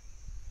owl.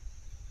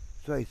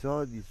 So I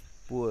saw this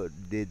poor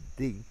dead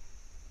thing.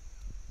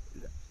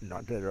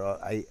 Not at all.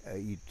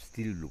 It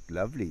still looked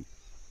lovely.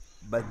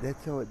 But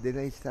that's how, then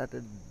I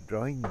started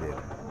drawing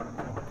them.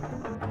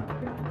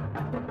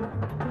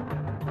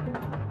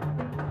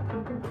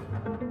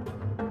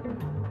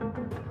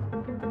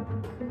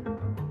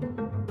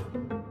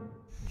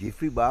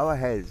 Jeffrey Bauer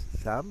has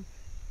some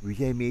which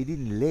I made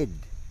in lead.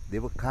 They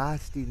were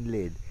cast in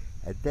lead.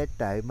 At that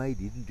time, I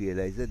didn't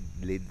realize that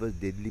lead was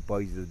deadly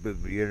poisonous, but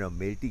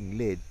melting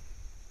lead,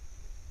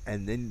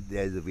 and then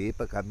there's a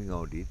vapor coming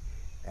out it,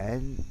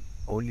 and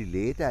only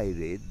later I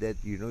read that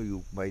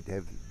you might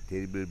have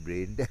terrible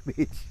brain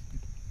damage.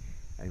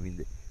 I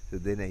mean, so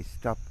then I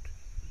stopped.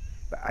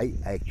 But I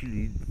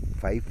actually did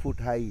 5 foot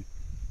high,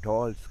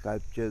 tall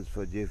sculptures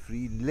for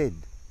Jeffrey in lead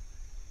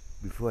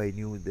before I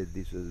knew that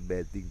this was a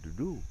bad thing to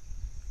do.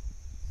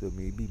 So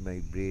maybe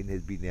my brain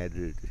has been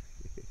addled.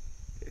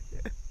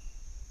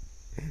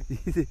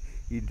 It's an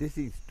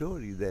interesting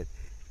story that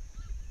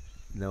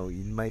now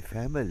in my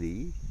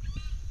family,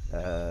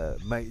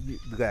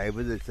 because I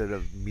was a sort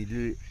of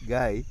middle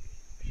guy,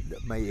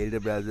 my elder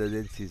brothers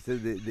and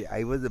sisters,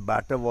 I was the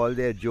butt of all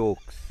their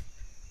jokes,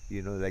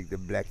 like the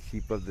black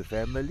sheep of the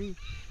family.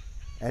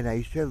 And I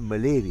used to have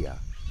malaria,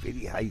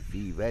 very high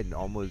fever, and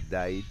almost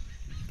died.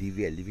 We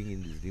were living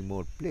in this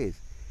remote place.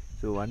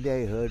 So one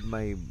day I heard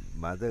my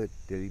mother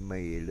telling my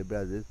elder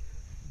brothers,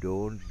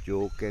 "Don't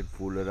joke and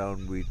fool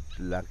around with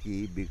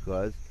Lucky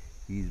because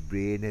his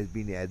brain has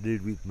been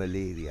addled with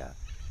malaria."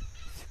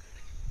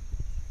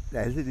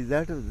 As a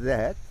result of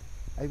that,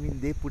 I mean,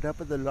 they put up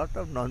with a lot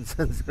of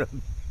nonsense from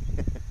me.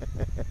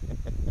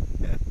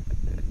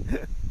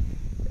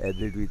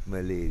 Addled with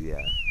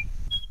malaria.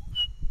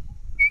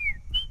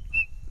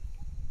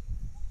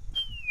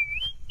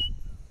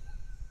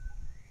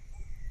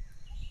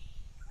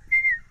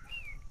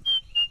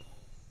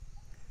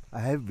 I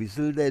have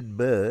whistled that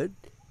bird,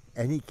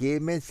 and he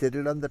came and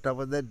settled on the top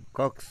of that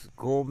cock's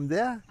comb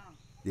there.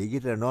 They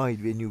get annoyed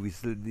when you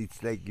whistle.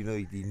 It's like,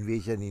 it's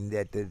invasion in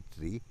their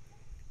territory.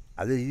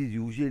 Otherwise, he's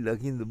usually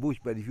lurking in the bush,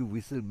 but if you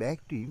whistle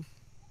back to him,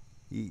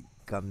 he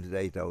comes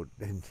right out.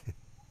 And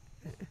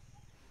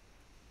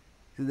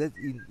so that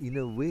in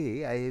a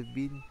way, I have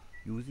been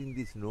using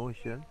this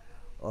notion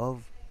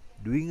of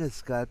doing a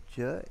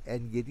sculpture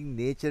and getting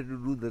nature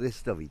to do the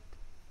rest of it.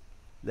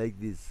 Like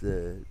this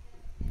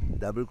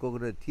double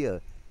coconut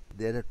here,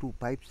 there are 2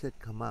 pipes that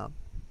come up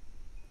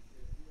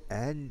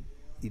and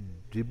it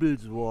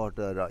dribbles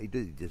water. It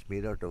is just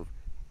made out of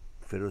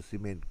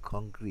ferrocement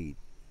concrete,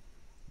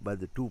 but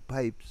the 2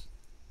 pipes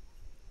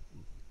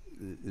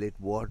let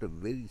water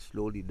very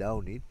slowly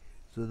down it,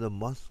 so the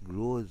moss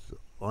grows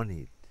on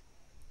it.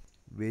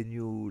 When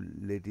you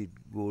let it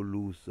go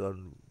loose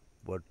on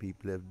what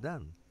people have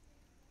done,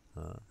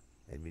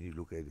 and when you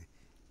look at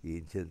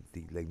ancient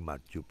things like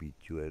Machu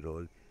Picchu and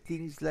all,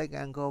 things like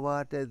Angkor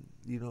Wat, and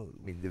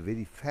the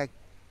very fact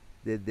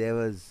that there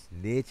was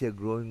nature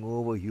growing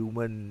over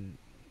human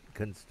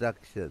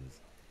constructions,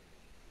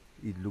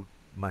 it looked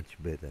much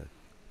better,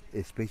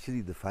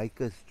 especially the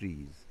ficus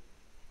trees.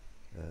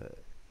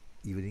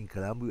 Even in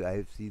Colombo, I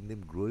have seen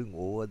them growing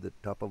over the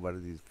top of one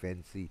of these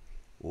fancy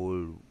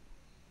old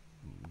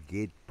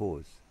gate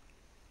posts,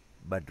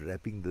 but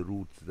wrapping the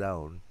roots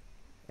down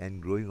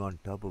and growing on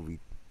top of it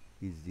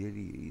is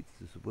really,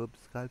 it's a superb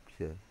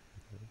sculpture.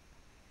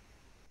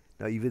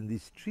 Now even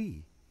this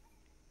tree,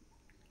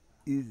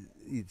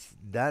 it's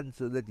done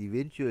so that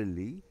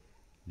eventually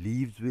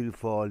leaves will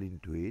fall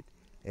into it,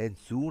 and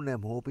soon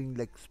I'm hoping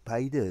like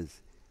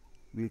spiders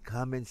will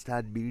come and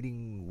start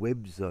building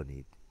webs on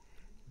it.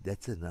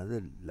 that's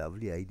another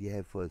lovely idea I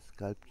have for a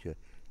sculpture.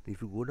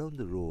 If you go down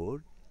the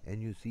road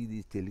and you see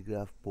these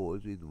telegraph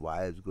poles with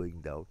wires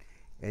going down,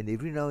 and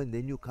every now and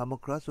then you come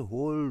across a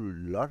whole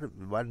lot of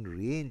one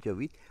range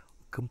of it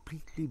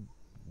completely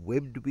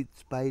webbed with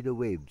spider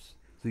webs.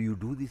 So you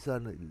do this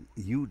on a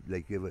huge,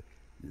 like you have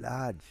a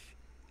large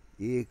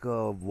acre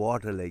of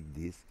water like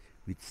this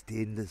with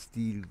stainless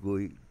steel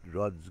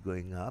rods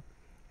going up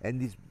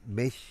and this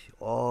mesh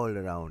all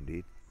around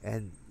it.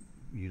 And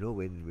you know,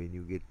 when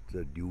you get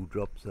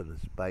dewdrops on a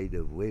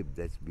spider web,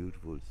 that's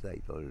beautiful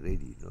sight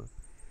already, you know.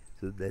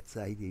 So that's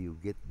the idea, you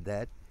get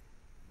that.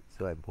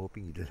 So I'm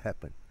hoping it'll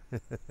happen.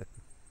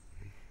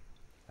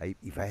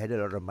 If I had a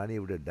lot of money, I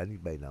would have done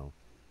it by now.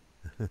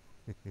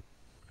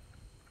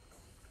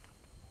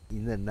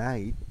 In the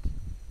night,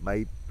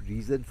 my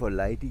reason for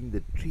lighting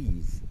the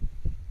trees,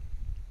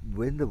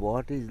 when the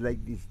water is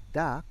like this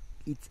dark,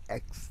 it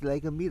acts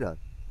like a mirror.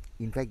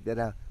 In fact, there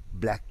are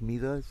black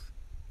mirrors.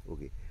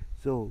 Okay,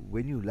 so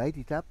when you light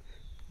it up,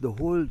 the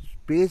whole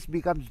space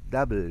becomes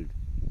doubled.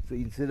 So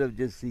instead of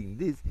just seeing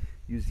this,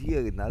 you see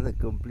another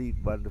complete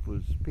wonderful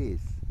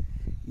space.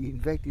 In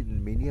fact,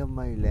 in many of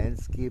my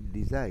landscape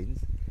designs,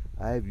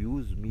 I have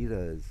used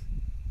mirrors,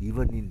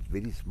 even in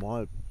very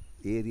small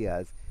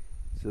areas,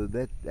 so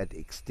that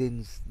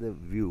extends the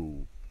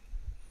view.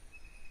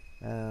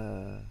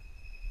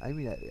 I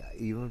mean,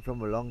 even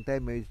from a long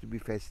time, I used to be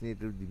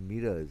fascinated with the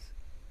mirrors.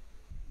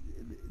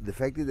 The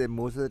fact is that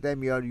most of the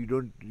time you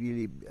don't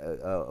really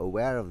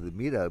aware of the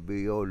mirror, but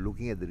you're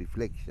looking at the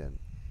reflection.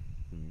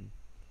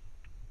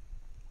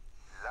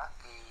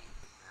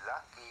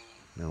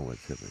 Now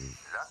what's happening?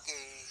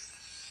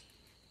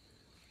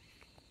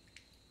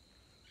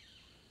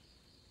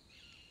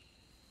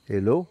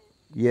 Hello?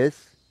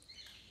 Yes?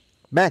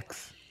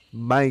 Max?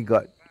 My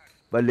God.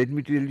 But let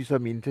me tell you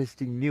some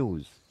interesting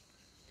news.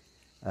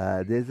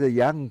 There's a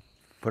young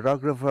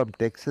photographer from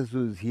Texas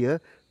who's here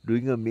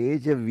doing a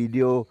major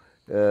video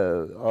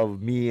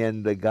of me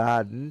and the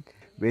garden.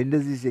 When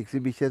does this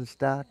exhibition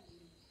start?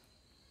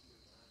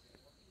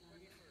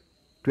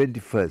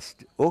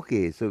 21st.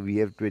 Okay, so we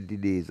have 20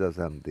 days or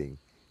something.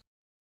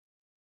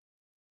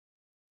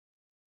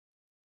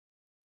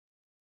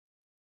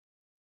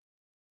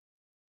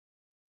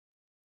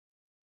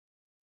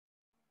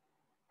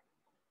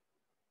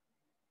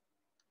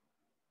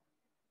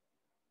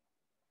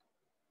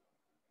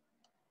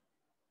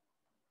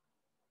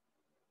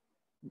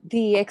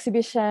 The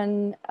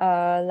exhibition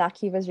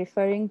Laki was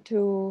referring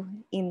to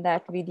in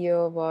that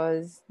video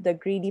was The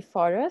Greedy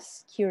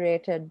Forest,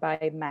 curated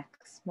by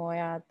Max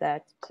Moya,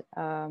 that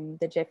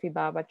the Jeffrey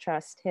Baba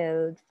Trust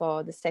held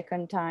for the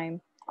second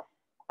time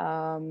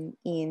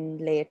in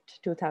late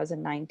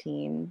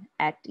 2019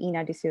 at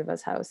Ina De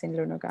Silva's house in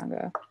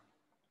Lunoganga.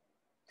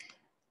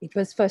 It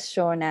was first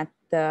shown at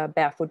the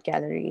Barefoot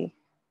Gallery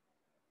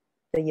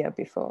the year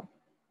before.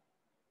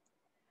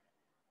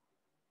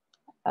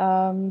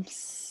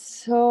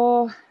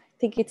 So I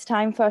think it's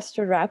time for us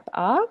to wrap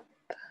up.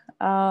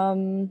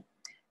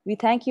 We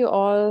thank you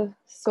all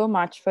so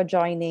much for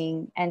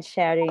joining and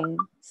sharing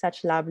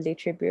such lovely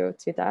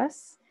tributes with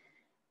us.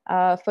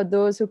 For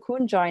those who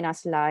couldn't join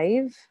us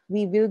live,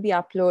 we will be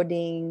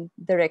uploading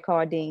the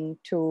recording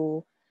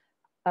to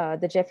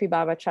the Jeffrey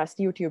Baba Trust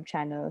YouTube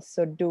channel,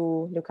 so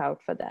do look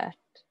out for that.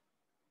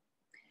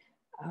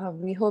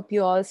 We hope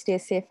you all stay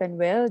safe and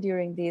well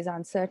during these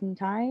uncertain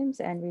times,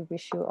 and we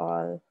wish you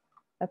all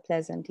a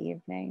pleasant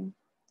evening.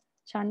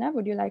 Channa,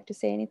 would you like to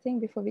say anything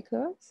before we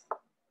close?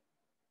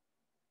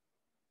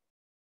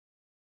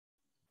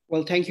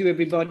 Well, thank you,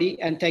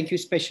 everybody. And thank you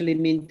especially,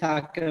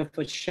 Minthaka,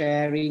 for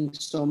sharing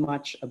so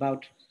much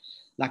about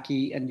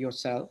Laki and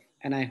yourself.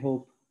 And I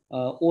hope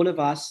all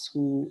of us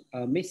who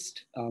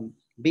missed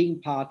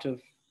being part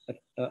of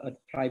a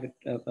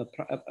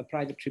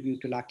private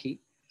tribute to Laki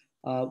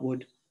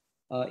would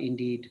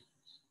indeed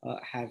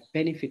have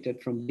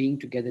benefited from being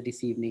together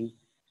this evening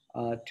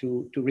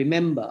to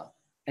remember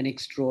an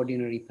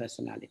extraordinary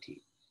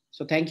personality.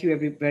 So thank you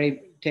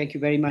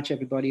very much,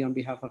 everybody, on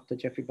behalf of the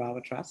Jeffrey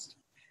Baba Trust,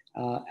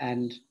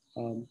 and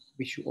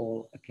wish you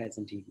all a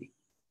pleasant evening.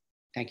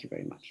 Thank you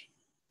very much.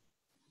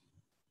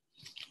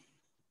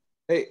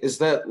 Hey, is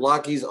that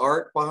Laki's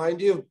art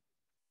behind you?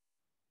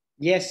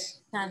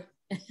 Yes.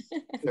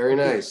 Very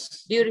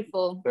nice.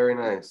 Beautiful. Very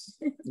nice.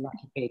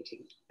 Laki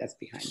painting that's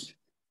behind.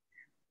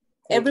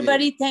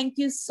 Everybody, thank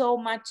you so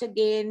much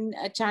again.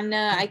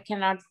 Channa, I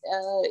cannot,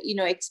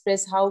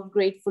 express how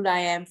grateful I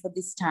am for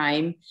this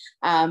time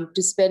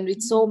to spend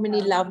with so many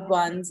loved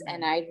ones,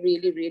 and I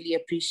really, really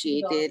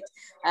appreciate it.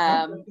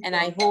 And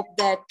I hope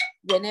that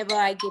whenever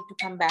I get to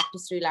come back to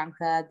Sri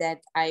Lanka, that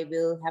I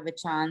will have a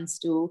chance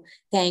to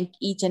thank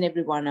each and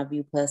every one of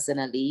you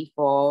personally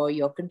for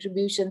your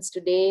contributions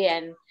today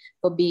and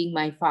for being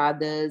my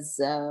father's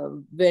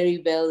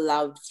very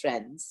well-loved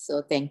friends.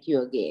 So thank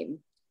you again.